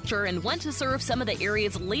agriculture and want to serve some of the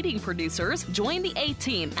area's leading producers, join the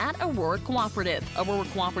A-Team at Aurora Cooperative. Aurora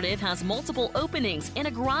Cooperative has multiple openings in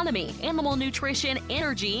agronomy, animal nutrition,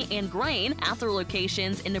 energy, and grain at their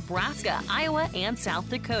locations in Nebraska, Iowa, and South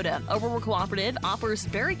Dakota. Aurora Cooperative offers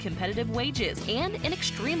very competitive wages and an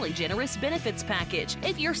extremely generous benefits package.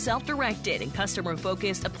 If you're self-directed and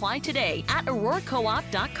customer-focused, apply today at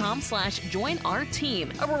auroracoop.com/join our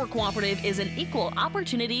team. Aurora Cooperative is an equal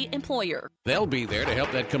opportunity employer. They'll be there to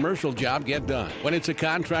help that commercial job get done. When it's a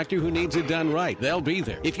contractor who needs it done right, they'll be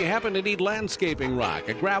there. If you happen to need landscaping rock,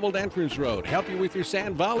 a graveled entrance road, help you with your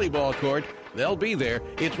sand volleyball court, they'll be there.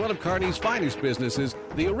 It's one of Kearney's finest businesses,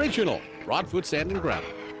 the original Broadfoot Sand and Gravel.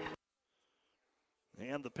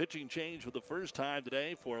 And the pitching change for the first time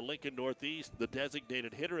today for Lincoln Northeast. The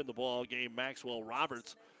designated hitter in the ball game, Maxwell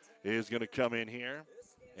Roberts, is going to come in here.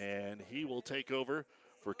 And he will take over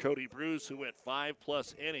for Cody Bruce, who went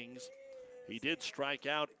 5+ innings. He did strike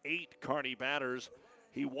out 8 Kearney batters.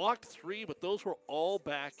 He walked 3, but those were all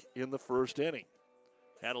back in the first inning.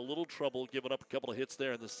 Had a little trouble giving up a couple of hits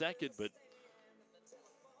there in the second, but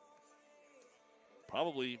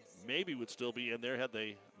probably maybe would still be in there had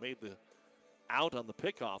they made the out on the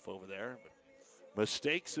pickoff over there. But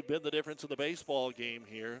mistakes have been the difference in the baseball game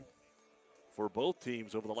here for both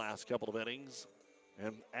teams over the last couple of innings,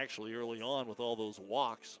 and actually early on with all those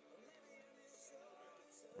walks.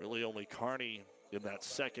 Really only Kearney in that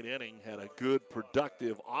second inning had a good,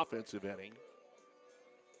 productive offensive inning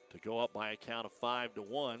to go up by a count of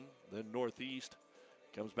 5-1. Then Northeast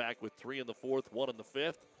comes back with 3 in the fourth, 1 in the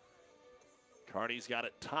fifth. Kearney's got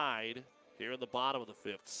it tied here in the bottom of the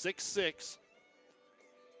fifth, 6-6.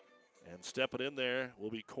 And stepping in there will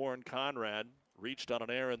be Corin Conrad. Reached on an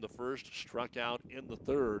error in the first, struck out in the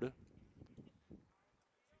third.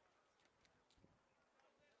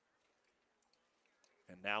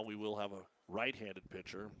 now we will have a right-handed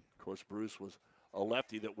pitcher. Of course, Bruce was a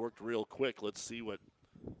lefty that worked real quick. Let's see what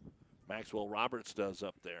Maxwell Roberts does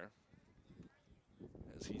up there.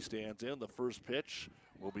 As he stands in, the first pitch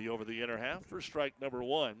will be over the inner half for strike number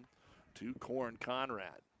 1 to Corin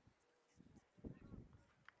Conrad.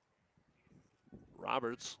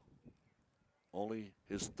 Roberts, only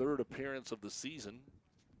his third appearance of the season.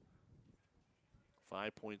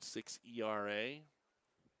 5.6 ERA.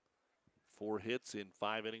 4 hits in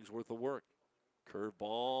 5 innings worth of work. Curve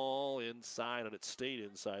ball inside, and it stayed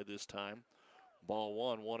inside this time. Ball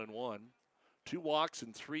 1-1-1. 2 walks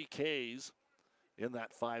and 3 Ks in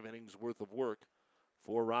that 5 innings worth of work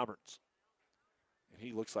for Roberts. And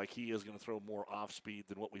he looks like he is going to throw more off speed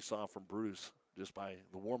than what we saw from Bruce, just by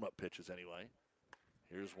the warm-up pitches anyway.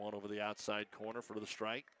 Here's one over the outside corner for the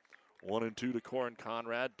strike. 1-2 to Corin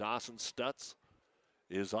Conrad. Dawson Stutz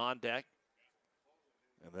is on deck.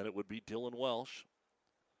 And then it would be Dylan Welsh.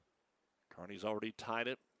 Kearney's already tied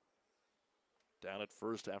it. Down at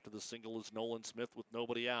first after the single is Nolan Smith with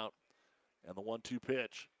nobody out. And the 1-2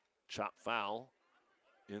 pitch. Chop foul.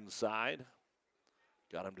 Inside.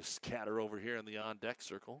 Got him to scatter over here in the on-deck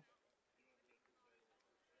circle.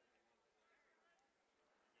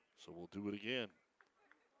 So we'll do it again.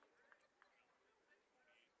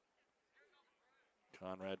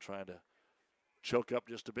 Conrad trying to choke up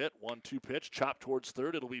just a bit. 1-2 pitch. Chop towards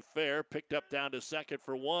third. It'll be fair. Picked up down to second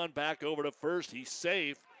for 1. Back over to first. He's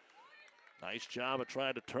safe. Nice job of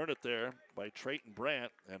trying to turn it there by Trayton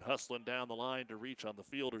Brandt. And hustling down the line to reach on the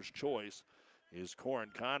fielder's choice is Corin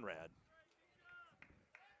Conrad.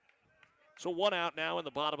 So 1 out now in the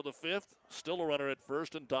bottom of the 5th. Still a runner at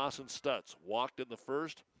first, and Dawson Stutz walked in the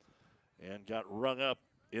first and got rung up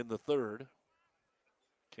in the 3rd.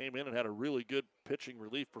 Came in and had a really good pitching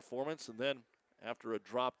relief performance, and then after a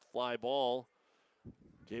dropped fly ball,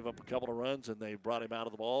 gave up a couple of runs, and they brought him out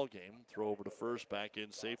of the ball game. Throw over to first, back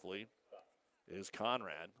in safely is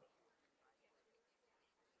Conrad.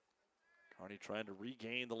 Kearney trying to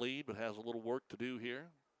regain the lead, but has a little work to do here.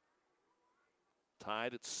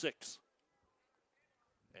 Tied at 6.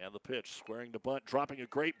 And the pitch, squaring the bunt, dropping a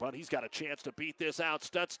great bunt. He's got a chance to beat this out.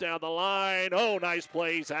 Stutz down the line. Oh, nice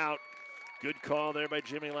plays out. Good call there by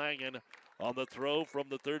Jimmy Langan on the throw from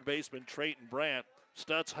the third baseman, Trayton Brandt.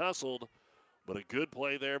 Stutz hustled, but a good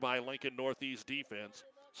play there by Lincoln Northeast defense.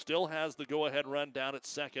 Still has the go-ahead run down at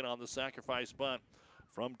second on the sacrifice bunt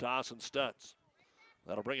from Dawson Stutz.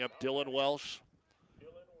 That'll bring up Dylan Welsh.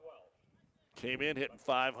 Came in hitting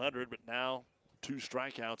 .500, but now 2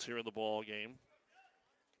 strikeouts here in the ball game.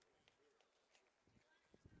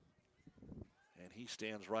 And he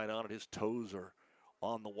stands right on it. His toes are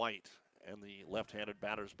on the white and the left-handed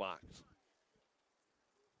batter's box.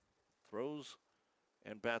 Throws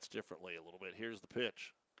and bats differently a little bit. Here's the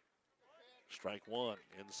pitch. Strike 1,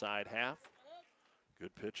 inside half.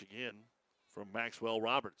 Good pitch again from Maxwell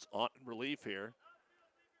Roberts. On relief here.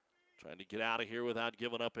 Trying to get out of here without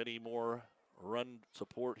giving up any more run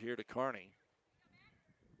support here to Kearney.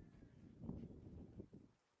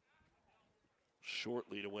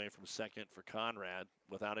 Short lead away from second for Conrad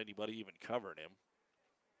without anybody even covering him.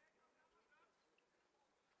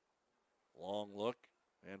 Long look,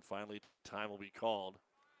 and finally time will be called.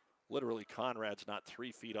 Literally, Conrad's not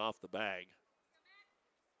 3 feet off the bag.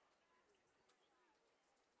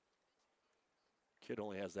 Kid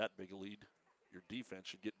only has that big a lead. Your defense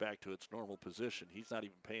should get back to its normal position. He's not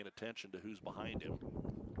even paying attention to who's behind him.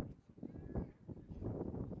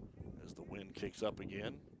 As the wind kicks up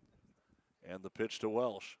again. And the pitch to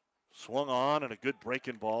Welsh. Swung on, and a good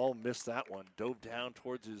breaking ball. Missed that one. Dove down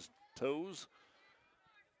towards his toes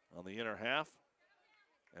on the inner half.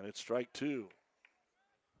 And it's strike 2.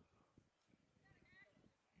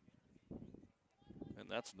 And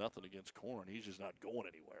that's nothing against Corin. He's just not going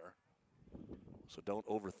anywhere. So don't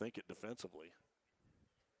overthink it defensively.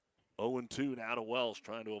 0-2 now to Welsh,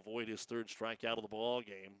 trying to avoid his 3rd strikeout of the ball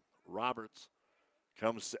game. Roberts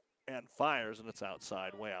comes and fires, and it's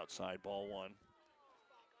outside, way outside, ball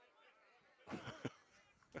 1.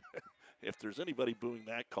 If there's anybody booing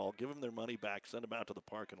that call, give them their money back, send them out to the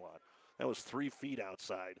parking lot. That was 3 feet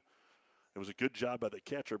outside. It was a good job by the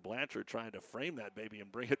catcher, Blanchard, trying to frame that baby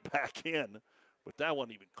and bring it back in, but that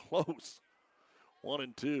wasn't even close.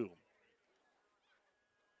 1-2.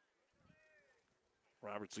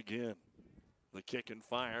 Roberts again. The kick and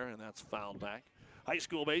fire, and that's fouled back. High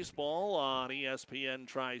school baseball on ESPN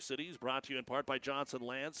Tri-Cities, brought to you in part by Johnson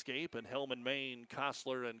Landscape and Hellman, Maine,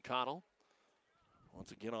 Kostler, and Cottle.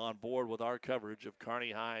 Once again on board with our coverage of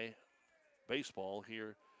Kearney High baseball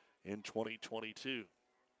here in 2022.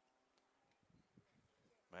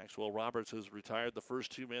 Maxwell Roberts has retired the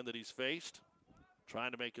first 2 men that he's faced.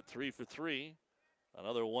 trying to make it 3 for 3.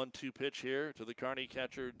 Another 1-2 pitch here to the Kearney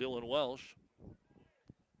catcher, Dylan Welsh.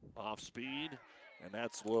 Off speed, and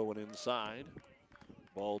that's low and inside.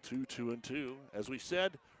 Ball 2-2-2. As we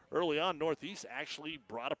said early on, Northeast actually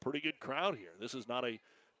brought a pretty good crowd here. This is not a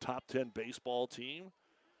top 10 baseball team,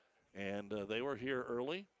 and they were here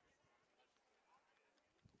early.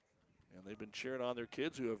 And they've been cheering on their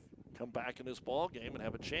kids who have come back in this ball game and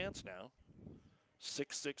have a chance now.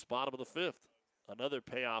 6-6 bottom of the 5th. Another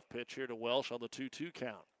payoff pitch here to Welsh on the 2-2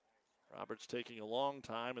 count. Roberts taking a long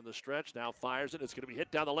time in the stretch. Now fires it. It's going to be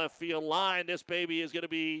hit down the left field line. This baby is going to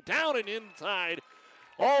be down and inside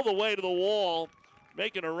all the way to the wall.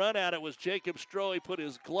 Making a run at it was Jacob Stroh. He put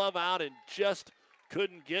his glove out and just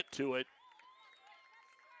couldn't get to it.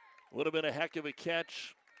 Would have been a heck of a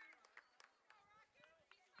catch.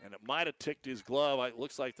 And it might have ticked his glove. It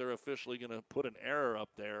looks like they're officially going to put an error up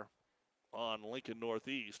there on Lincoln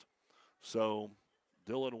Northeast. So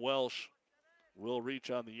Dylan Welsh will reach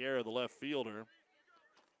on the air, the left fielder.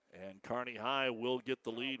 And Kearney High will get the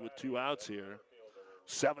lead with 2 outs here.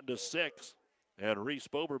 7-6. And Reese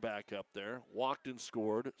Bober back up there. Walked and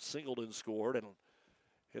scored, singled and scored, and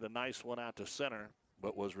hit a nice one out to center,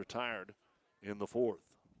 but was retired in the 4th.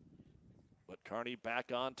 But Kearney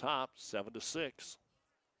back on top, 7-6.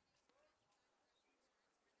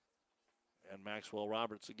 And Maxwell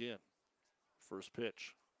Roberts again. First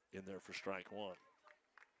pitch in there for strike 1.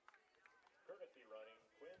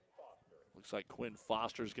 Looks like Quinn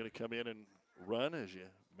Foster is going to come in and run, as you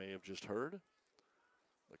may have just heard.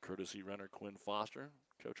 The courtesy runner, Quinn Foster.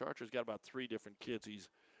 Coach Archer's got about 3 different kids he's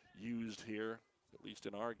used here, at least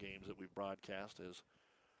in our games that we've broadcast, as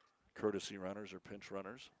courtesy runners or pinch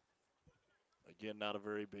runners. Again, not a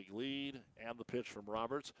very big lead. And the pitch from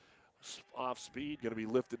Roberts. Off speed, going to be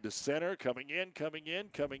lifted to center. Coming in,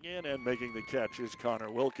 and making the catch is Connor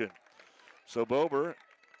Wilkin. So Bober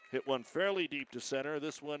hit one fairly deep to center.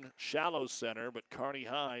 This one shallow center, but Kearney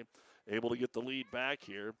High able to get the lead back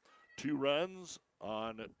here. 2 runs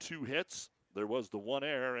on 2 hits. There was the 1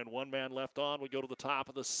 error and 1 man left on. We go to the top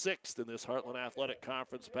of the 6th in this Heartland Athletic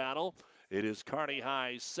Conference battle. It is Kearney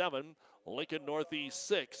High 7, Lincoln Northeast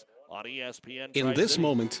 6 on ESPN. In this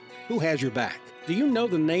moment, who has your back? Do you know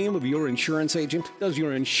the name of your insurance agent? Does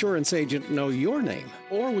your insurance agent know your name?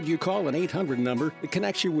 Or would you call an 800 number that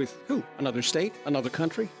connects you with who? Another state? Another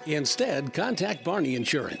country? Instead, contact Barney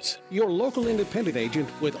Insurance, your local independent agent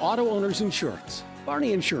with auto owner's insurance.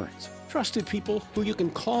 Barney Insurance. Trusted people who you can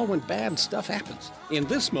call when bad stuff happens. In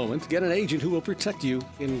this moment, get an agent who will protect you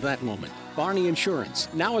in that moment. Barney Insurance,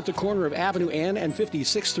 now at the corner of Avenue N and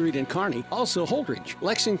 56th Street in Kearney, also Holdridge,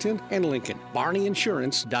 Lexington, and Lincoln.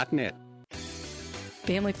 BarneyInsurance.net.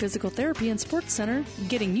 Family Physical Therapy and Sports Center,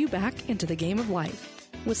 getting you back into the game of life.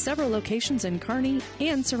 With several locations in Kearney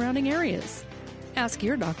and surrounding areas. Ask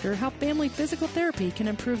your doctor how Family Physical Therapy can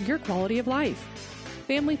improve your quality of life.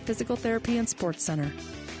 Family Physical Therapy and Sports Center.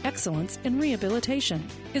 Excellence in Rehabilitation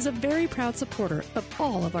is a very proud supporter of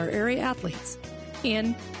all of our area athletes,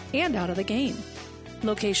 in and out of the game.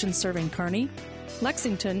 Locations serving Kearney,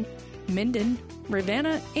 Lexington, Minden,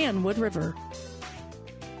 Ravenna, and Wood River.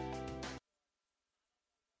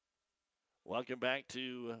 Welcome back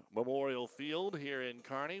to Memorial Field here in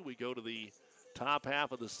Kearney. We go to the top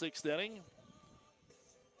half of the 6th inning.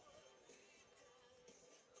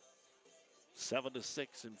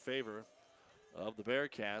 7-6 in favor of the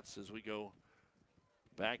Bearcats as we go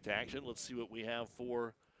back to action. Let's see what we have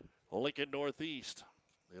for Lincoln Northeast.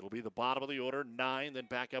 It'll be the bottom of the order, 9, then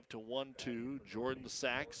back up to 1-2. Jordan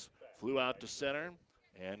Sachs flew out to center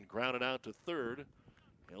and grounded out to third.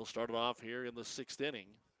 He'll start it off here in the 6th inning.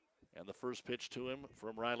 And the first pitch to him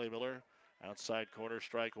from Riley Miller, outside corner,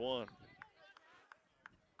 strike 1.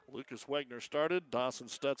 Lucas Wegner started, Dawson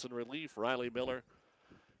Stutz in relief, Riley Miller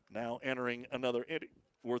now entering another inning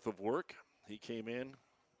worth of work. He came in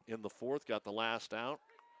the 4th, got the last out,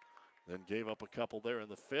 then gave up a couple there in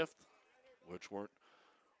the 5th, which weren't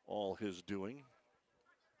all his doing.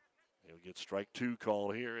 He'll get strike 2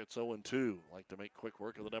 called here. It's 0-2. Like to make quick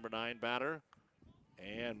work of the number 9 batter.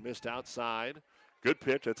 And missed outside. Good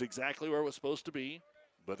pitch. That's exactly where it was supposed to be.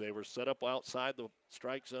 But they were set up outside the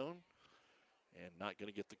strike zone and not going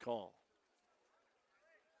to get the call.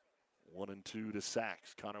 1-2 to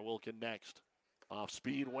Sachs. Connor Wilkin next. Off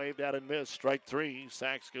speed, waved at and missed. Strike 3.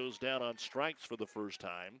 Sachs goes down on strikes for the first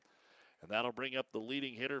time. And that'll bring up the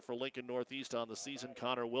leading hitter for Lincoln Northeast on the season,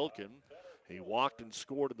 Connor Wilkin. He walked and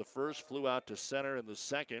scored in the 1st, flew out to center in the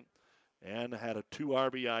 2nd, and had a 2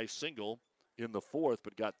 RBI single in the 4th,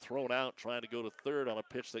 but got thrown out trying to go to 3rd on a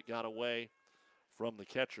pitch that got away from the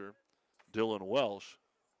catcher, Dylan Welsh.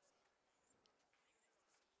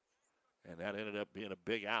 And that ended up being a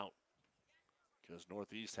big out because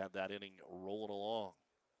Northeast had that inning rolling along.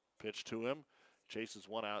 Pitch to him, chases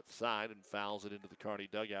one outside and fouls it into the Kearney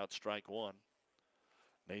dugout, strike one.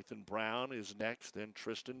 Nathan Brown is next, then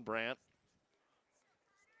Tristan Brandt.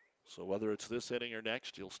 So whether it's this inning or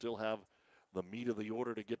next, you'll still have the meat of the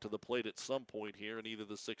order to get to the plate at some point here in either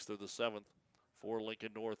the 6th or the 7th for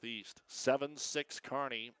Lincoln Northeast. 7-6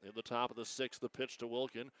 Kearney in the top of the 6th. The pitch to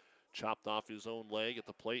Wilkin. Chopped off his own leg at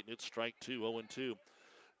the plate, and it's strike two, 0-2.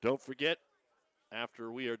 Don't forget,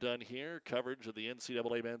 after we are done here, coverage of the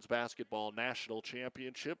NCAA Men's Basketball National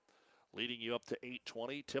Championship, leading you up to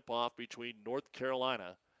 8:20. Tip-off between North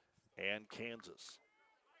Carolina and Kansas.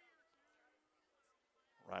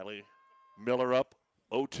 Riley Miller up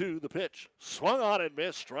 0-2, the pitch. Swung on and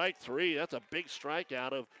missed, strike three. That's a big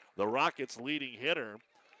strikeout of the Rockets' leading hitter.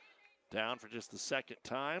 Down for just the second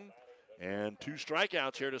time. And 2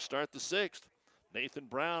 strikeouts here to start the 6th. Nathan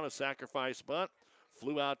Brown, a sacrifice bunt,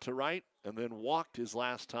 flew out to right and then walked his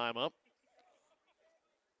last time up.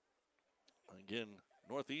 Again,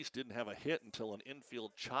 Northeast didn't have a hit until an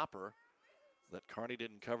infield chopper that Kearney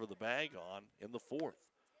didn't cover the bag on in the 4th.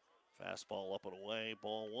 Fastball up and away,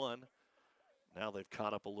 ball one. Now they've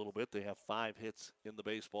caught up a little bit. They have 5 hits in the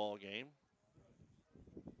baseball game.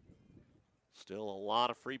 Still a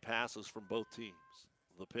lot of free passes from both teams.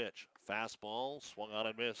 The pitch, fastball, swung on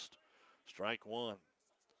and missed. Strike one.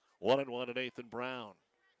 1-1 to Nathan Brown.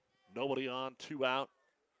 Nobody on, 2 out.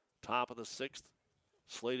 Top of the 6th,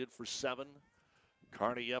 slated for 7.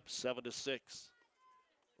 Kearney up 7-6.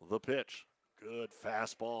 The pitch, good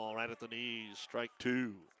fastball right at the knees. Strike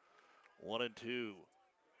two. 1-2.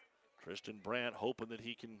 Tristan Brandt hoping that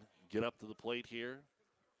he can get up to the plate here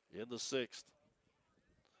in the 6th.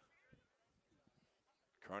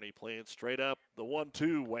 Kearney playing straight up. The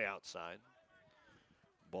 1-2 way outside.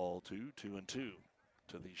 Ball 2, 2-2 to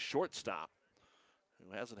the shortstop,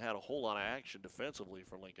 who hasn't had a whole lot of action defensively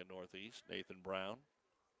for Lincoln Northeast, Nathan Brown.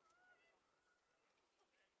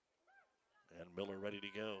 And Miller ready to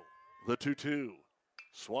go. The 2-2.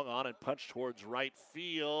 Swung on and punched towards right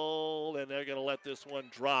field, and they're going to let this one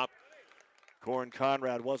drop. Corin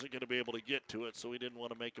Conrad wasn't going to be able to get to it, so he didn't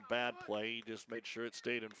want to make a bad play. He just made sure it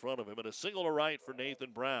stayed in front of him. And a single to right for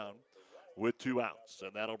Nathan Brown with 2 outs.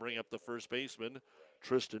 And that'll bring up the first baseman,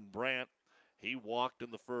 Tristan Brandt. He walked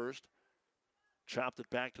in the 1st, chopped it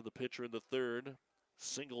back to the pitcher in the 3rd,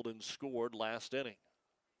 singled and scored last inning.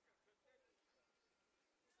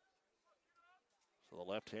 So the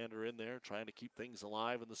left-hander in there trying to keep things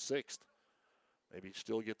alive in the 6th. Maybe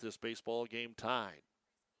still get this baseball game tied.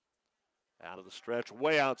 Out of the stretch,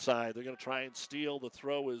 way outside. They're going to try and steal. The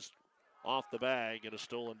throw is off the bag and a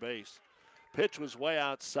stolen base. Pitch was way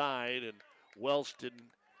outside, and Welsh didn't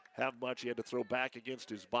have much. He had to throw back against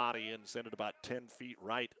his body and send it about 10 feet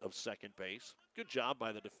right of second base. Good job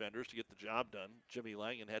by the defenders to get the job done. Jimmy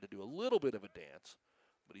Langen had to do a little bit of a dance,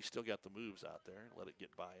 but he still got the moves out there and let it get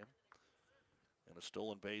by him. And a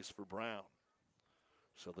stolen base for Brown.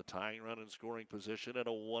 So the tying run in scoring position and a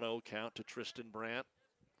 1-0 count to Tristan Brandt.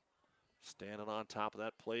 Standing on top of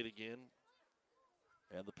that plate again.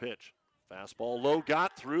 And the pitch. Fastball low,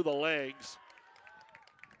 got through the legs.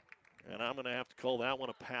 And I'm going to have to call that one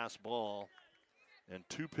a pass ball. And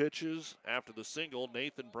 2 pitches after the single.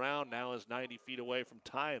 Nathan Brown now is 90 feet away from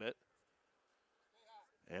tying it.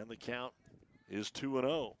 And the count is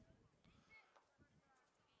 2-0.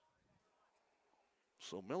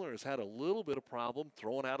 So Miller has had a little bit of problem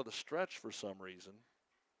throwing out of the stretch for some reason.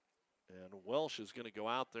 And Welsh is going to go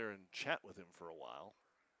out there and chat with him for a while.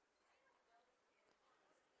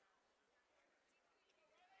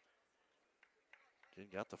 Again,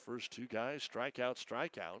 got the first 2 guys,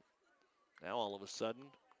 strikeout. Now all of a sudden,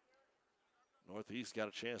 Northeast got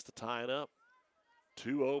a chance to tie it up.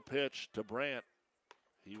 2-0 pitch to Brandt.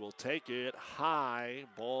 He will take it high,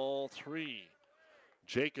 ball 3.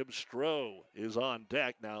 Jacob Stroh is on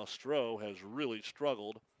deck. Now Stroh has really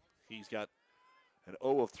struggled. He's got an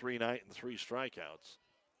 0 of 3 night and 3 strikeouts.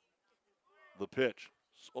 The pitch.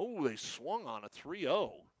 Oh, they swung on a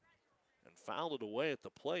 3-0 and fouled it away at the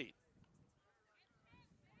plate.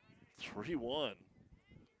 3-1.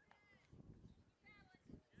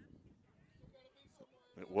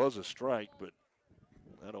 It was a strike, but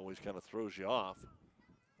that always kind of throws you off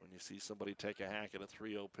when you see somebody take a hack at a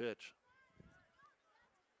 3-0 pitch.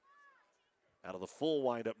 Out of the full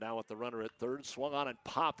windup now with the runner at third. Swung on and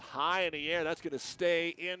popped high in the air. That's going to stay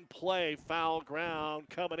in play. Foul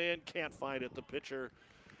ground coming in. Can't find it. The pitcher,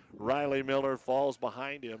 Riley Miller, falls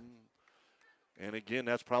behind him. And again,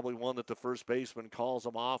 that's probably one that the first baseman calls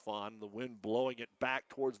him off on. The wind blowing it back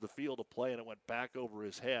towards the field of play, and it went back over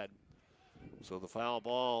his head. So the foul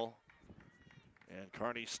ball And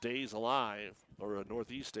Kearney stays alive, or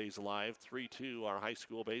Northeast stays alive. 3-2, our high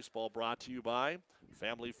school baseball brought to you by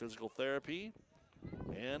Family Physical Therapy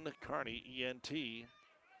and Kearney ENT.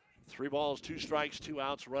 3 balls, 2 strikes, 2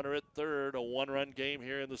 outs, runner at third. A 1-run game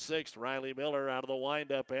here in the 6th. Riley Miller out of the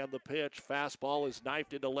windup and the pitch. Fastball is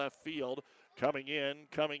knifed into left field. Coming in.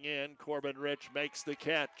 Corbin Rich makes the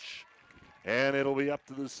catch. And it'll be up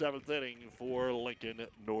to the 7th inning for Lincoln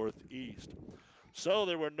Northeast. So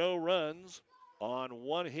there were no runs on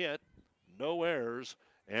 1 hit, no errors,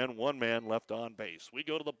 and 1 man left on base. We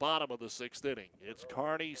go to the bottom of the 6th inning. It's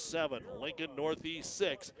Kearney 7, Lincoln Northeast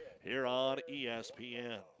 6 here on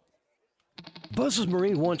ESPN. Buzz's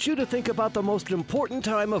Marine wants you to think about the most important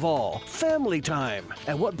time of all, family time.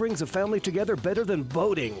 And what brings a family together better than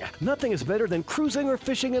boating? Nothing is better than cruising or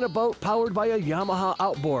fishing in a boat powered by a Yamaha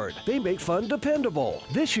outboard. They make fun dependable.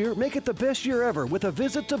 This year, make it the best year ever with a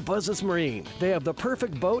visit to Buzz's Marine. They have the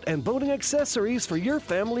perfect boat and boating accessories for your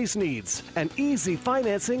family's needs. And easy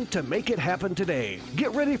financing to make it happen today.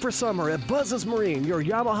 Get ready for summer at Buzz's Marine, your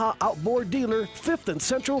Yamaha outboard dealer, 5th and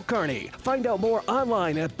Central Kearney. Find out more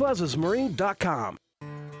online at buzzesmarine.com.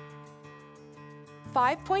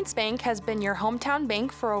 5 Points Bank has been your hometown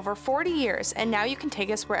bank for over 40 years, and now you can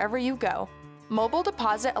take us wherever you go. Mobile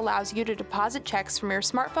Deposit allows you to deposit checks from your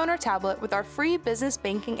smartphone or tablet with our free business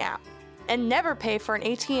banking app. And never pay for an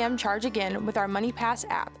ATM charge again with our MoneyPass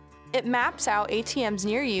app. It maps out ATMs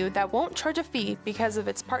near you that won't charge a fee because of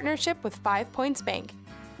its partnership with 5 Points Bank.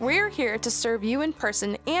 We're here to serve you in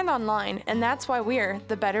person and online, and that's why we're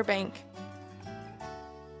the better bank.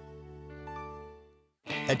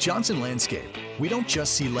 At Johnson Landscape, we don't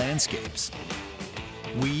just see landscapes.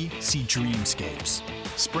 We see dreamscapes.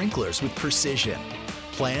 Sprinklers with precision.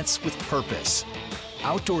 Plants with purpose.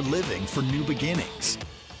 Outdoor living for new beginnings.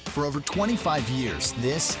 For over 25 years,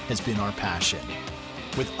 this has been our passion.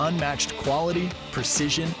 With unmatched quality,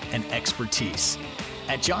 precision, and expertise.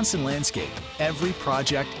 At Johnson Landscape, every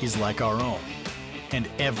project is like our own. And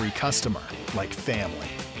every customer like family.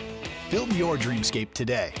 Build your dreamscape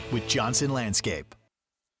today with Johnson Landscape.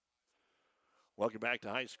 Welcome back to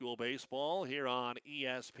high school baseball here on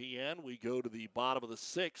ESPN. We go to the bottom of the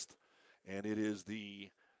 6th, and it is the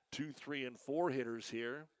 2, 3, and 4 hitters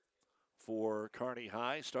here for Kearney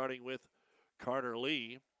High, starting with Carter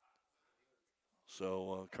Lee.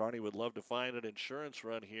 So Kearney would love to find an insurance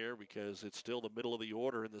run here because it's still the middle of the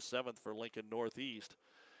order in the 7th for Lincoln Northeast.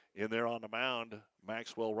 In there on the mound,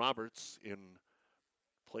 Maxwell Roberts in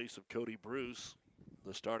place of Cody Bruce.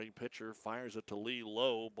 The starting pitcher fires it to Lee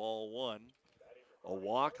low, ball 1. A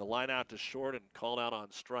walk, a line out to short, and called out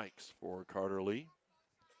on strikes for Carter Lee.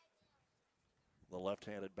 The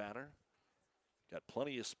left-handed batter. Got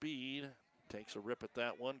plenty of speed. Takes a rip at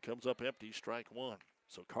that one. Comes up empty, strike 1.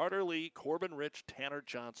 So Carter Lee, Corbin Rich, Tanner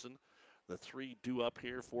Johnson. The 3 due up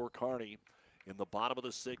here for Kearney in the bottom of the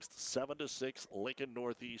 6th. 7-6, Lincoln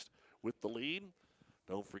Northeast with the lead.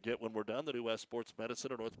 Don't forget when we're done, the New West Sports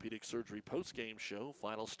Medicine and Orthopedic Surgery post-game show.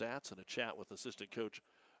 Final stats and a chat with assistant coach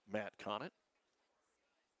Matt Connett.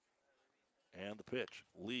 And the pitch.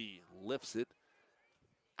 Lee lifts it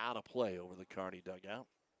out of play over the Kearney dugout.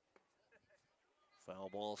 Foul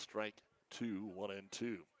ball, strike 2,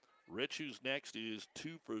 1-2. Rich, who's next, is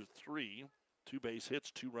 2 for 3. 2 base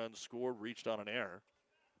hits, 2 runs scored, reached on an error.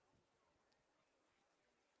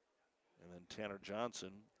 And then Tanner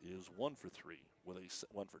Johnson is 1 for 3, with a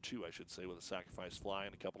 1 for 2, I should say, with a sacrifice fly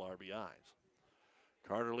and a couple RBIs.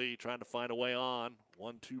 Carter Lee trying to find a way on.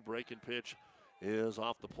 1-2 breaking pitch is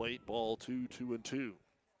off the plate. Ball 2, 2-2.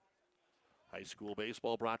 High school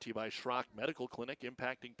baseball brought to you by Schrock Medical Clinic,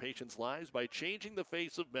 impacting patients' lives by changing the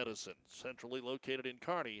face of medicine. Centrally located in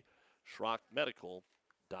Kearney,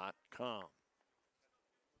 schrockmedical.com.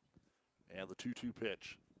 And the 2-2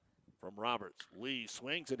 pitch from Roberts. Lee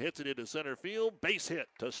swings and hits it into center field. Base hit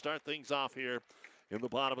to start things off here in the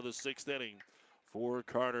bottom of the 6th inning for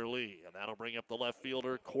Carter Lee. And that'll bring up the left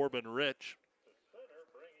fielder, Corbin Rich.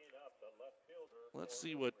 Let's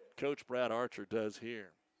see what Coach Brad Archer does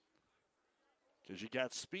here. Because you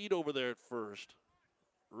got speed over there at first.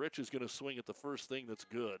 Rich is going to swing at the first thing that's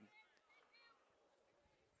good.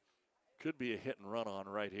 Could be a hit and run on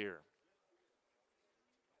right here.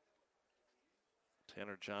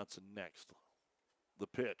 Tanner Johnson next. The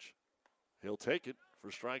pitch. He'll take it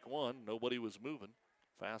for strike 1. Nobody was moving.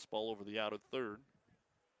 Fastball over the out at third.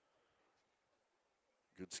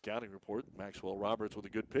 Good scouting report. Maxwell Roberts with a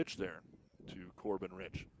good pitch there to Corbin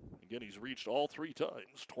Rich. Again, he's reached all 3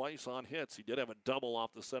 times, twice on hits. He did have a double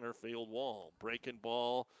off the center field wall. Breaking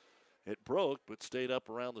ball. It broke, but stayed up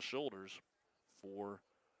around the shoulders for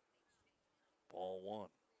ball 1.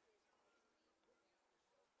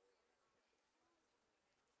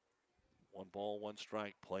 1 ball, 1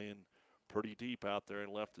 strike, playing pretty deep out there,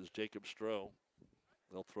 and left is Jacob Stroh.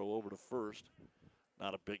 They'll throw over to first.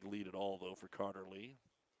 Not a big lead at all, though, for Carter Lee.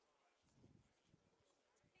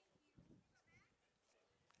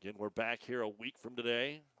 Again, we're back here a week from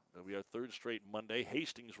today. It'll be our 3rd straight Monday.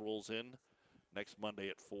 Hastings rolls in next Monday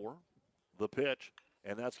at 4. The pitch,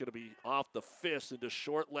 and that's going to be off the fist into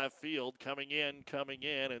short left field. Coming in,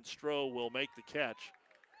 and Stroh will make the catch.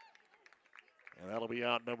 And that'll be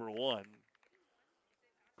out number 1.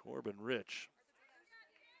 Corbin Rich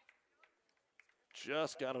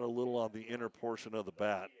just got it a little on the inner portion of the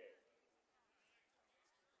bat.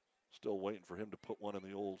 Still waiting for him to put one in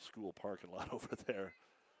the old school parking lot over there.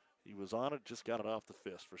 He was on it, just got it off the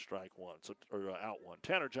fist for strike 1, or out 1.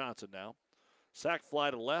 Tanner Johnson now. Sac fly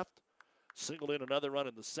to left, singled in another run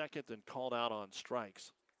in the 2nd, and called out on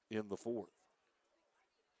strikes in the 4th.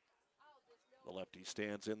 The lefty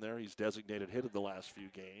stands in there. He's designated hit in the last few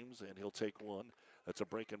games, and he'll take one. That's a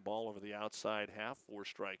breaking ball over the outside half for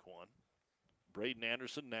strike 1. Braden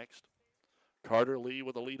Anderson next. Carter Lee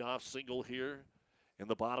with a leadoff single here in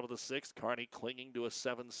the bottom of the 6th. Kearney clinging to a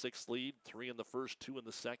 7-6 lead. 3 in the 1st, 2 in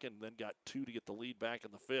the 2nd, and then got 2 to get the lead back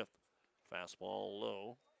in the 5th. Fastball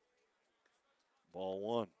low. Ball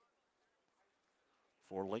 1.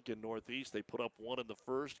 For Lincoln Northeast, they put up 1 in the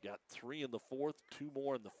 1st, got 3 in the 4th, 2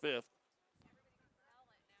 more in the 5th.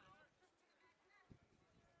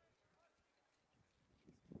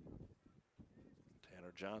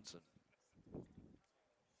 Tanner Johnson.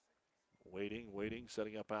 Waiting,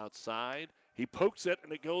 setting up outside. He pokes it,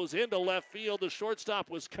 and it goes into left field. The shortstop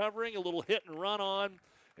was covering, a little hit and run on,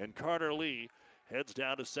 and Carter Lee heads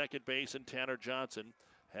down to second base, and Tanner Johnson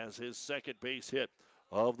has his second base hit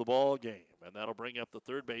of the ball game. And that'll bring up the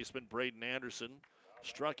third baseman, Braden Anderson.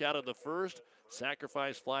 Struck out in the 1st,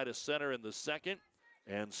 sacrifice fly to center in the 2nd,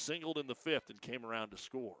 and singled in the 5th and came around to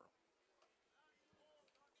score.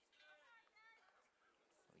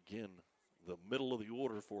 Again, the middle of the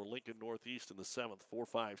order for Lincoln Northeast in the 7th, 4,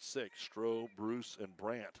 5, 6, Stroh, Bruce, and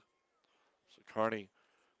Brandt. So Kearney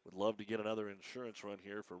would love to get another insurance run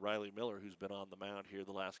here for Riley Miller, who's been on the mound here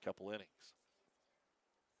the last couple innings.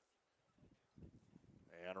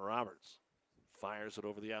 And Roberts fires it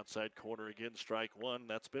over the outside corner again, strike 1.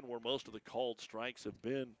 That's been where most of the called strikes have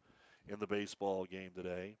been in the baseball game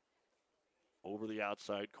today. Over the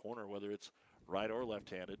outside corner, whether it's right or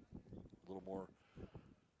left-handed. A little more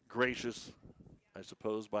gracious, I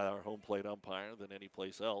suppose, by our home plate umpire than any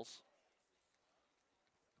place else.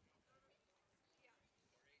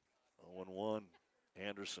 0-1,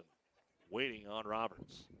 Anderson waiting on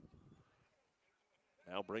Roberts.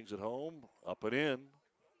 Now brings it home, up and in.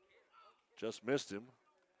 Just missed him.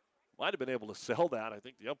 Might have been able to sell that. I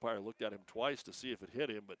think the umpire looked at him twice to see if it hit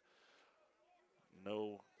him, but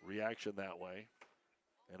no reaction that way.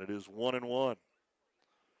 And it is 1-1.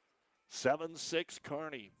 7-6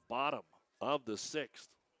 Kearney, bottom of the 6th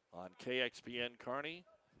on KXPN Kearney,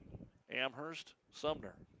 Amherst,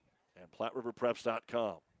 Sumner, and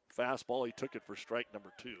PlatteRiverPreps.com. Fastball, he took it for strike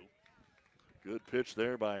number 2. Good pitch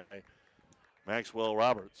there by Maxwell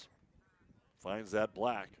Roberts. Finds that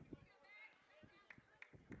black.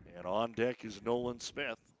 And on deck is Nolan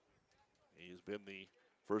Smith. He's been the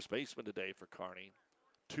first baseman today for Kearney.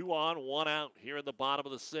 2 on, 1 out here in the bottom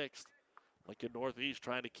of the 6th. Lincoln Northeast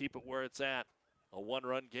trying to keep it where it's at. A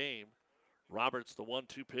 1-run game. Roberts, the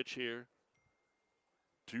 1-2 pitch here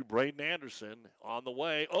to Braden Anderson on the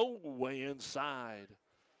way. Oh, way inside.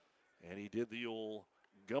 And he did the old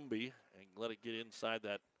Gumby and let it get inside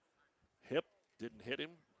that hip. Didn't hit him.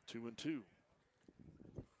 2-2.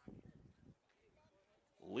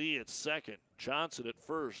 Lee at second. Johnson at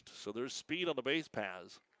first. So there's speed on the base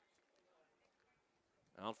paths.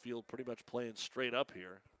 Outfield pretty much playing straight up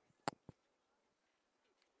here.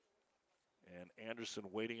 And Anderson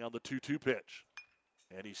waiting on the 2-2 pitch.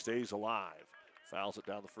 And he stays alive. Fouls it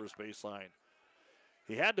down the first baseline.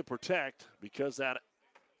 He had to protect because that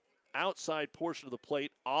outside portion of the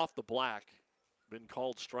plate off the black been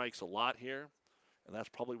called strikes a lot here. And that's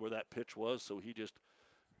probably where that pitch was. So he just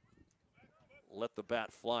let the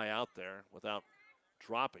bat fly out there without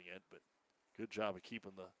dropping it. But good job of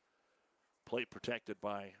keeping the plate protected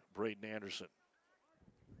by Braden Anderson.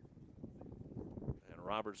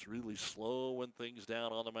 Roberts really slowing things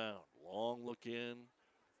down on the mound. Long look in,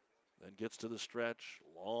 then gets to the stretch.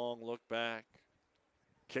 Long look back.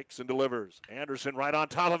 Kicks and delivers. Anderson right on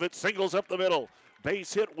top of it, singles up the middle.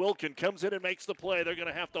 Base hit, Wilkin comes in and makes the play. They're going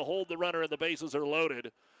to have to hold the runner, and the bases are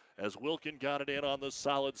loaded as Wilkin got it in on the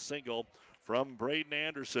solid single from Braden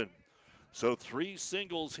Anderson. So 3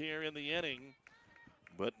 singles here in the inning,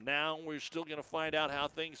 but now we're still going to find out how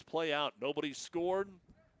things play out. Nobody scored.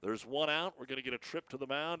 There's one out. We're going to get a trip to the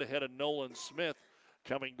mound ahead of Nolan Smith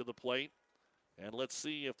coming to the plate. And let's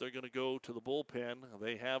see if they're going to go to the bullpen.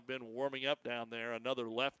 They have been warming up down there, another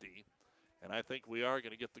lefty. And I think we are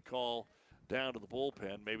going to get the call down to the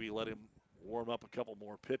bullpen. Maybe let him warm up a couple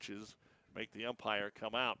more pitches, make the umpire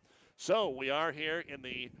come out. So we are here in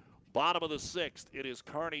the bottom of the 6th. It is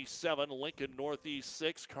Kearney 7, Lincoln Northeast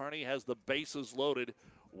 6. Kearney has the bases loaded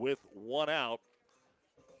with one out.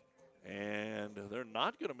 And they're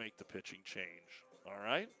not going to make the pitching change. All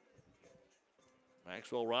right.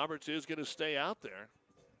 Maxwell Roberts is going to stay out there.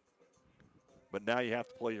 But now you have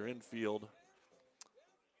to play your infield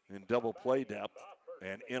in double play depth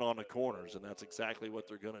and in on the corners, and that's exactly what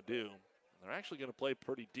they're going to do. They're actually going to play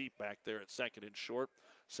pretty deep back there at second and short.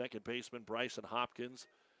 Second baseman Bryson Hopkins,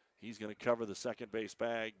 he's going to cover the second base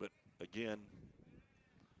bag, but again,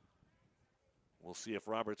 we'll see if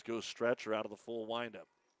Roberts goes stretch or out of the full windup.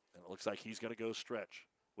 And it looks like he's going to go stretch.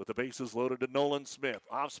 With the bases loaded to Nolan Smith.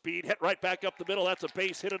 Off speed, hit right back up the middle. That's a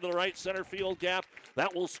base hit into the right center field gap.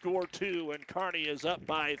 That will score 2, and Kearney is up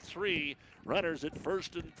by 3. Runners at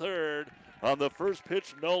first and third. On the first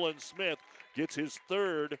pitch, Nolan Smith gets his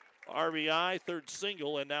third RBI, third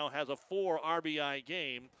single, and now has a 4 RBI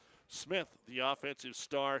game. Smith, the offensive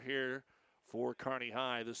star here for Kearney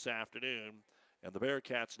High this afternoon. And the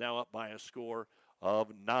Bearcats now up by a score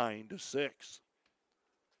of 9-6.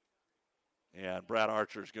 And Brad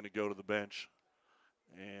Archer is going to go to the bench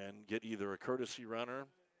and get either a courtesy runner.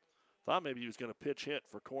 Thought maybe he was going to pitch hit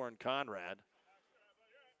for Corin Conrad.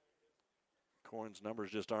 Corin's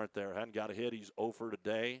numbers just aren't there. Hadn't got a hit. He's 0 for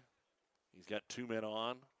today. He's got 2 men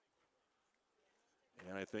on.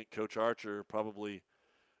 And I think Coach Archer probably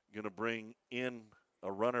going to bring in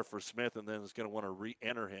a runner for Smith and then is going to want to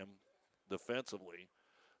re-enter him defensively.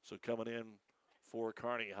 So coming in for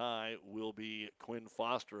Kearney High will be Quinn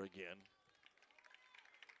Foster again.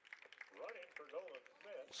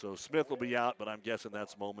 So Smith will be out, but I'm guessing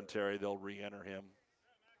that's momentary. They'll re-enter him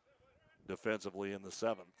defensively in the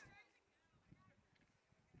 7th.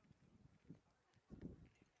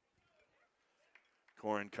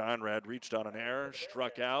 Corin Conrad reached on an error,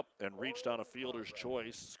 struck out, and reached on a fielder's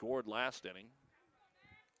choice, scored last inning.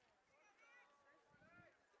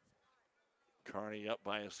 Kearney up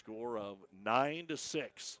by a score of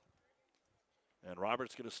 9-6. And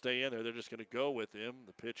Roberts going to stay in there. They're just going to go with him.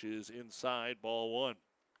 The pitch is inside, ball 1.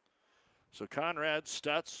 So Conrad,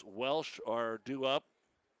 Stutz, Welsh are due up.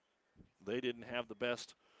 They didn't have the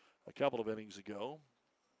best a couple of innings ago,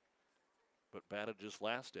 but batted just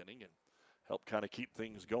last inning and helped kind of keep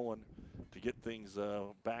things going to get things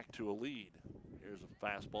back to a lead. Here's a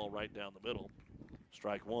fastball right down the middle.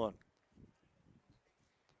 Strike 1.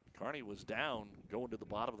 Kearney was down going to the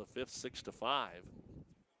bottom of the 5th, 6-5.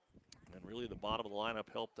 And really the bottom of the lineup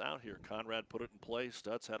helped out here. Conrad put it in play.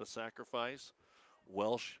 Stutz had a sacrifice.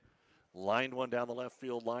 Welsh lined one down the left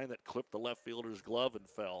field line that clipped the left fielder's glove and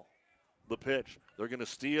fell. The pitch. They're going to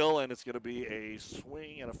steal, and it's going to be a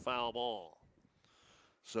swing and a foul ball.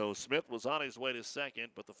 So Smith was on his way to second,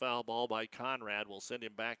 but the foul ball by Conrad will send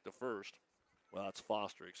him back to first. Well, that's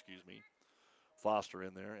Foster, excuse me. Foster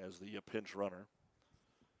in there as the pinch runner.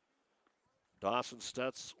 Dawson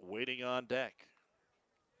Stutz waiting on deck.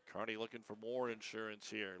 Kearney looking for more insurance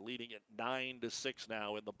here, leading at 9-6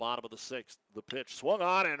 now in the bottom of the 6th. The pitch swung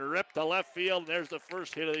on and ripped to left field. There's the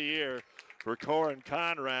first hit of the year for Corin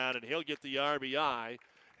Conrad, and he'll get the RBI.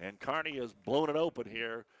 And Kearney has blown it open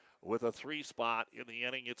here with a 3 spot in the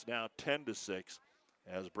inning. It's now 10-6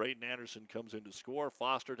 as Braden Anderson comes in to score.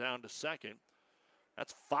 Foster down to second.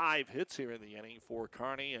 That's 5 hits here in the inning for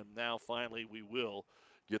Kearney, and now finally we will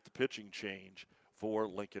get the pitching change for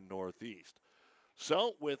Lincoln Northeast.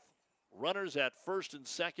 So with runners at first and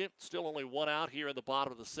second, still only 1 out here in the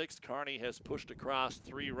bottom of the 6th. Kearney has pushed across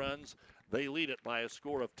 3 runs. They lead it by a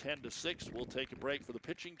score of 10-6. We'll take a break for the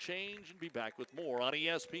pitching change and be back with more on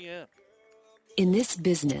ESPN. In this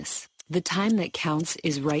business, the time that counts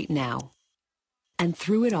is right now. And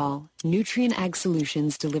through it all, Nutrien Ag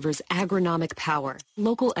Solutions delivers agronomic power,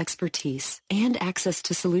 local expertise, and access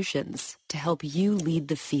to solutions to help you lead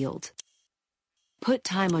the field. Put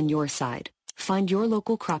time on your side. Find your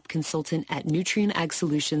local crop consultant at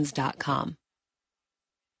nutrienagsolutions.com.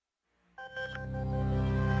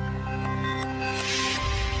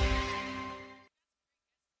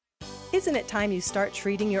 Isn't it time you start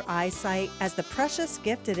treating your eyesight as the precious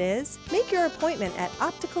gift it is? Make your appointment at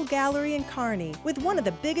Optical Gallery in Kearney with one of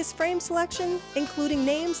the biggest frame selection, including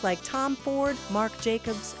names like Tom Ford, Marc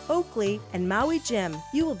Jacobs, Oakley, and Maui Jim.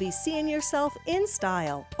 You will be seeing yourself in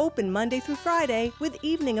style. Open Monday through Friday with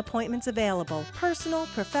evening appointments available. Personal,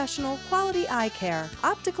 professional, quality eye care.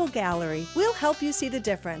 Optical Gallery. We'll help you see the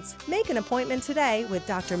difference. Make an appointment today with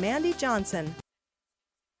Dr. Mandy Johnson.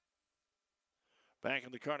 Back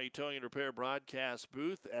in the Kearney Towing and Repair broadcast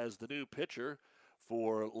booth as the new pitcher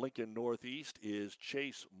for Lincoln Northeast is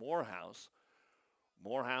Chase Morehouse.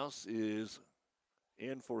 Morehouse is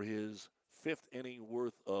in for his 5th inning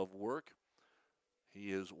worth of work.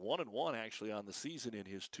 He is 1-1 actually on the season in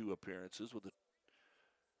his 2 appearances with a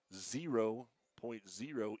 0.0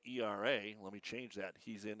 ERA. Let me change that.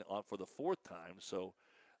 He's in for the 4th time, so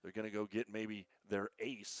they're going to go get maybe their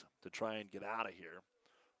ace to try and get out of here.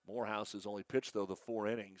 Morehouse has only pitched, though, the 4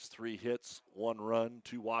 innings, 3 hits, 1 run,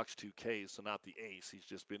 2 walks, 2 Ks, so not the ace. He's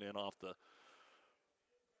just been in off the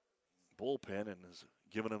bullpen and has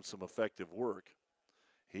given him some effective work.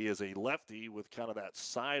 He is a lefty with kind of that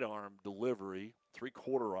sidearm delivery,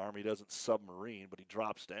 3/4 arm. He doesn't submarine, but he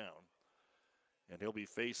drops down. And he'll be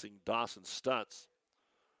facing Dawson Stutz.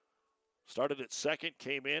 Started at second,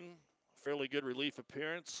 came in, fairly good relief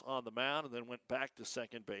appearance on the mound, and then went back to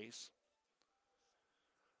second base.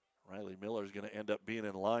 Riley Miller is going to end up being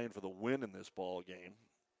in line for the win in this ball game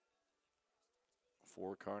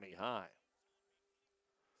for Kearney High.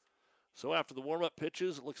 So after the warm-up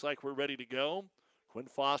pitches, it looks like we're ready to go. Quinn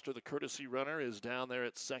Foster, the courtesy runner, is down there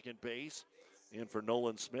at second base. In for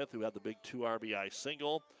Nolan Smith, who had the big 2 RBI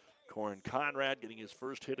single. Corin Conrad getting his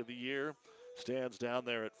first hit of the year. Stands down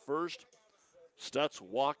there at first. Stutz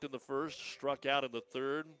walked in the first, struck out in the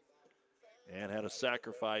third, and had a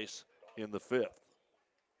sacrifice in the 5th.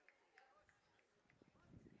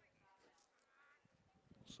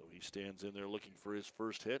 So he stands in there looking for his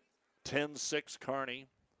first hit. 10-6 Kearney.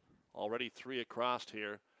 Already 3 across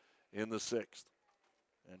here in the 6th.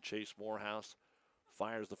 And Chase Morehouse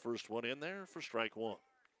fires the first one in there for strike 1.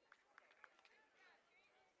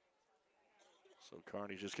 So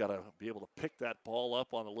Kearney's just got to be able to pick that ball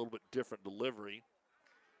up on a little bit different delivery.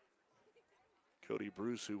 Cody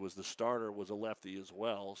Bruce, who was the starter, was a lefty as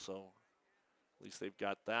well. So at least they've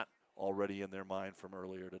got that already in their mind from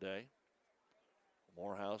earlier today.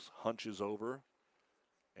 Morehouse hunches over,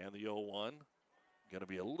 and the 0-1. Going to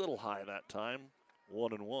be a little high that time,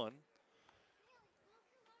 1-1.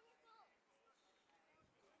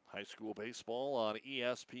 High school baseball on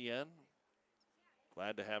ESPN.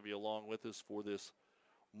 Glad to have you along with us for this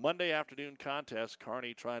Monday afternoon contest.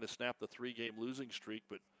 Kearney trying to snap the 3-game losing streak,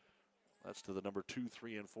 but that's to the number 2,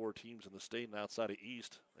 3, and 4 teams in the state and outside of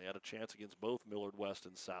East. They had a chance against both Millard West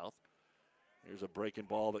and South. Here's a breaking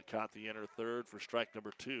ball that caught the inner third for strike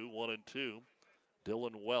number 2, 1-2.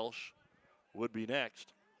 Dylan Welsh would be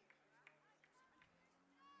next.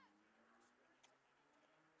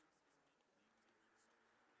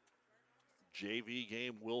 JV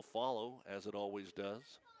game will follow, as it always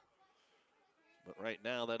does. But right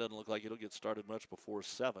now, that doesn't look like it'll get started much before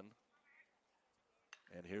 7.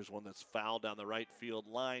 And here's one that's fouled down the right field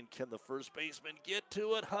line. Can the first baseman get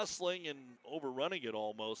to it? Hustling and overrunning it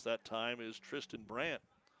almost that time is Tristan Brandt.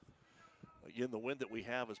 Again, the wind that we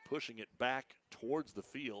have is pushing it back towards the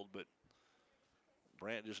field, but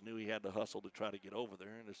Brandt just knew he had to hustle to try to get over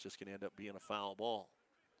there, and it's just going to end up being a foul ball.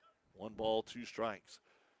 1 ball, 2 strikes.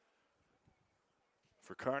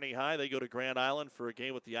 For Kearney High, they go to Grand Island for a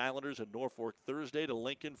game with the Islanders in Norfolk Thursday, to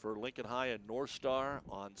Lincoln for Lincoln High and North Star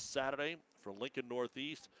on Saturday. For Lincoln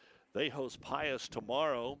Northeast, they host Pius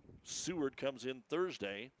tomorrow. Seward comes in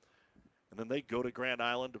Thursday. And then they go to Grand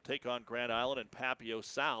Island to take on Grand Island and Papio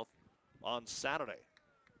South on Saturday.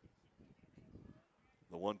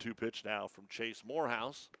 The 1-2 pitch now from Chase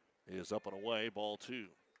Morehouse is up and away, ball 2.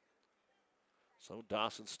 So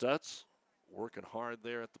Dawson Stutz working hard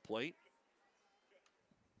there at the plate.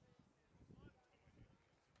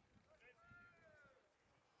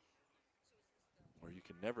 Where you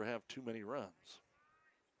can never have too many runs.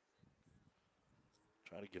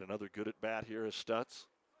 Trying to get another good at bat here is Stutz.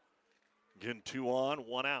 Again, 2 on,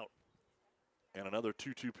 1 out. And another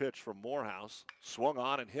 2-2 pitch from Morehouse. Swung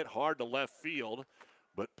on and hit hard to left field,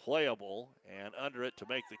 but playable. And under it to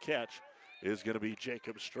make the catch is going to be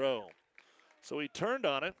Jacob Stroh. So he turned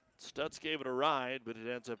on it. Stutz gave it a ride, but it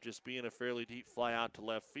ends up just being a fairly deep fly out to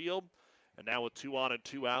left field. And now with 2 on and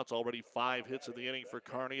 2 outs, already 5 hits in the inning for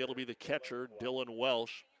Kearney. It'll be the catcher, Dylan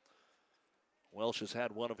Welsh. Welsh has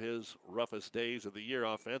had one of his roughest days of the year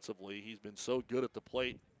offensively. He's been so good at the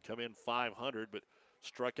plate, come in .500, but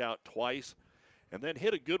struck out twice and then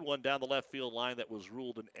hit a good one down the left field line that was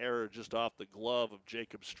ruled an error just off the glove of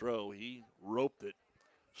Jacob Stroh. He roped it.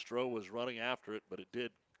 Stroh was running after it, but it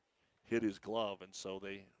did hit his glove, and so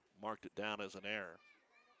they marked it down as an error.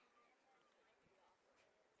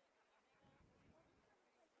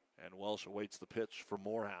 And Welsh awaits the pitch for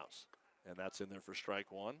Morehouse, and that's in there for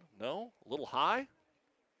strike one. No? A little high?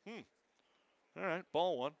 All right,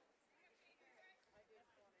 ball one.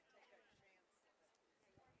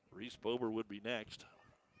 Reese Bober would be next.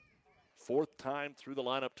 Fourth time through the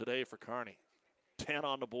lineup today for Kearney. 10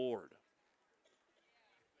 on the board.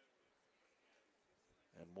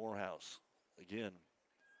 And Morehouse, again,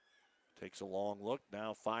 takes a long look,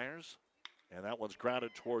 now fires. And that one's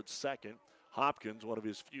grounded towards second. Hopkins, one of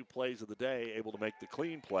his few plays of the day, able to make the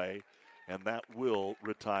clean play, and that will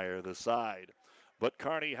retire the side. But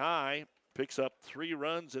Kearney High picks up 3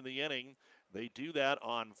 runs in the inning. They do that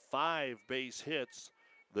on 5 base hits.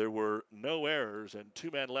 There were no errors and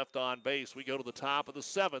 2 men left on base. We go to the top of the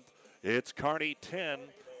 7th. It's Kearney 10,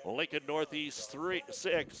 Lincoln Northeast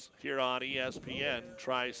 6 here on ESPN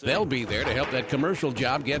Tri-City. They'll be there to help that commercial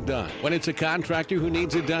job get done. When it's a contractor who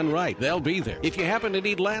needs it done right, they'll be there. If you happen to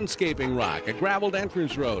need landscaping rock, a graveled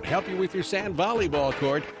entrance road, help you with your sand volleyball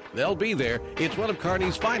court, they'll be there. It's one of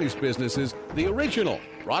Kearney's finest businesses, the original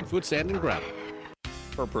Broadfoot Sand and Gravel.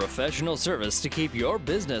 For professional service to keep your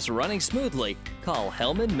business running smoothly, call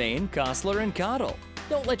Hellman, Maine, Kostler, and Cottle.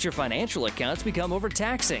 Don't let your financial accounts become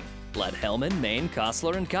overtaxing. Let Hellman, Maine,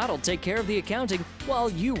 Kostler, and Cottle take care of the accounting while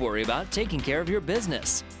you worry about taking care of your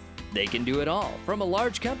business. They can do it all, from a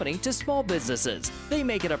large company to small businesses. They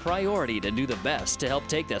make it a priority to do the best to help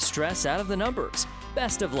take the stress out of the numbers.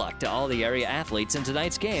 Best of luck to all the area athletes in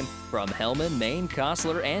tonight's game from Hellman, Maine,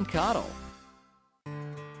 Kostler, and Cottle.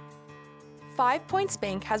 5 Points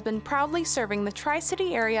Bank has been proudly serving the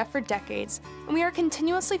Tri-City area for decades, and we are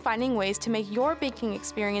continuously finding ways to make your banking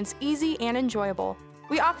experience easy and enjoyable.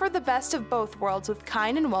 We offer the best of both worlds with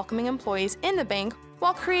kind and welcoming employees in the bank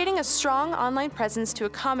while creating a strong online presence to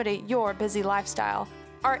accommodate your busy lifestyle.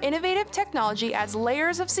 Our innovative technology adds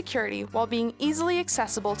layers of security while being easily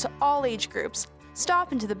accessible to all age groups.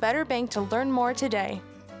 Stop into the Better Bank to learn more today.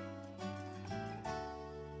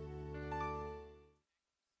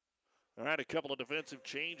 All right, a couple of defensive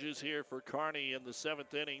changes here for Kearney in the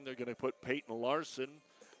 7th inning. They're going to put Peyton Larson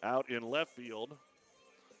out in left field.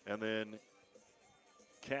 And then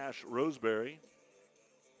Cash Roseberry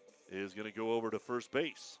is going to go over to first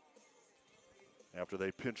base after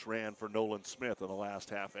they pinch ran for Nolan Smith in the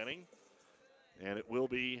last half inning. And it will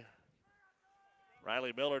be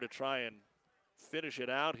Riley Miller to try and finish it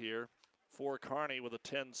out here for Kearney with a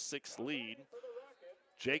 10-6 lead.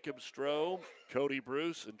 Jacob Stroh, Cody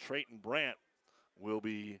Bruce, and Trayton Brandt will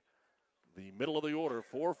be the middle of the order,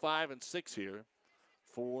 4, 5, and 6 here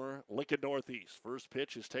for Lincoln Northeast. First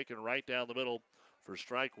pitch is taken right down the middle for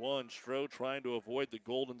strike one. Stroh trying to avoid the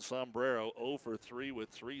golden sombrero, 0 for 3 with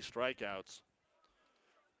 3 strikeouts.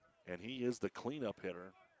 And he is the cleanup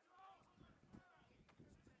hitter.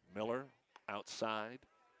 Miller outside,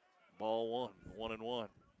 ball 1-1-1.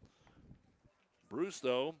 Bruce,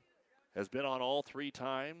 though, has been on all 3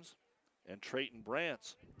 times, and Trayton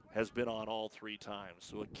Brandt has been on all 3 times.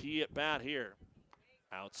 So a key at bat here.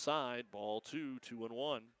 Outside, ball 2,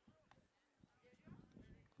 2-1.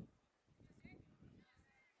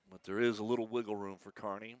 But there is a little wiggle room for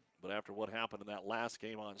Kearney. But after what happened in that last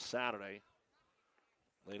game on Saturday,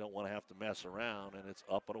 they don't want to have to mess around, and it's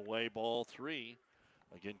up and away, ball 3.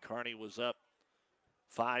 Again, Kearney was up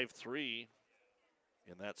 5-3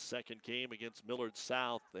 in that second game against Millard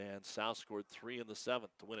South, and South scored 3 in the 7th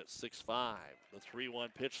to win it 6-5. The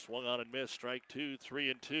 3-1 pitch swung on and missed, strike 2,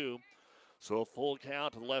 3-2. So a full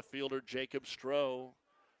count to the left fielder, Jacob Stroh,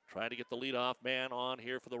 trying to get the leadoff man on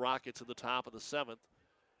here for the Rockets at the top of the 7th.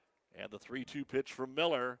 And the 3-2 pitch from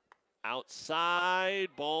Miller, outside,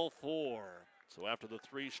 ball 4. So after the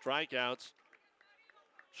 3 strikeouts,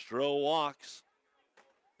 Stroh walks,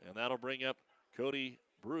 and that'll bring up Cody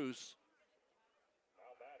Bruce.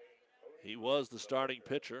 He was the starting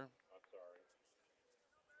pitcher.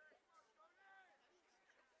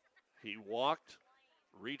 He walked,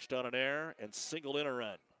 reached on an error, and singled in a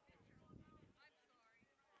run.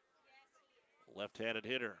 Left-handed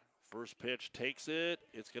hitter. First pitch takes it.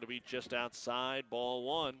 It's going to be just outside, ball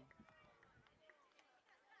 1.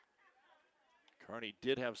 Kearney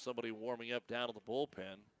did have somebody warming up down in the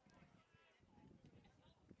bullpen.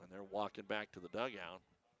 And they're walking back to the dugout.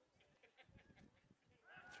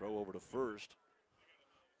 Throw over to first.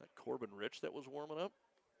 That Corbin Rich that was warming up?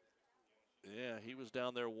 Yeah, he was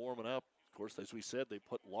down there warming up. Of course, as we said, they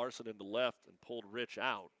put Larson into left and pulled Rich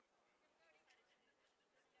out.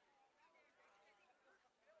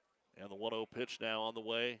 And the 1-0 pitch now on the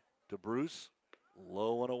way to Bruce.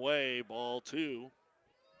 Low and away, ball 2.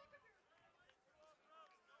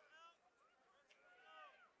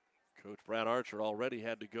 Coach Brad Archer already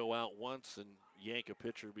had to go out once and yank a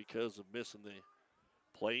pitcher because of missing the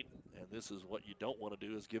plate. And this is what you don't want to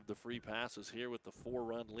do, is give the free passes here with the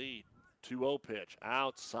 4-run lead. 2-0 pitch,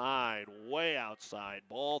 outside, way outside,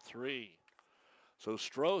 ball 3. So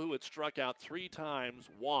Stroh, who had struck out 3 times,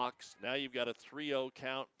 walks. Now you've got a 3-0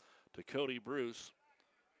 count to Cody Bruce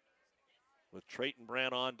with Trayton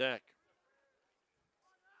Brand on deck.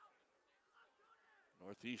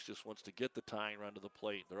 Northeast just wants to get the tying run to the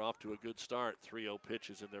plate. They're off to a good start. 3-0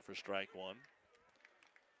 pitches in there for strike 1.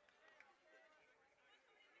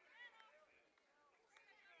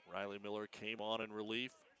 Riley Miller came on in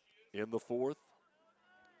relief in the 4th.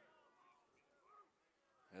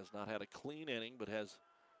 Has not had a clean inning, but has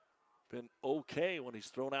been okay when he's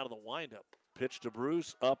thrown out of the windup. Pitch to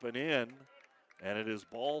Bruce, up and in, and it is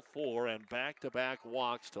ball 4 and back-to-back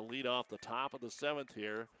walks to lead off the top of the 7th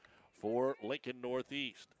here for Lincoln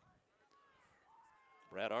Northeast.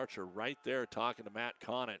 Brad Archer right there talking to Matt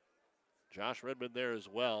Conant. Josh Redmond there as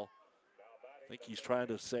well. I think he's trying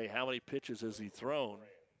to say how many pitches has he thrown,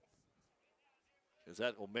 because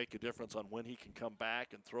that will make a difference on when he can come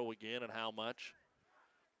back and throw again and how much.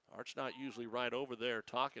 Arch not usually right over there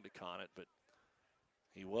talking to Conant, but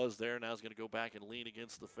he was there. Now he's going to go back and lean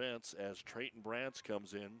against the fence as Trayton Brantz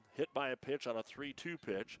comes in. Hit by a pitch on a 3-2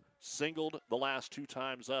 pitch. Singled the last 2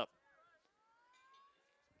 times up.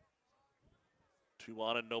 2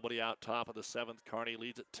 on and nobody out, top of the 7th. Kearney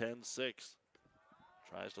leads at 10-6.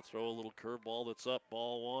 Tries to throw a little curveball that's up,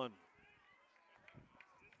 ball 1.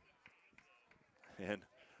 And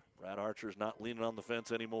Brad Archer's not leaning on the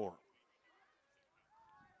fence anymore.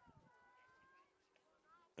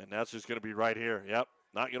 And that's just going to be right here. Yep,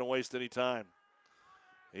 not going to waste any time.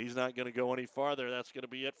 He's not going to go any farther. That's going to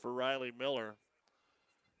be it for Riley Miller.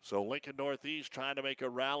 So Lincoln Northeast trying to make a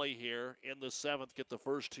rally here in the 7th, get the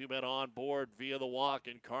first 2 men on board via the walk,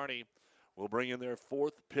 and Kearney will bring in their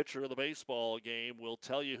 4th pitcher of the baseball game. We'll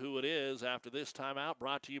tell you who it is after this timeout,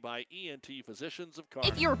 brought to you by ENT Physicians of Kearney.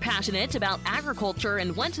 If you're passionate about agriculture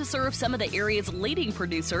and want to serve some of the area's leading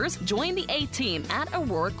producers, join the A-Team at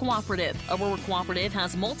Aurora Cooperative. Aurora Cooperative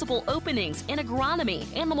has multiple openings in agronomy,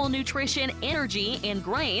 animal nutrition, energy, and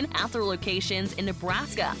grain at their locations in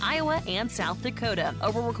Nebraska, Iowa, and South Dakota.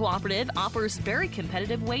 Aurora Cooperative offers very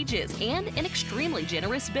competitive wages and an extremely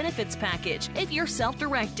generous benefits package. If you're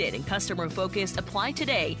self-directed and customer-focused, apply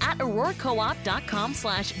today at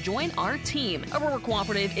auroracoop.com/join our team. Aurora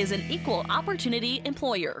Cooperative is an equal opportunity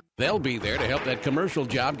employer. They'll be there to help that commercial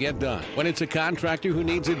job get done. When it's a contractor who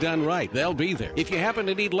needs it done right, they'll be there. If you happen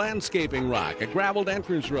to need landscaping rock, a graveled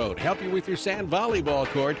entrance road, help you with your sand volleyball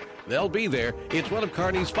court, they'll be there. It's one of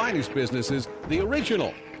Kearney's finest businesses, the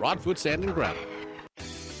original Broadfoot Sand and Gravel.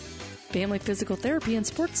 Family Physical Therapy and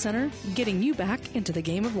Sports Center, getting you back into the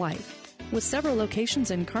game of life. With several locations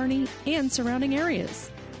in Kearney and surrounding areas.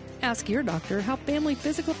 Ask your doctor how Family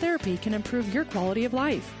Physical Therapy can improve your quality of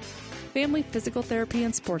life. Family Physical Therapy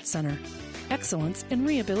and Sports Center. Excellence in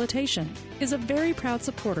Rehabilitation is a very proud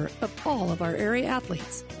supporter of all of our area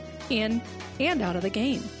athletes, in and out of the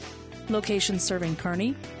game. Locations serving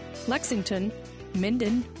Kearney, Lexington,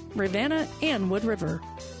 Minden, Ravenna, and Wood River.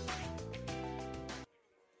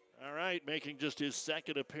 Making just his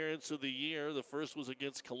 2nd appearance of the year. The first was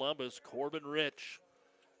against Columbus. Corbin Rich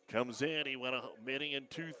comes in. He went a inning and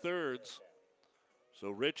 2/3. So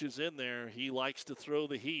Rich is in there. He likes to throw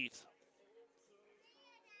the heat.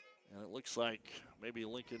 And it looks like maybe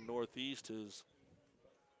Lincoln Northeast has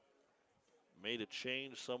made a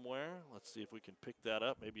change somewhere. Let's see if we can pick that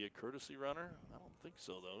up. Maybe a courtesy runner. I don't think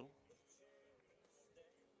so, though.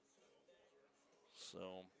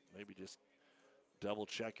 So maybe just double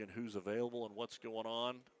checking who's available and what's going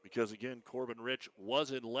on, because again, Corbin Rich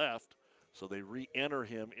was in left, so they re-enter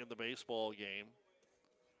him in the baseball game.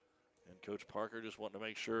 And Coach Parker just wanting to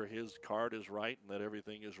make sure his card is right and that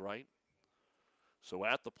everything is right. So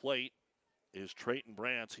at the plate is Trayton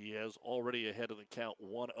Brantz. He is already ahead of the count,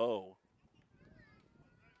 1-0.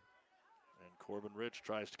 And Corbin Rich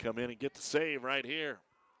tries to come in and get the save right here.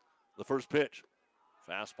 The first pitch,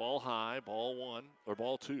 fastball high, ball 1, or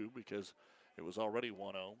ball 2, because it was already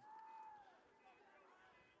 1-0.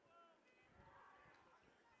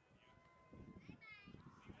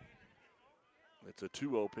 It's a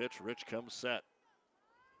 2-0 pitch. Rich comes set.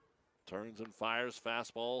 Turns and fires.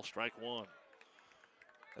 Fastball, strike 1.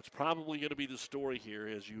 That's probably going to be the story here,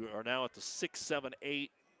 as you are now at the 6, 7,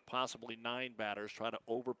 8, possibly 9 batters trying to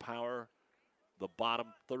overpower the bottom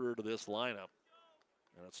third of this lineup.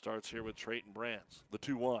 And it starts here with Trayton Brantz. The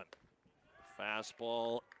 2-1.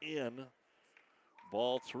 Fastball in,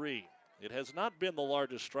 ball 3. It has not been the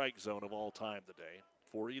largest strike zone of all time today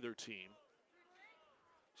for either team.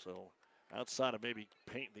 So outside of maybe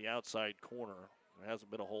painting the outside corner, there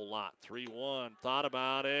hasn't been a whole lot. 3-1, thought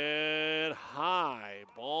about it, high,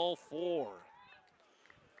 ball 4.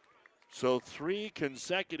 So 3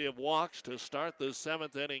 consecutive walks to start the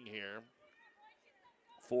 7th inning here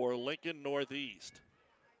for Lincoln Northeast.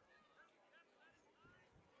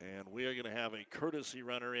 And we are going to have a courtesy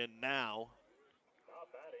runner in now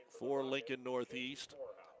for Lincoln Northeast.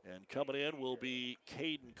 And coming in will be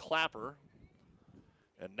Caden Clapper.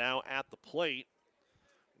 And now at the plate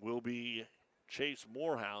will be Chase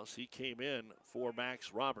Morehouse. He came in for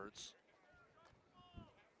Max Roberts.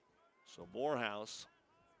 So Morehouse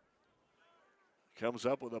comes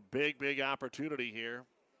up with a big, big opportunity here.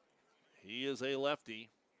 He is a lefty.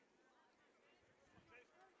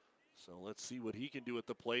 So let's see what he can do at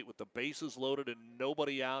the plate with the bases loaded and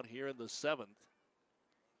nobody out here in the 7th.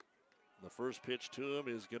 The first pitch to him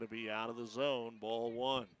is going to be out of the zone, ball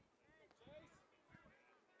 1.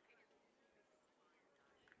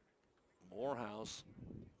 Morehouse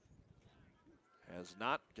has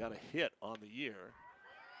not got a hit on the year,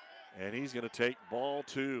 and he's going to take ball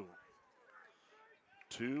 2.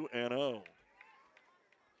 2-0.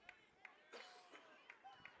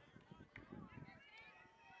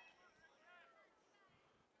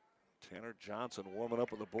 Tanner Johnson warming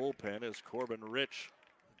up with the bullpen as Corbin Rich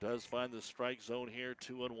does find the strike zone here,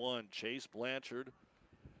 2-1. Chase Blanchard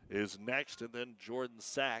is next, and then Jordan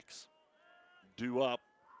Sachs due up.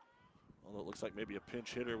 Although it looks like maybe a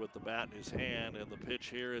pinch hitter with the bat in his hand, and the pitch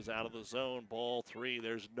here is out of the zone, ball 3.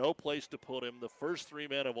 There's no place to put him. The first 3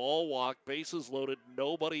 men have all walked, bases loaded,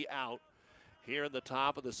 nobody out. Here in the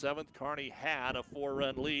top of the 7th, Kearney had a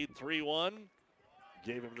 4-run lead, 3-1.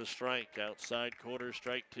 Gave him the strike, outside corner,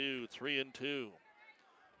 strike 2, 3-2.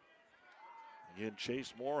 Again,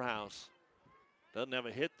 Chase Morehouse doesn't have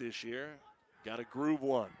a hit this year. Got a groove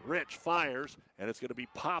one. Rich fires, and it's going to be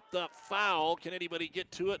popped up foul. Can anybody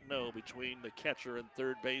get to it? No, between the catcher and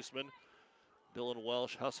third baseman. Dylan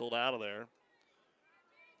Welsh hustled out of there,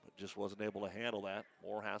 but just wasn't able to handle that.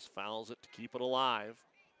 Morehouse fouls it to keep it alive.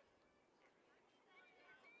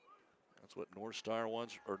 That's what North Star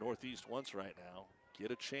wants, or Northeast wants right now.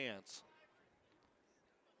 Get a chance.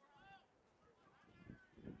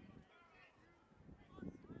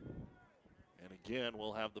 And again,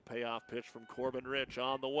 we'll have the payoff pitch from Corbin Rich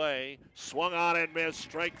on the way. Swung on and missed,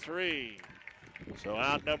 strike 3. So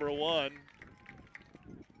out number 1,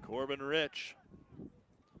 Corbin Rich.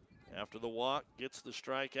 After the walk, gets the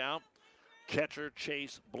strikeout. Catcher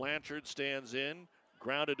Chase Blanchard stands in.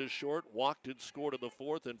 Grounded to short, walked and scored in the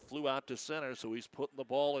 4th, and flew out to center, so he's putting the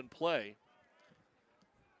ball in play.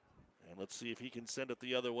 And let's see if he can send it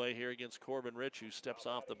the other way here against Corbin Rich, who steps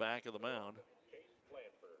off the back of the mound.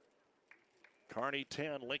 Kearney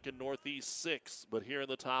 10, Lincoln Northeast 6. But here in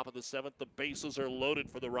the top of the 7th, the bases are loaded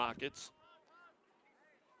for the Rockets.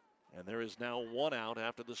 And there is now 1 out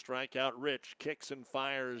after the strikeout. Rich kicks and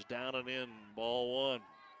fires down and in, ball 1.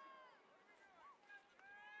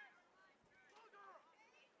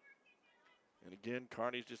 And again,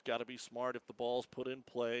 Kearney's just got to be smart if the ball's put in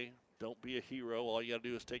play. Don't be a hero. All you got to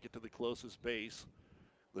do is take it to the closest base.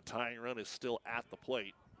 The tying run is still at the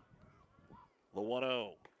plate. The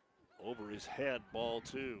 1-0 over his head, ball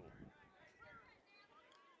 2.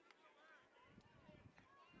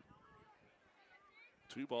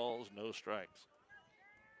 Two balls, no strikes.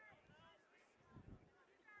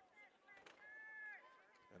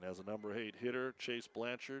 And as a number 8 hitter, Chase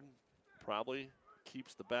Blanchard probably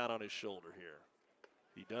keeps the bat on his shoulder here.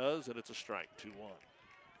 He does, and it's a strike, 2-1.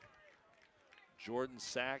 Jordan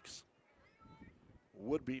Sachs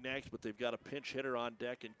would be next, but they've got a pinch hitter on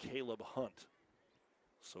deck in Caleb Hunt.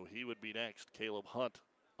 So he would be next. Caleb Hunt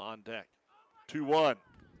on deck. 2-1.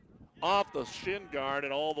 Off the shin guard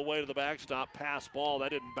and all the way to the backstop. Pass ball. That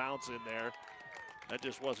didn't bounce in there. That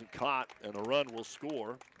just wasn't caught, and a run will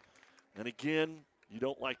score. And again, you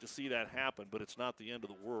don't like to see that happen, but it's not the end of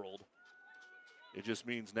the world. It just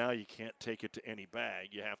means now you can't take it to any bag.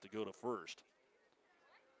 You have to go to first.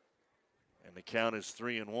 And the count is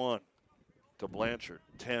 3-1 to Blanchard.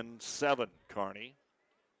 10-7 Kearney.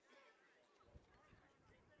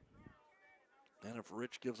 And if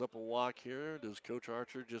Rich gives up a walk here, does Coach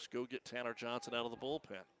Archer just go get Tanner Johnson out of the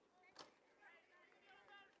bullpen?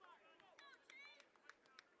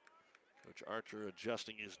 Coach Archer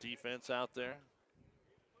adjusting his defense out there.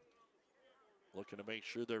 Looking to make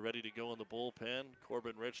sure they're ready to go in the bullpen.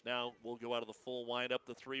 Corbin Rich now will go out of the full windup,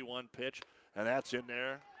 the 3-1 pitch, and that's in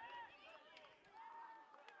there.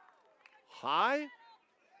 High?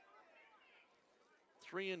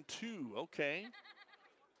 3-2. Okay.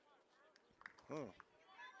 Huh.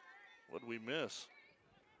 What did we miss?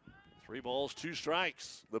 3 balls, 2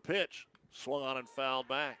 strikes. The pitch swung on and fouled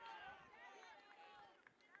back.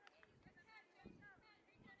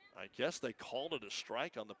 I guess they called it a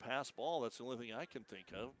strike on the pass ball. That's the only thing I can think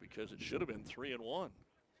of because it should have been 3-1.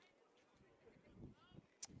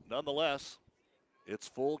 Nonetheless, it's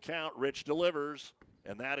full count. Rich delivers,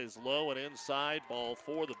 and that is low and inside. Ball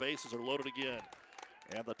 4. The bases are loaded again.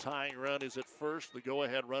 And the tying run is at first. The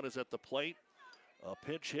go-ahead run is at the plate. A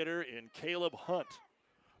pinch hitter in Caleb Hunt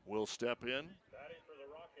will step in.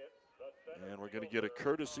 And we're going to get a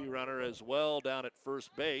courtesy runner as well down at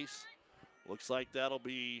first base. Looks like that'll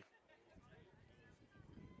be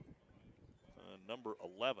number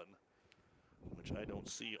 11, which I don't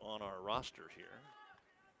see on our roster here.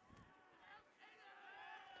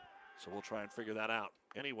 So we'll try and figure that out.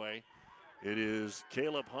 Anyway, it is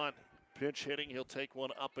Caleb Hunt pinch hitting. He'll take one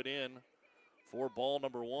up and in for ball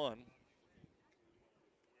number 1.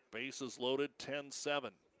 Bases loaded, 10-7.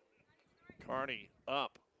 Kearney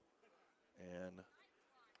up. And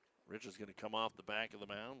Rich is going to come off the back of the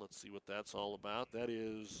mound. Let's see what that's all about. That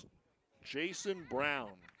is Jason Brown.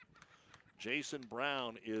 Jason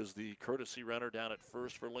Brown is the courtesy runner down at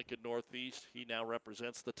first for Lincoln Northeast. He now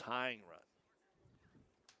represents the tying run.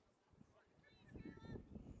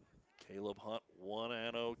 Caleb Hunt,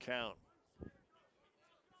 1-0 count.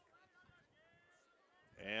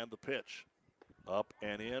 And the pitch. Up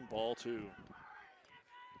and in, ball 2.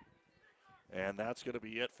 And that's going to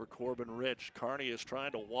be it for Corbin Rich. Kearney is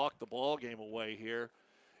trying to walk the ball game away here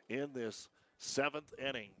in this 7th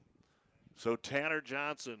inning. So Tanner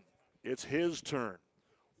Johnson, it's his turn.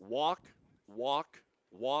 Walk, walk,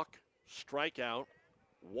 walk, strikeout,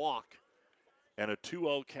 walk, and a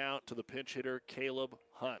 2-0 count to the pinch hitter, Caleb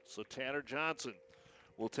Hunt. So Tanner Johnson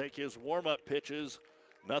will take his warm-up pitches.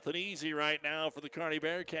 Nothing easy right now for the Kearney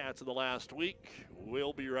Bearcats in the last week.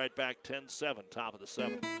 We'll be right back, 10-7, top of the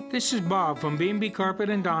 7th. This is Bob from B&B Carpet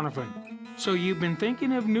and Donovan. So you've been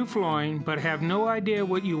thinking of new flooring but have no idea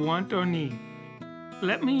what you want or need.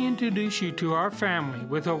 Let me introduce you to our family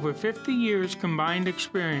with over 50 years combined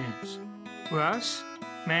experience. Russ,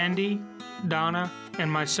 Mandy, Donna,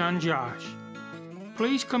 and my son Josh.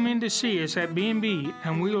 Please come in to see us at B&B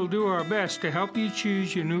and we will do our best to help you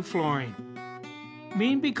choose your new flooring.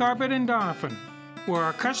 B&B Carpet and Donovan, where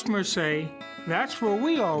our customers say, that's where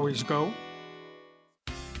we always go.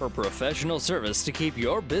 For professional service to keep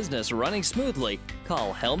your business running smoothly,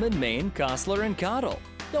 call Hellman, Maine, Kostler, and Cottle.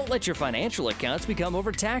 Don't let your financial accounts become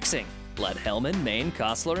overtaxing. Let Hellman, Maine,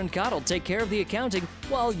 Kostler, and Cottle take care of the accounting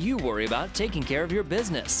while you worry about taking care of your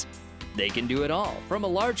business. They can do it all, from a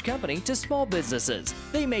large company to small businesses.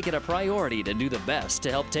 They make it a priority to do the best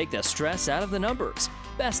to help take the stress out of the numbers.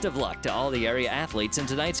 Best of luck to all the area athletes in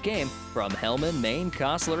tonight's game from Hellman, Maine,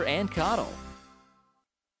 Kostler, and Cottle.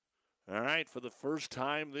 All right, for the first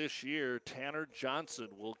time this year, Tanner Johnson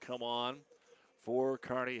will come on for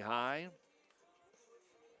Kearney High.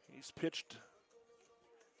 He's pitched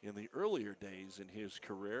in the earlier days in his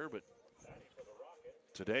career, but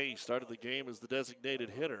today he started the game as the designated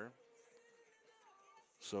hitter.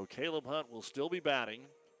 So Caleb Hunt will still be batting.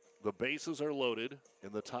 The bases are loaded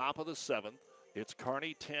in the top of the 7th. It's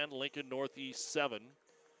Kearney 10, Lincoln Northeast 7.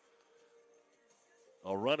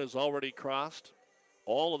 A run is already crossed.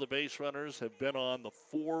 All of the base runners have been on the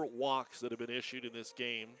 4 walks that have been issued in this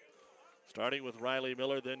game. Starting with Riley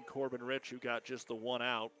Miller, then Corbin Rich, who got just the 1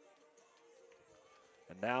 out.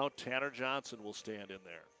 And now Tanner Johnson will stand in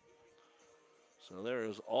there. So there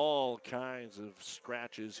is all kinds of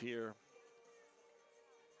scratches here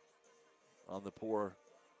on the poor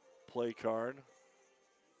play card.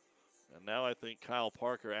 And now I think Kyle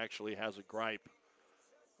Parker actually has a gripe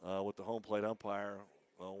with the home plate umpire,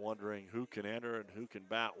 wondering who can enter and who can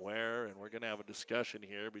bat where. And we're going to have a discussion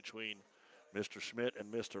here between Mr. Schmidt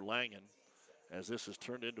and Mr. Langen, as this has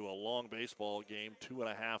turned into a long baseball game,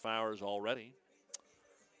 2.5 hours already.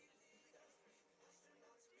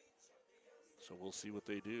 So we'll see what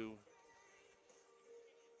they do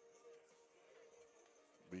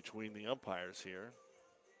between the umpires here.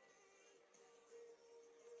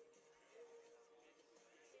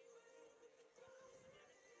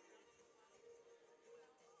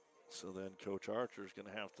 So then Coach Archer is going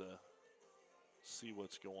to have to see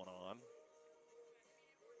what's going on.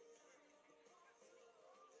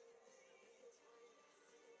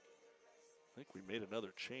 I think we made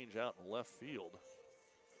another change out in left field.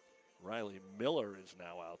 Riley Miller is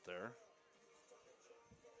now out there.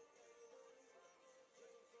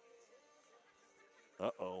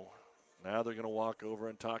 Uh-oh. Now they're going to walk over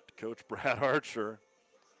and talk to Coach Brad Archer.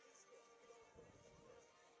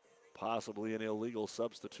 possibly an illegal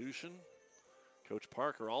substitution. Coach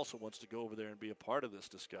Parker also wants to go over there and be a part of this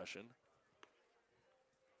discussion.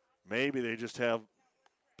 Maybe they just have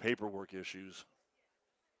paperwork issues.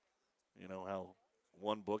 You know how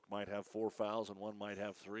one book might have 4 fouls and one might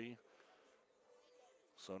have 3.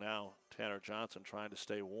 So now Tanner Johnson trying to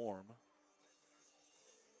stay warm.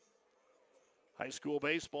 High school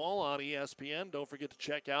baseball on ESPN. Don't forget to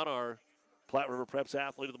check out our Platte River Preps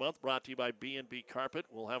Athlete of the Month, brought to you by B&B Carpet.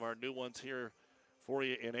 We'll have our new ones here for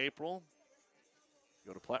you in April.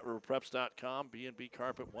 Go to PlatteRiverPreps.com. B&B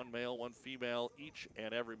Carpet, 1 male, 1 female each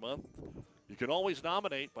and every month. You can always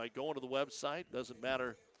nominate by going to the website. Doesn't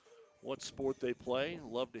matter what sport they play.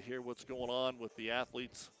 Love to hear what's going on with the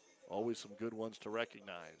athletes. Always some good ones to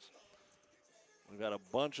recognize. We've got a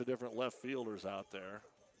bunch of different left fielders out there.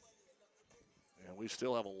 And we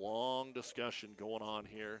still have a long discussion going on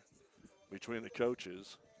here between the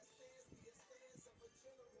coaches.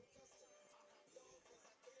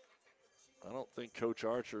 I don't think Coach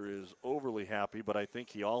Archer is overly happy, but I think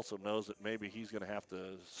he also knows that maybe he's going to have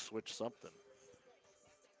to switch something.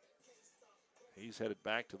 He's headed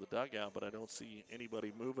back to the dugout, but I don't see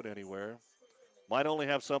anybody moving anywhere. Might only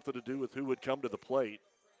have something to do with who would come to the plate.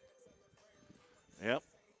 Yep.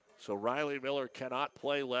 So Riley Miller cannot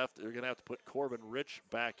play left. They're going to have to put Corbin Rich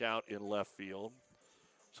back out in left field.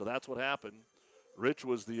 So that's what happened. Rich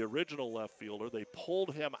was the original left fielder. They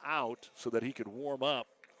pulled him out so that he could warm up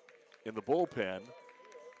in the bullpen.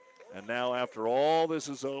 And now after all this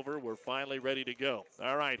is over, we're finally ready to go.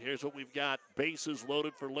 All right, here's what we've got. Bases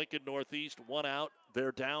loaded for Lincoln Northeast. 1 out.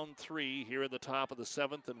 They're down 3 here in the top of the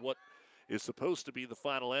 7th in what is supposed to be the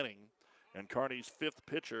final inning. And Kearney's 5th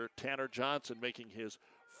pitcher, Tanner Johnson, making his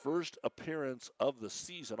first appearance of the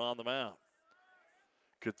season on the mound.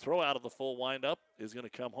 Could throw out of the full windup, is going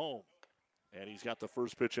to come home. And he's got the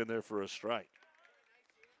first pitch in there for a strike.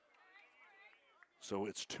 So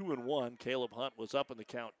it's 2-1. Caleb Hunt was up in the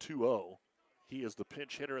count 2-0. He is the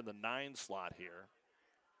pinch hitter in the 9 slot here.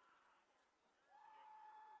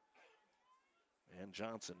 And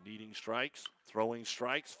Johnson needing strikes, throwing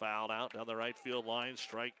strikes, fouled out down the right field line.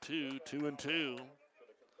 Strike 2, 2-2.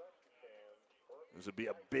 This would be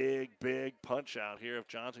a big, big punch out here if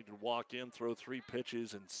Johnson could walk in, throw 3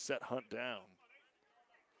 pitches, and set Hunt down.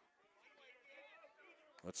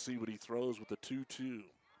 Let's see what he throws with the 2-2.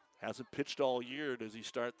 Hasn't pitched all year. Does he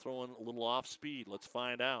start throwing a little off speed? Let's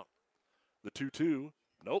find out. The 2-2.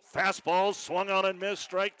 Nope. Fastball swung on and missed.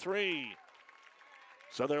 Strike 3.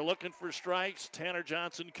 So they're looking for strikes. Tanner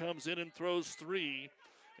Johnson comes in and throws 3,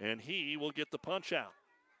 and he will get the punch out.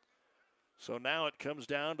 So now it comes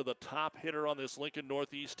down to the top hitter on this Lincoln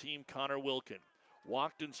Northeast team, Connor Wilkin.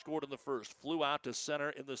 Walked and scored in the first. Flew out to center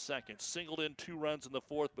in the second. Singled in 2 runs in the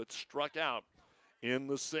 4th, but struck out in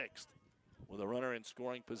the 6th. With a runner in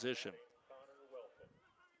scoring position.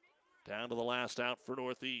 Down to the last out for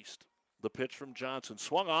Northeast. The pitch from Johnson.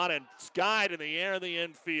 Swung on and skied in the air in the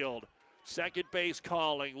infield. Second base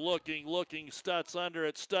calling, looking. Stutz under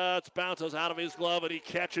it. Stutz bounces out of his glove and he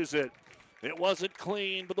catches it. It wasn't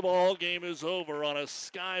clean, but the ball game is over on a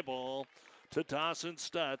sky ball to Dawson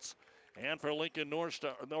Stutz. And for Lincoln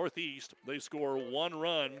Northeast, they score 1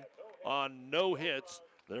 run on no hits.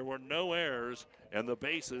 There were no errors, and the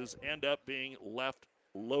bases end up being left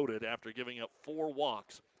loaded after giving up 4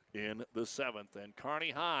 walks in the 7th. And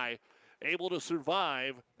Kearney High able to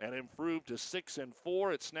survive and improve to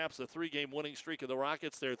 6-4. It snaps the 3-game winning streak of the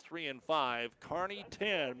Rockets. They're 3-5. Kearney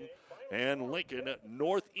 10 and Lincoln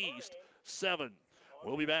Northeast 7.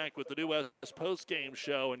 We'll be back with the New West post-game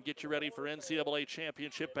show and get you ready for NCAA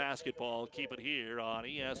Championship basketball. Keep it here on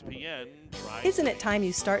ESPN. Isn't it time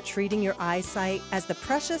you start treating your eyesight as the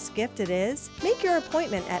precious gift it is? Make your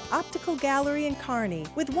appointment at Optical Gallery in Kearney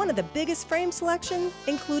with one of the biggest frame selection,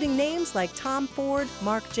 including names like Tom Ford,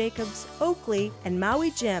 Marc Jacobs, Oakley, and Maui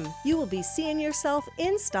Jim. You will be seeing yourself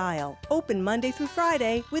in style. Open Monday through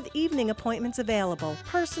Friday with evening appointments available.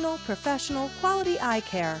 Personal, professional, quality eye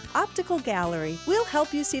care. Optical Gallery. We'll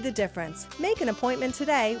help you see the difference. Make an appointment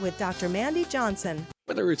today with Dr. Mandy Johnson.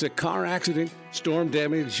 Whether it's a car accident, storm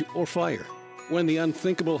damage, or fire, when the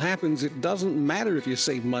unthinkable happens, it doesn't matter if you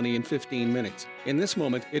save money in 15 minutes. In this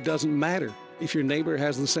moment, it doesn't matter if your neighbor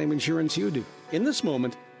has the same insurance you do. In this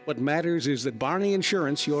moment, what matters is that Barney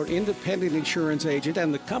Insurance, your independent insurance agent,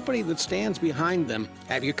 and the company that stands behind them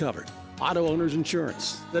have you covered. Auto Owners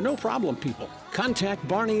Insurance, the no-problem people. Contact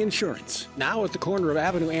Barney Insurance, now at the corner of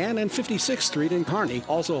Avenue Ann and 56th Street in Kearney,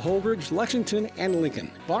 also Holdridge, Lexington, and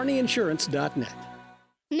Lincoln. BarneyInsurance.net.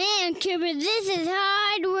 Man, Cooper, this is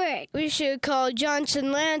hard work. work. We should call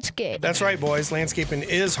Johnson Landscape. That's right, boys. Landscaping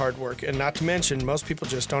is hard work, and not to mention, most people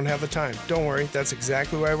just don't have the time. Don't worry, that's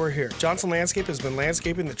exactly why we're here. Johnson Landscape has been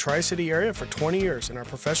landscaping the Tri-City area for 20 years, and our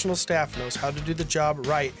professional staff knows how to do the job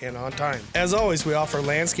right and on time. As always, we offer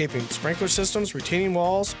landscaping, sprinkler systems, retaining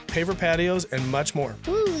walls, paver patios, and much more.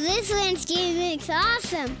 Ooh, this landscape looks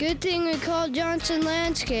awesome. Good thing we called Johnson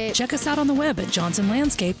Landscape. Check us out on the web at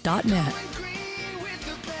johnsonlandscape.net.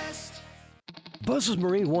 Buzz's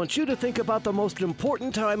Marine wants you to think about the most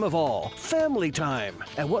important time of all, family time.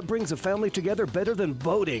 And what brings a family together better than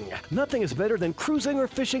boating? Nothing is better than cruising or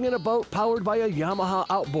fishing in a boat powered by a Yamaha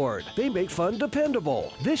outboard. They make fun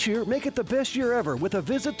dependable. This year, make it the best year ever with a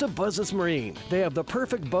visit to Buzz's Marine. They have the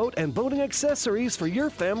perfect boat and boating accessories for your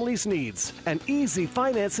family's needs. And easy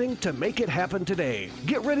financing to make it happen today.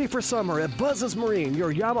 Get ready for summer at Buzz's Marine,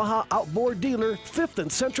 your Yamaha outboard dealer, 5th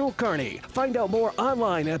and Central Kearney. Find out more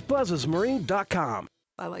online at buzzesmarine.com.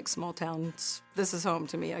 I like small towns. This is home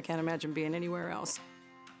to me. I can't imagine being anywhere else.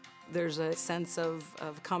 There's a sense of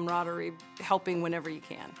camaraderie, helping whenever you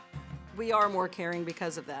can. We are more caring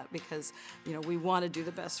because of that, because we want to do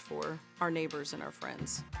the best for our neighbors and our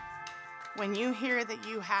friends. When you hear that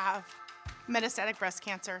you have metastatic breast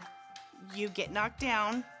cancer, you get knocked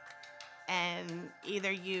down, and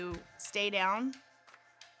either you stay down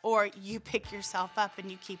or you pick yourself up and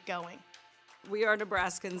you keep going. We are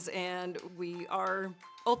Nebraskans, and we are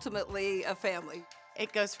ultimately a family.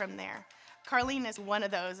 It goes from there. Carlene is one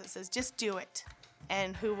of those that says, just do it,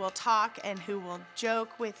 and who will talk and who will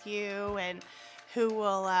joke with you and who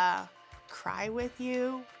will cry with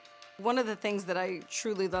you. One of the things that I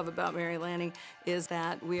truly love about Mary Lanning is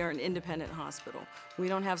that we are an independent hospital. We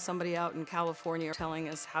don't have somebody out in California telling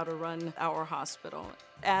us how to run our hospital.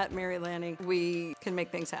 At Mary Lanning, we can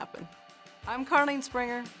make things happen. I'm Carlene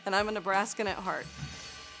Springer, and I'm a Nebraskan at heart.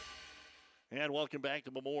 And welcome back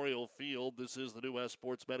to Memorial Field. This is the New West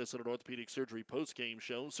Sports Medicine and Orthopedic Surgery post-game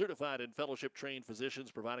show. Certified and fellowship-trained physicians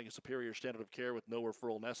providing a superior standard of care with no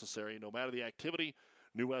referral necessary. No matter the activity,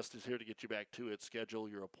 New West is here to get you back to it. Schedule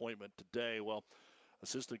your appointment today. Well,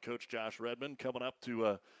 assistant coach Josh Redmond coming up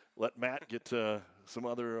to let Matt get some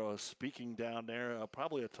other speaking down there.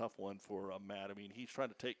 Probably a tough one for Matt. I mean, he's trying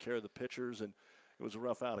to take care of the pitchers, and it was a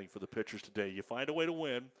rough outing for the pitchers today. You find a way to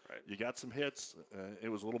win. Right. You got some hits. It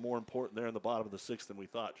was a little more important there in the bottom of the sixth than we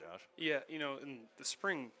thought, Josh. Yeah, in the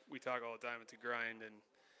spring we talk all the time. It's a grind, and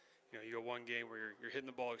you go one game where you're hitting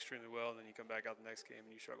the ball extremely well, and then you come back out the next game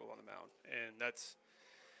and you struggle on the mound. And that's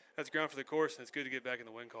ground for the course, and it's good to get back in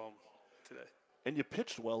the win column today. And you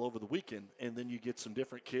pitched well over the weekend, and then you get some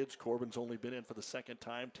different kids. Corbin's only been in for the second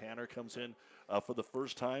time. Tanner comes in for the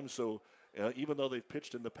first time. So even though they've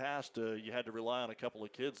pitched in the past, you had to rely on a couple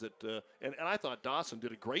of kids that and I thought Dawson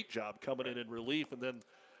did a great job coming in relief, and then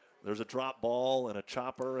there's a drop ball and a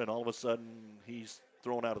chopper, and all of a sudden he's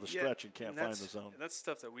thrown out of the stretch and can't find the zone. And that's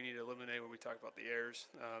stuff that we need to eliminate when we talk about the errors.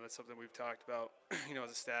 That's something we've talked about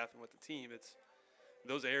as a staff and with the team. It's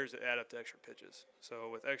those errors that add up to extra pitches. So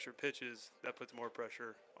with extra pitches, that puts more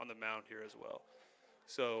pressure on the mound here as well.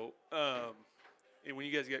 So and when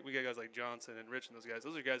we got guys like Johnson and Rich and those are guys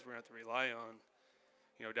we're going to have to rely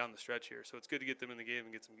on, down the stretch here. So it's good to get them in the game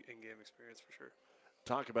and get some in-game experience for sure.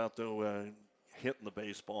 Talk about, though, hitting the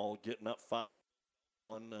baseball, getting up 5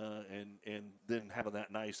 and then having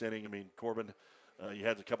that nice inning. I mean, Corbin, you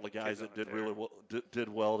had a couple of guys that did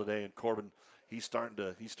well today, and Corbin, he's starting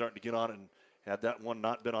to get on it. And had that one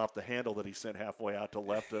not been off the handle that he sent halfway out to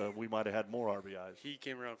left, we might have had more RBIs. He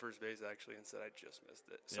came around first base, actually, and said, I just missed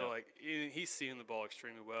it. So, he's seeing the ball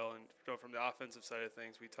extremely well. And from the offensive side of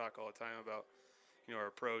things, we talk all the time about, our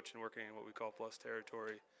approach and working in what we call plus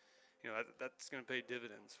territory. That's going to pay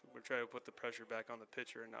dividends. We're trying to put the pressure back on the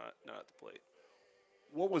pitcher and not at the plate.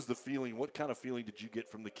 What was the feeling? What kind of feeling did you get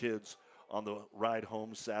from the kids on the ride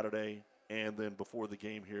home Saturday and then before the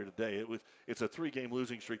game here today? It's a 3-game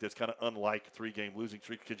losing streak that's kind of unlike 3-game losing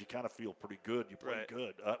streak because you kind of feel pretty good. You play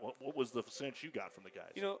good. What was the sense you got from the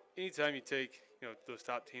guys? Anytime you take those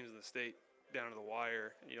top teams in the state down to the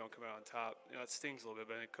wire and you don't come out on top, that stings a little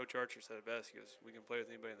bit. But I think Coach Archer said it best. He goes, we can play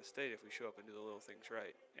with anybody in the state if we show up and do the little things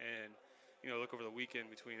right. And look over the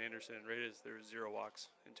weekend between Anderson and Raiders, there was 0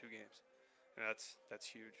 walks in 2 games, and that's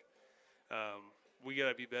huge. We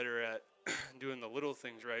got to be better at doing the little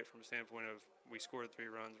things right from a standpoint of we scored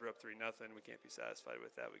 3 runs, we're up 3-0. We can't be satisfied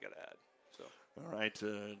with that. We got to add. So. All right,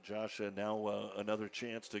 Josh, now another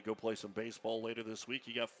chance to go play some baseball later this week.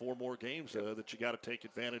 You got 4 more games that you got to take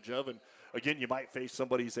advantage of. And, again, you might face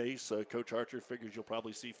somebody's ace. Coach Archer figures you'll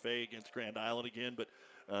probably see Fay against Grand Island again. But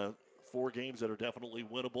 4 games that are definitely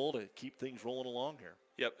winnable to keep things rolling along here.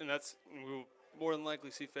 Yep, and more than likely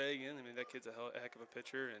see Faye again. I mean, that kid's a heck of a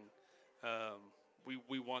pitcher, and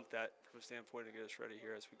we want that from a standpoint to get us ready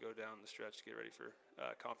here as we go down the stretch to get ready for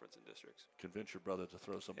conference and districts. Convince your brother to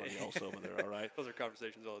throw somebody else over there, all right? Those are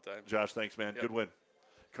conversations all the time. Josh, thanks, man. Yep. Good win.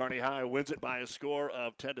 Kearney High wins it by a score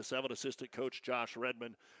of 10-7. Assistant coach Josh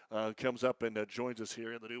Redmond comes up and joins us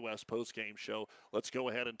here in the New West postgame show. Let's go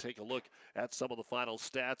ahead and take a look at some of the final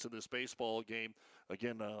stats in this baseball game.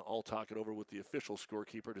 Again, I'll talk it over with the official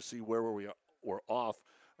scorekeeper to see where we're off.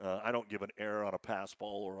 I don't give an error on a pass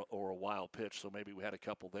ball or a wild pitch, so maybe we had a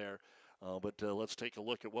couple there. But let's take a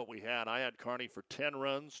look at what we had. I had Kearney for 10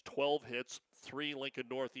 runs, 12 hits, 3 Lincoln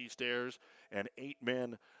Northeast errors, and 8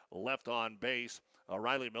 men left on base.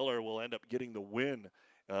 Riley Miller will end up getting the win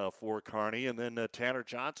for Kearney, and then Tanner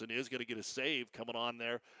Johnson is going to get a save coming on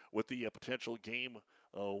there with the potential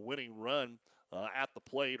game-winning run at the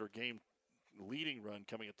plate, or game-leading run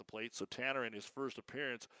coming at the plate. So Tanner, in his first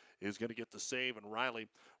appearance, is going to get the save, and Riley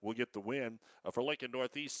will get the win. For Lincoln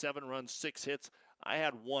Northeast, 7 runs, 6 hits. I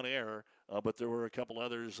had 1 error, but there were a couple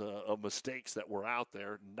others of mistakes that were out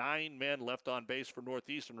there. 9 men left on base for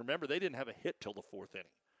Northeast, and remember, they didn't have a hit till the 4th inning.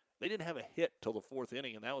 They didn't have a hit till the 4th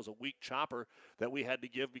inning, and that was a weak chopper that we had to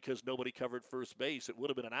give because nobody covered first base. It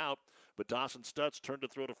would have been an out, but Dawson Stutz turned to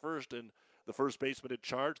throw to first, and the first baseman had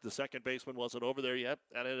charged. The second baseman wasn't over there yet.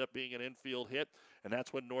 That ended up being an infield hit, and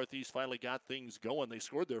that's when Northeast finally got things going. They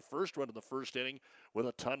scored their first run in the first inning with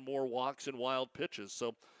a ton more walks and wild pitches.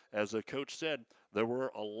 So, as the coach said, there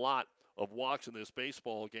were a lot of walks in this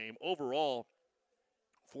baseball game. Overall,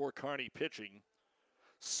 for Kearney pitching,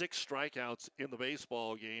 6 strikeouts in the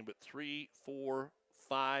baseball game, but 3, 4,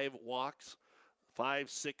 5 walks.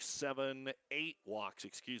 5, 6, 7, 8 walks,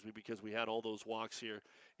 because we had all those walks here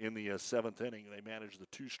in the 7th inning. They managed the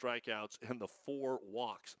 2 strikeouts and the 4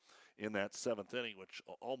 walks in that 7th inning, which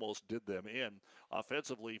almost did them in.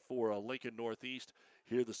 Offensively for Lincoln Northeast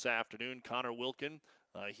here this afternoon, Connor Wilkin,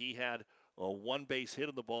 he had a 1 base hit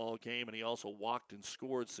in the ball game, and he also walked and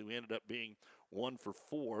scored, so he ended up being 1 for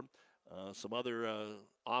 4. Some other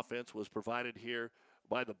offense was provided here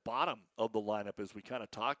by the bottom of the lineup, as we kind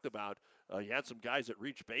of talked about. You had some guys that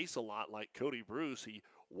reached base a lot, like Cody Bruce. He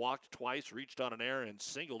walked twice, reached on an error, and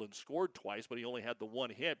singled and scored twice, but he only had the 1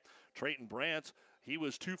 hit. Trayton Brantz, he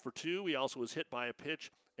was 2 for 2. He also was hit by a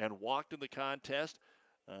pitch and walked in the contest.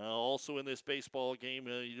 Also in this baseball game,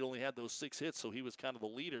 he only had those 6 hits, so he was kind of the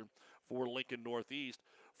leader for Lincoln Northeast.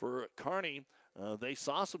 For Kearney, they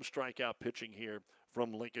saw some strikeout pitching here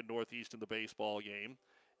from Lincoln Northeast in the baseball game.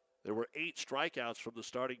 There were 8 strikeouts from the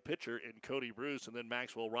starting pitcher in Cody Bruce, and then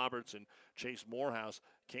Maxwell Roberts and Chase Morehouse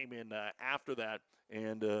came in after that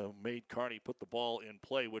and made Kearney put the ball in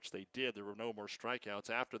play, which they did. There were no more strikeouts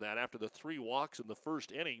after that. After the 3 walks in the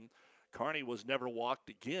first inning, Kearney was never walked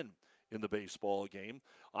again in the baseball game.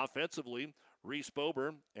 Offensively, Reese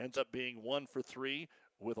Bober ends up being 1 for 3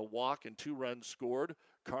 with a walk and 2 runs scored.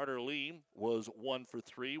 Carter Lee was 1 for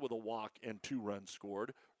 3 with a walk and 2 runs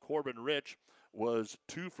scored. Corbin Rich was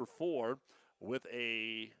 2 for 4 with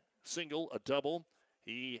a single, a double.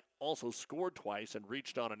 He also scored twice and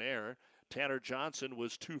reached on an error. Tanner Johnson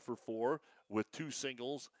was 2 for 4 with 2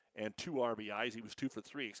 singles and 2 RBIs. He was 2 for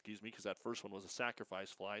 3, because that first one was a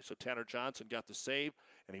sacrifice fly. So Tanner Johnson got the save,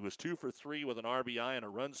 and he was 2 for 3 with an RBI and a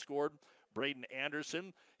run scored. Braden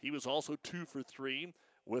Anderson, he was also 2 for 3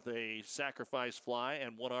 with a sacrifice fly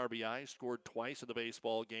and 1 RBI, scored twice in the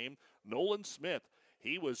baseball game. Nolan Smith,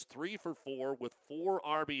 he was 3 for 4 with 4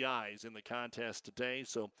 RBIs in the contest today.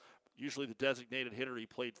 So usually the designated hitter, he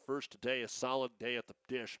played first today. A solid day at the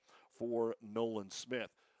dish for Nolan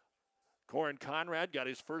Smith. Corin Conrad got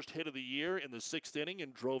his first hit of the year in the 6th inning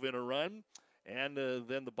and drove in a run. And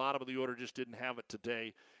then the bottom of the order just didn't have it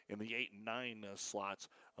today in the 8 and 9 slots.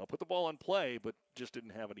 Put the ball in play, but just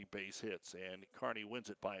didn't have any base hits. And Kearney wins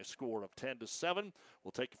it by a score of 10-7.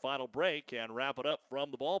 We'll take a final break and wrap it up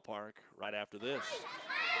from the ballpark right after this.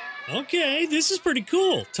 Okay, this is pretty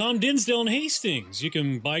cool. Tom Dinsdale and Hastings. You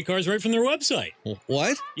can buy cars right from their website.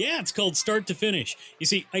 What? Yeah, it's called Start to Finish. You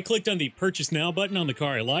see, I clicked on the Purchase Now button on the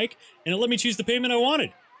car I like, and it let me choose the payment I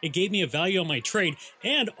wanted. It gave me a value on my trade,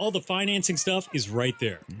 and all the financing stuff is right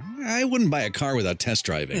there. I wouldn't buy a car without test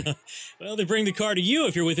driving. Well, they bring the car to you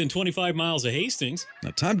if you're within 25 miles of Hastings. Now,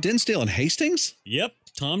 Tom Dinsdale and Hastings? Yep,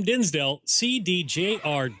 Tom Dinsdale,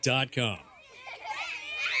 CDJR.com.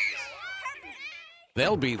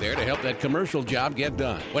 They'll be there to help that commercial job get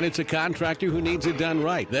done. When it's a contractor who needs it done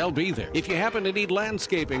right, they'll be there. If you happen to need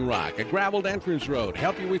landscaping rock, a graveled entrance road,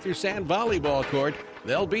 help you with your sand volleyball court,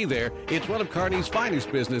 they'll be there. It's one of Kearney's finest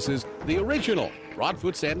businesses, the original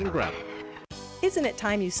Broadfoot Sand and Gravel. Isn't it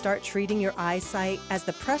time you start treating your eyesight as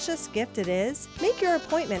the precious gift it is? Make your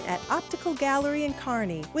appointment at Optical Gallery in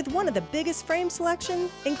Kearney with one of the biggest frame selection,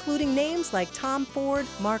 including names like Tom Ford,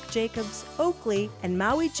 Marc Jacobs, Oakley, and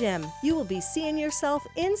Maui Jim. You will be seeing yourself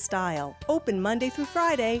in style. Open Monday through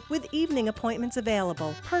Friday with evening appointments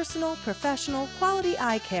available. Personal, professional, quality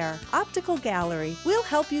eye care. Optical Gallery. We'll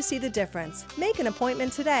help you see the difference. Make an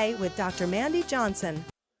appointment today with Dr. Mandy Johnson.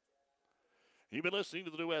 You've been listening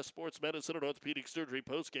to the New West Sports Medicine and Orthopedic Surgery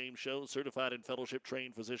post-game show. Certified and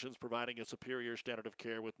fellowship-trained physicians providing a superior standard of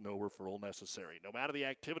care with no referral necessary. No matter the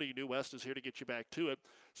activity, New West is here to get you back to it.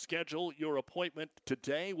 Schedule your appointment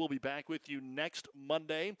today. We'll be back with you next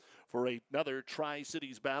Monday for another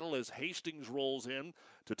Tri-Cities battle as Hastings rolls in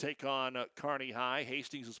to take on Kearney High.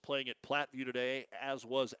 Hastings is playing at Platteview today, as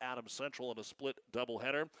was Adams Central in a split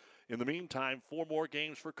doubleheader. In the meantime, 4 more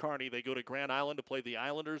games for Kearney. They go to Grand Island to play the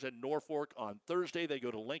Islanders and Norfolk on Thursday. They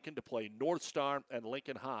go to Lincoln to play North Star and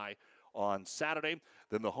Lincoln High on Saturday.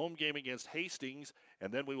 Then the home game against Hastings,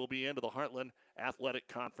 and then we will be into the Heartland Athletic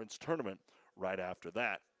Conference Tournament right after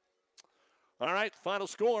that. All right, final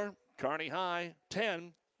score, Kearney High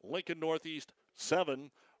 10, Lincoln Northeast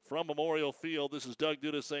 7. From Memorial Field, this is Doug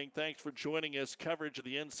Duda saying thanks for joining us. Coverage of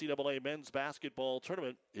the NCAA men's basketball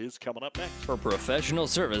tournament is coming up next. For professional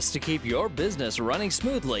service to keep your business running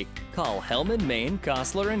smoothly, call Hellman, Maine,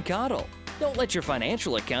 Kostler, and Cottle. Don't let your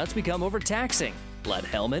financial accounts become overtaxing. Let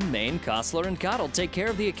Hellman, Maine, Kostler, and Cottle take care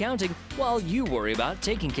of the accounting while you worry about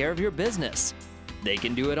taking care of your business. They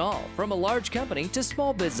can do it all, from a large company to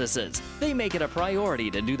small businesses. They make it a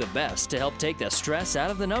priority to do the best to help take the stress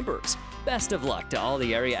out of the numbers. Best of luck to all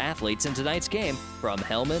the area athletes in tonight's game from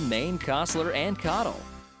Hellman, Maine, Kostler, and Cottle.